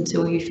procedures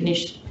until you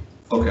finish.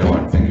 Okay, all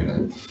right, thank you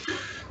then.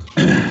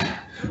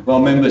 Well,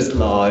 members,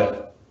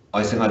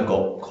 I think I've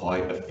got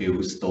quite a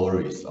few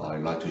stories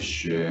I'd like to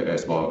share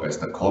as well as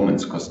the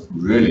comments, because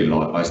really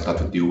I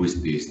started to deal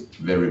with this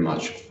very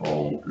much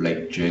from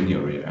late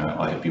January.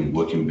 I have been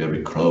working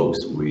very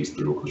close with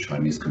the local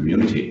Chinese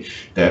community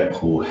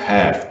who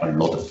have a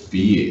lot of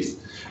fears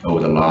over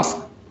the last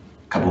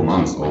couple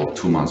months or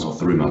 2 months or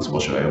 3 months,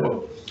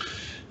 whatsoever.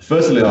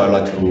 Firstly, I'd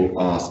like to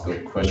ask a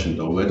question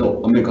though,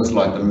 because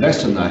like the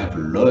lesson I have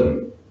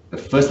learned, the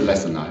first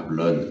lesson I have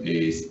learned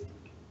is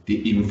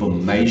the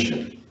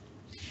information,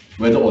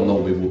 whether or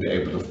not we will be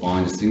able to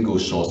find a single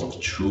source of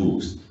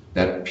truth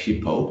that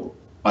people,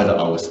 either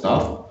our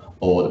staff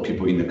or the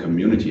people in the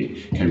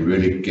community, can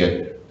really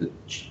get the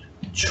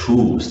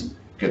truth,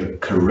 get the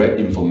correct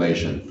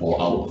information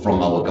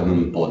from our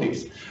government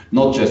bodies.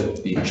 Not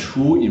just the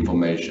true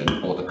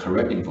information or the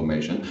correct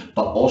information,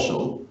 but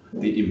also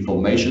the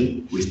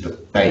information with the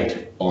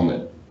date on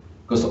it.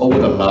 Because over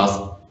the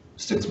last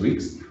 6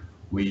 weeks,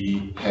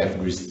 we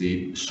have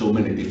received so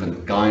many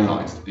different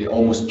guidelines. They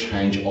almost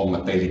change on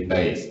a daily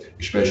basis,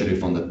 especially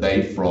from the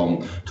date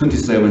from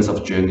 27th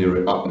of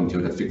January up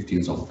until the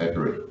 15th of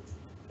February.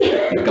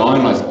 The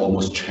guidelines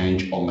almost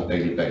change on a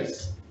daily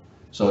basis.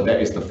 So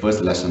that is the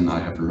first lesson I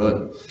have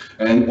learned.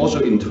 And also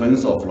in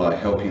terms of like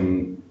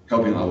helping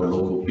our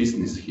local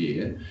business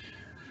here,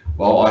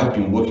 well, I have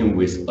been working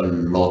with a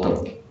lot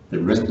of the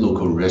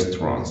local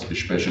restaurants,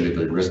 especially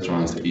the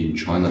restaurants in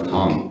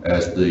Chinatown,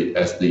 as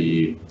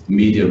the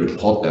media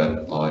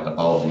reported like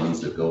about a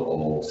month ago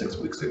or 6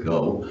 weeks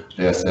ago,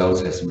 their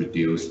sales has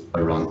reduced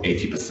around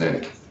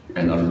 80%,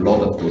 and a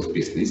lot of those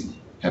businesses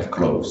have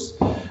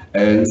closed.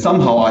 And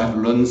somehow I have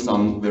learned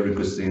some very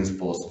good things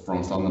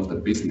from some of the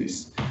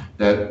business,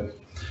 that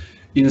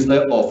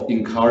instead of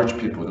encourage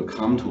people to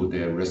come to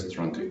their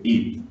restaurant to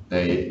eat,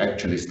 they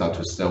actually start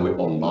to sell it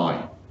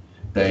online.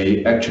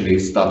 They actually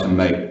start to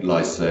make,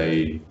 like,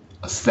 say,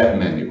 a set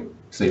menu,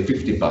 say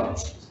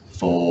 $50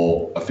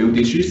 for a few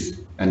dishes,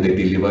 and they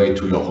deliver it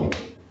to your home.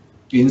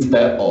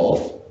 Instead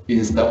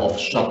of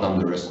shut down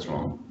the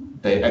restaurant,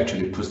 they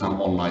actually put some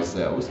online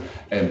sales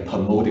and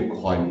promote it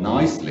quite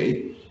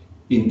nicely.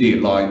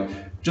 Indeed, like,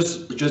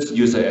 just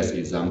use it as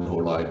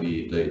example, like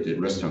the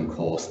restaurant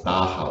called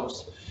Star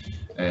House,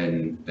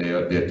 and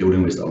they're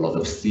dealing with a lot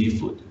of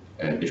seafood.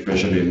 And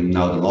especially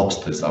now the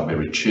lobsters are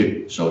very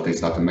cheap, so they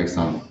start to make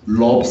some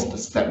lobster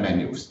set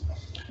menus.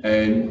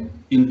 And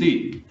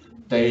indeed,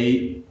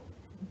 their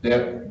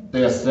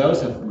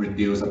sales have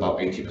reduced about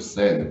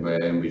 80%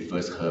 when we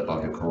first heard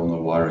about the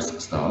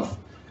coronavirus stuff,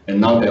 and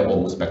now they're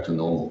almost back to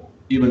normal.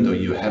 Even though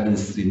you haven't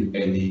seen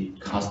any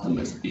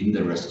customers in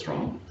the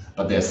restaurant,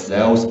 but their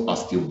sales are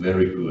still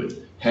very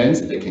good.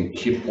 Hence, they can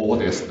keep all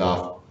their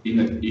staff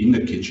in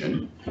the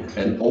kitchen,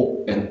 and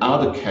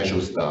other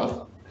casual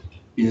staff,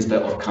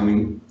 instead of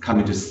coming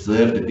to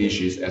serve the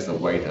dishes as a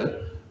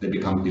waiter, they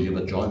become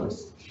delivery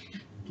drivers.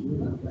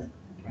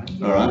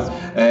 All right,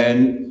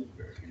 and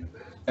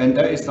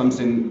that is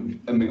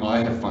something, I mean, I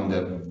have found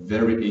that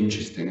very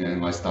interesting,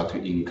 and I start to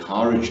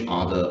encourage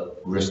other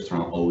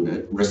restaurant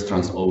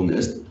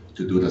owners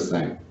to do the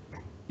same.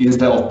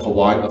 Instead of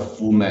provide a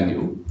full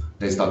menu,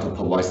 they start to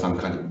provide some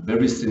kind of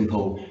very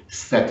simple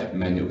set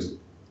menus,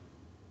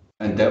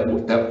 and that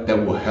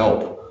will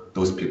help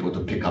those people to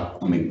pick up,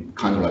 I mean,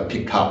 kind of like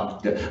pick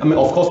up. I mean,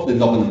 of course, they're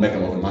not going to make a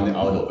lot of money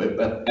out of it,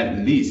 but at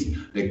least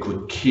they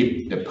could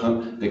keep their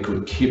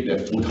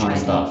full-time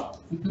staff.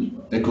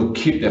 They could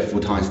keep their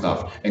full-time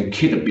staff and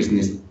keep the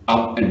business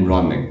up and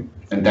running,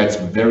 and that's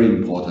very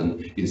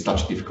important in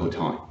such difficult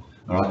time.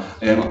 All right.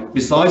 And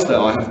besides that,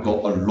 I have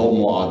got a lot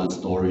more other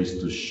stories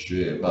to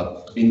share.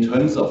 But in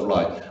terms of,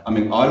 like, I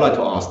mean, I like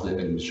to ask the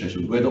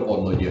administration whether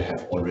or not you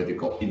have already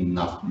got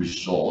enough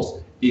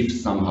resource if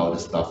somehow the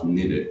staff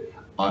need it.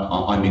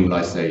 I mean,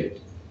 like, say,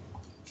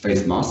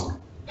 face mask,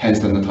 hand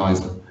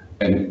sanitizer,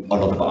 and a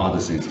lot of other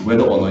things,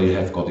 whether or not you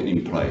have got it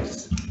in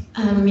place.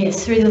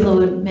 Yes, through the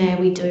Lord Mayor,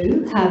 we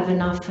do have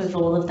enough of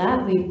all of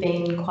that. We've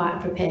been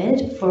quite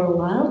prepared for a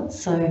while,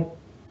 so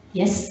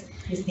yes,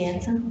 is the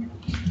answer.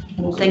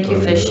 And thank you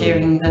for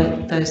sharing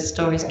those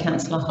stories,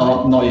 Councillor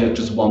Hyde. Not yet,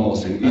 just one more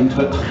thing. We've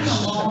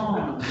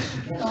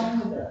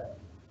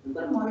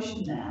got a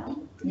motion now.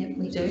 Yep,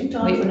 we do. It's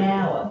time for an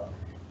hour.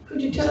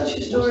 Could you tell us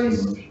your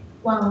stories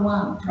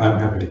one-on-one? I'm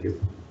happy to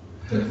give.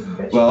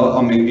 Well,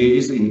 I mean, it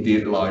is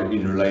indeed like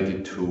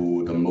related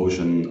to the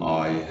motion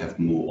I have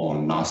moved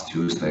on last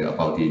Tuesday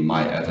about the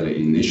My Adelaide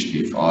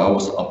initiative. I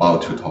was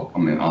about to talk,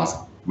 ask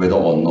whether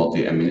or not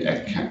the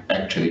Act can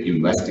actually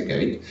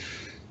investigate,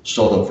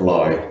 sort of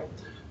like,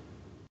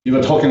 you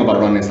were talking about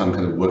running some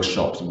kind of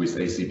workshops with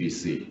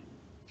ACBC,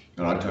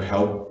 right, to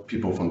help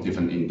people from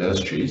different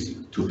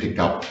industries to pick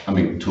up,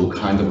 to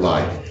kind of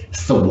like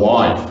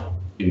survive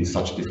in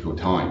such difficult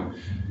time.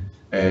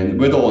 And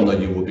whether or not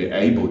you will be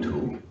able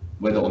to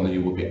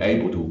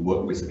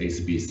work with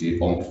ACBC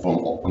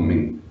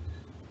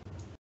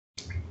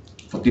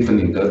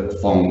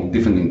from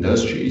different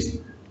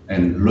industries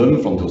and learn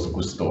from those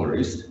good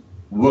stories,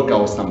 work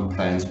out some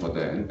plans for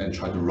them, and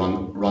try to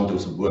run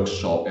those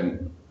workshops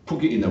and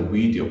put it in a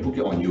video, put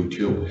it on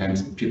YouTube.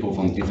 Hence, people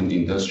from different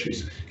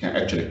industries can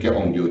actually get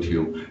on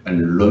YouTube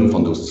and learn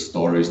from those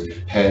stories.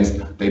 Hence,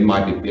 they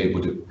might be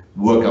able to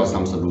work out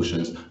some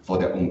solutions for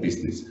their own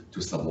business to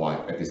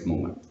survive at this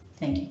moment.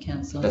 Thank you,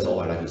 Councillor. That's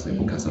all I'd like to say,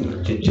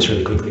 Councillor. Just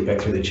really quickly,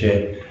 back through the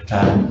chair.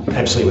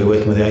 Absolutely, we're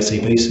working with the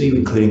ACBC,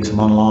 including some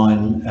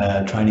online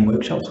training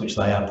workshops, which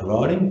they are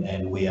providing,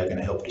 and we are going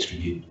to help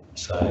distribute.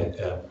 So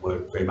we're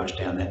very much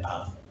down that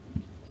path.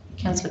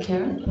 Councillor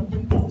Kerr.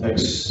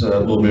 Thanks,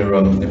 Lord Mayor.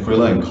 If we're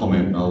allowing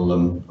comment,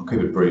 I'll keep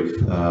it brief.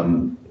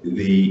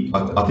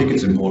 I think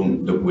it's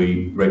important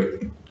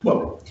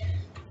that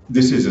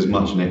this is as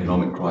much an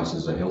economic crisis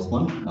as a health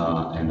one,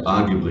 and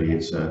arguably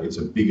it's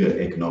a bigger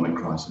economic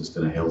crisis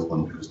than a health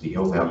one, because the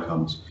health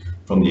outcomes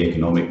from the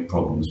economic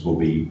problems will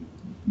be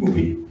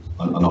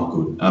not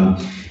good.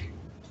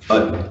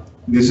 But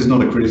this is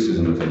not a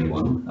criticism of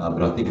anyone,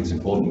 but I think it's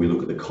important we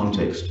look at the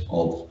context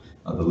of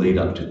the lead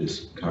up to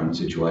this current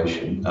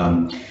situation.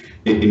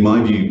 In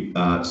my view,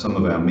 some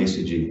of our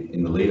messaging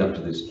in the lead up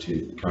to this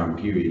current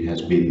period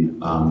has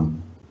been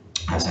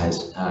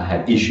has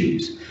had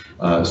issues.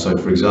 So,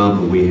 for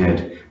example, we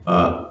had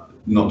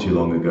not too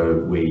long ago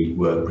we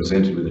were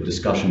presented with a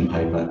discussion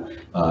paper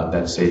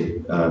that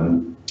said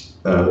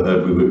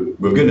we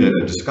were given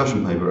a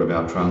discussion paper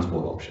about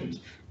transport options.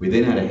 We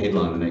then had a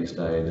headline the next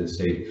day that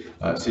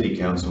said City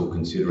Council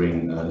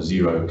considering a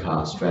zero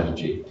car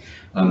strategy.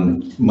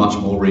 Much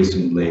more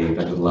recently,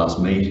 back at the last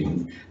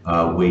meeting,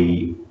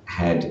 we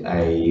had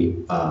a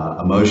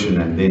motion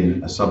and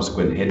then a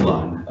subsequent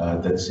headline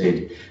that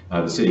said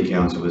the City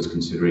Council is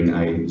considering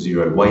a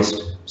zero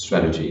waste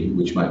strategy,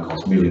 which may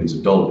cost millions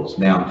of dollars.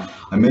 Now,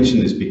 I mention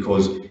this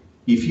because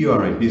if you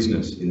are a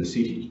business in the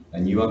city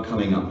and you are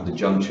coming up to the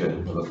juncture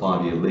of a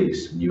 5-year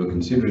lease and you are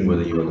considering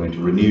whether you are going to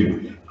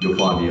renew your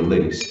 5-year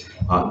lease,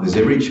 there's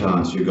every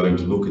chance you're going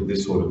to look at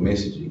this sort of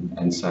messaging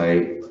and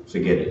say,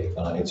 forget it,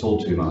 it's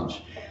all too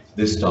much.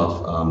 This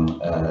stuff,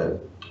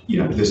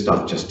 this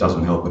stuff just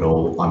doesn't help at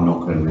all. I'm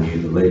not going to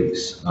renew the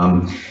lease.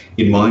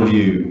 In my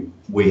view,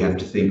 we have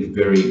to think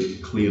very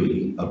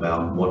clearly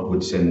about what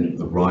would send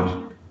the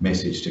right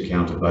message to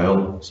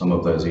countervail some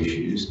of those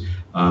issues.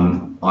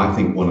 I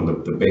think one of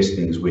the best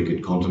things we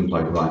could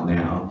contemplate right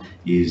now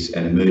is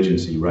an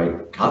emergency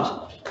rate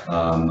cut.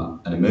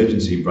 An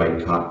emergency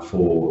rate cut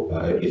for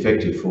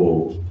effective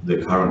for the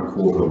current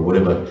quarter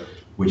or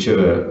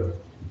whichever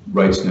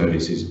rates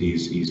notice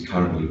is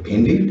currently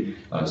pending.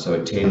 So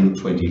a 10,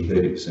 20,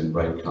 30%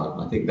 rate cut.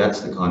 And I think that's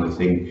the kind of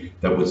thing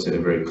that would send a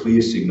very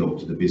clear signal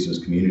to the business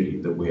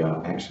community that we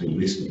are actually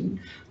listening.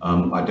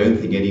 I don't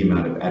think any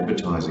amount of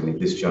advertising at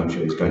this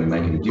juncture is going to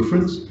make any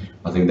difference.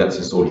 I think that's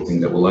the sort of thing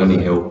that will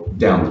only help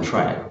down the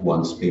track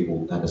once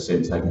people have a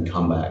sense they can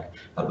come back.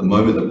 At the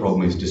moment, the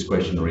problem is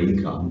discretionary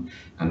income,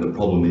 and the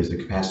problem is the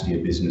capacity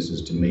of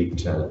businesses to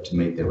meet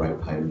their rate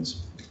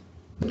payments.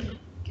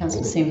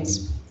 Councillor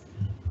Simms.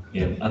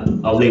 Yeah,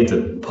 I'll leave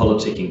the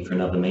politicking for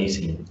another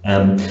meeting,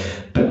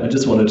 but I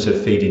just wanted to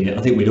feed in,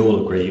 I think we'd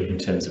all agree in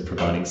terms of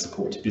providing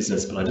support to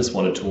business, but I just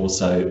wanted to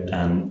also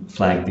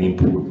flag the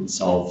importance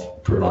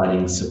of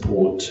providing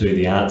support to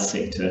the arts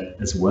sector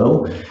as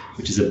well,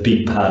 which is a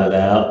big part of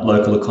our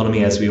local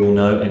economy, as we all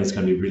know, and it's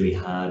going to be really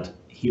hard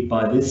hit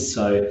by this.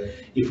 So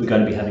if we're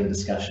going to be having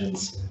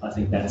discussions, I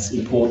think that's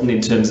important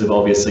in terms of,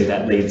 obviously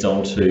that leads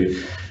on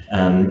to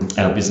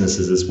our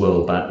businesses as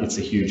well, but it's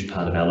a huge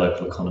part of our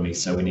local economy,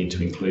 so we need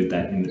to include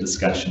that in the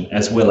discussion,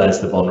 as well as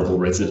the vulnerable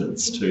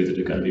residents too that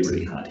are going to be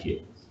really hard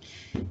hit.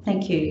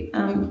 Thank you.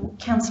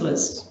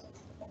 Councillors.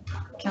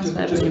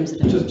 Councillor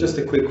Just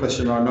a quick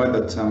question. I know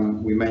that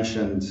we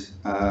mentioned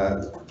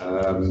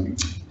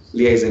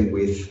liaising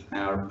with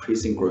our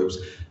precinct groups.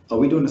 Are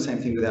we doing the same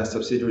thing with our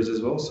subsidiaries as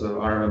well, so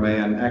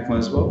RMA and ACMA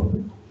as well?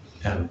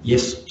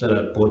 Yes, at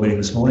a board meeting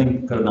this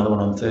morning, got another one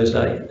on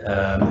Thursday,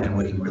 and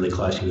working really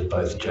closely with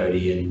both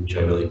Jodie and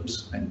Joe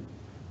Williams, and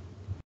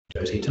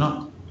Joe's here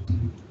tonight.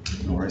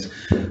 No worries.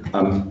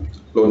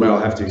 Lord Mayor,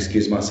 I'll have to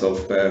excuse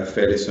myself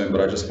fairly soon,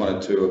 but I just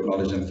wanted to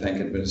acknowledge and thank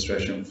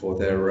administration for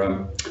their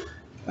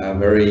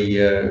very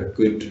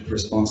good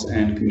response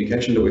and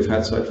communication that we've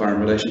had so far in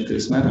relation to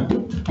this matter.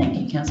 Thank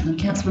you, Councillor.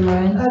 Councillor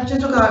Moran.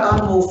 Just look,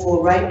 I'm all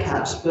for rate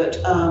cuts, but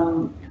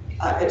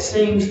it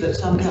seems that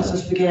some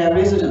councillors forget our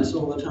residents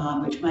all the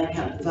time, which make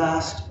up a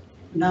vast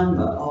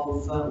number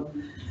of,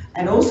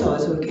 and also,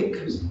 as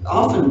we're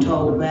often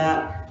told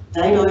about,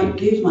 they don't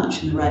give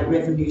much in the rate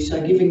revenue,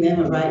 so giving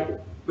them a rate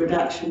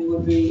reduction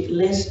would be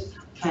less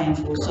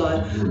painful. So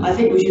I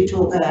think we should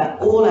talk about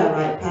all our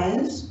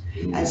ratepayers.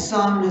 As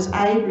Simon has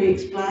ably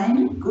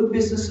explained, good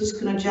businesses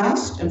can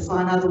adjust and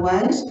find other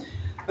ways,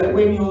 but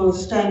when you're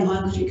staying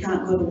home because you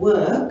can't go to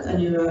work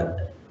and you're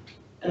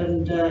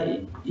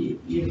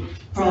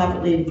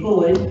privately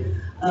employed,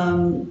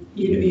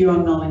 you're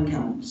on no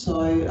income.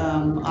 So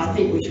I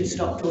think we should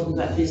stop talking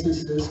about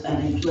businesses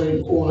and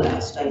include all our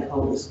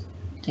stakeholders.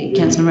 Thank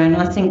you, Councillor Moran.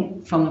 I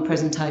think from the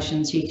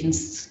presentations you can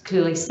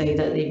clearly see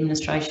that the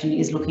administration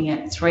is looking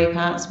at three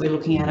parts. We're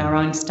looking at our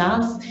own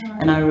staff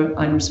and our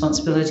own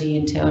responsibility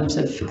in terms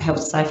of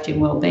health, safety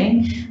and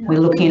wellbeing. We're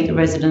looking at the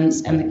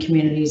residents and the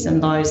communities and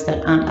those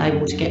that aren't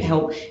able to get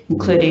help,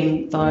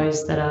 including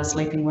those that are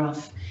sleeping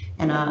rough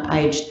and are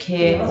aged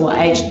care or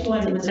aged...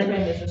 Point of the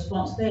Premier's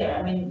response there.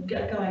 I mean,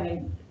 going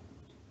and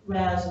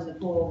rousing the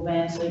poor old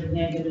man sleeping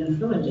there getting an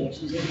flu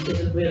injections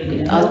isn't really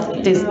going to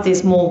help.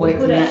 There's more work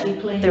than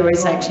that. There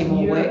is actually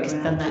more work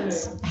than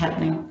that's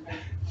happening.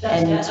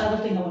 That's the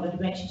other thing I wanted to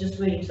mention, just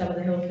reading some of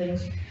the health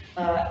things.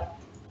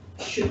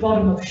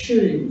 Bottom of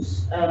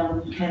shoes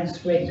can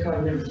spread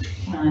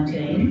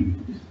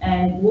COVID-19,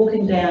 and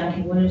walking down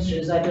King William Street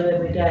as I do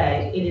every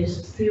day, it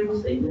is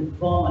filthy with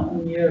vomit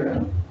and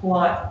urine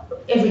quite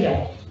every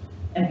day,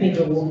 and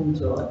people are walking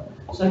through it.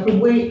 So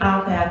could we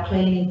up our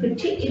cleaning,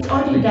 particularly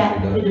only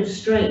that bit of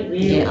street,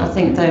 really? Yeah, I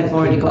think they've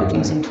already got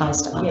things in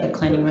place to up the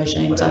cleaning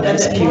regimes over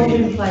security.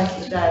 In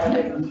place today at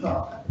 11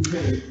 o'clock.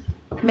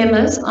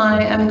 Members,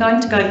 I am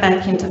going to go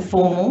back into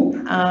formal.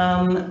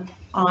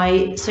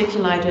 I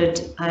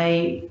circulated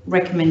a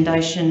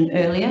recommendation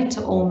earlier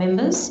to all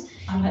members.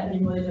 I'm happy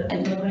to move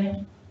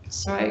it.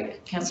 Sorry,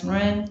 Councillor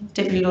Moran.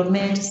 Deputy Lord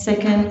Mayor to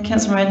second.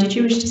 Councillor Moran, did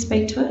you wish to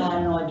speak to it?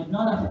 No, I did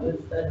not. I think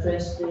we've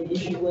addressed the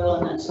issue well,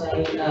 and that's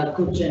a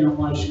good general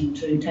motion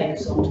to take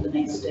us on to the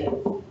next step.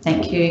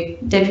 Thank you.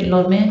 Deputy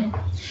Lord Mayor.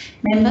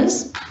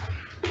 Members?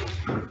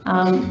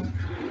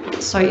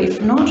 So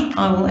if not,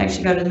 I will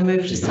actually go to the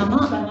move to sum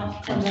up.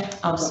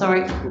 Oh,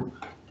 sorry.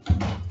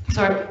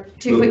 Sorry,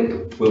 too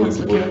quick. Will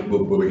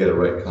we get a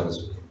rate cut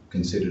as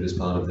considered as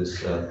part of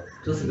this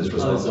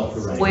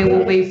response? We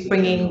will be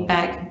bringing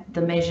back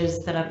the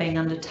measures that are being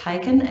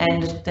undertaken,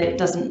 and that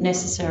doesn't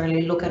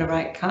necessarily look at a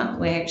rate cut.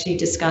 We actually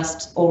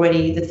discussed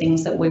already the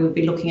things that we would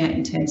be looking at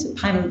in terms of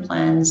payment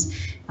plans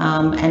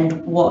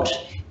and what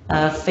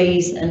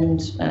fees and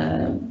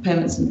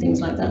permits and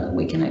things like that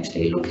we can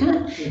actually look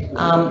at.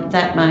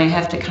 That may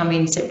have to come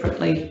in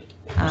separately,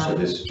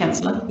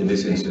 Councillor. In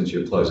this instance,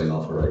 you're closing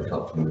off a rate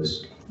cut from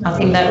this. I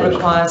think that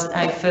requires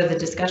a further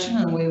discussion,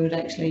 and we would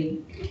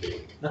actually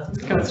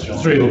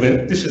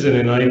This is an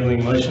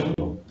enabling motion.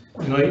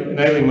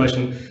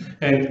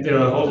 And there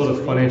are a whole lot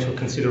of financial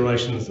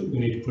considerations that we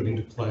need to put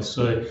into place.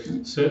 So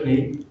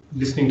certainly,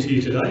 listening to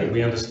you today,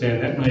 we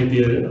understand that may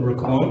be a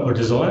requirement or a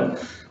desire,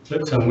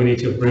 but we need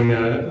to bring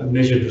a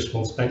measured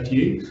response back to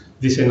you.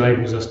 This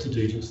enables us to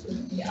do just that.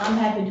 Yeah, I'm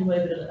happy to move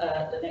it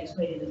at the next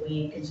meeting that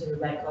we consider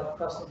rate cut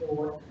across the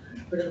board,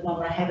 but at the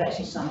moment I have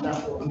actually summed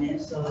up all there,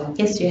 so.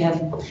 Yes, you have.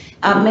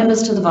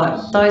 Members to the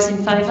vote. Those in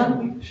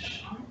favour?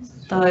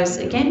 Those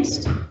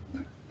against?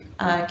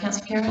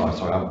 Councillor Carey? Oh,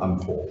 sorry, I'm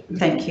for.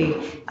 Thank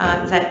you.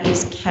 That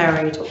is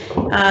carried.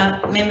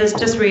 Members,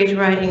 just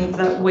reiterating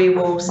that we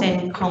will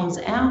send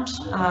comms out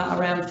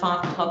around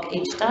 5 o'clock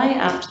each day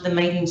after the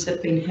meetings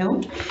have been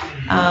held.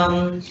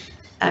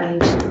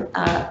 And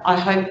I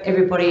hope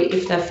everybody,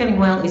 if they're feeling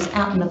well, is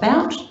out and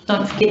about.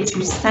 Don't forget to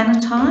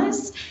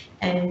sanitise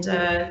and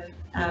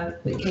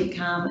keep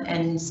calm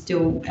and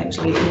still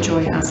actually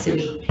enjoy our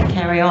city.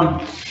 Carry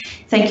on.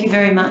 Thank you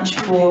very much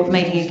for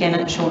meeting again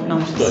at short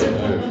notice.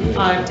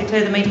 I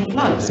declare the meeting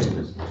closed.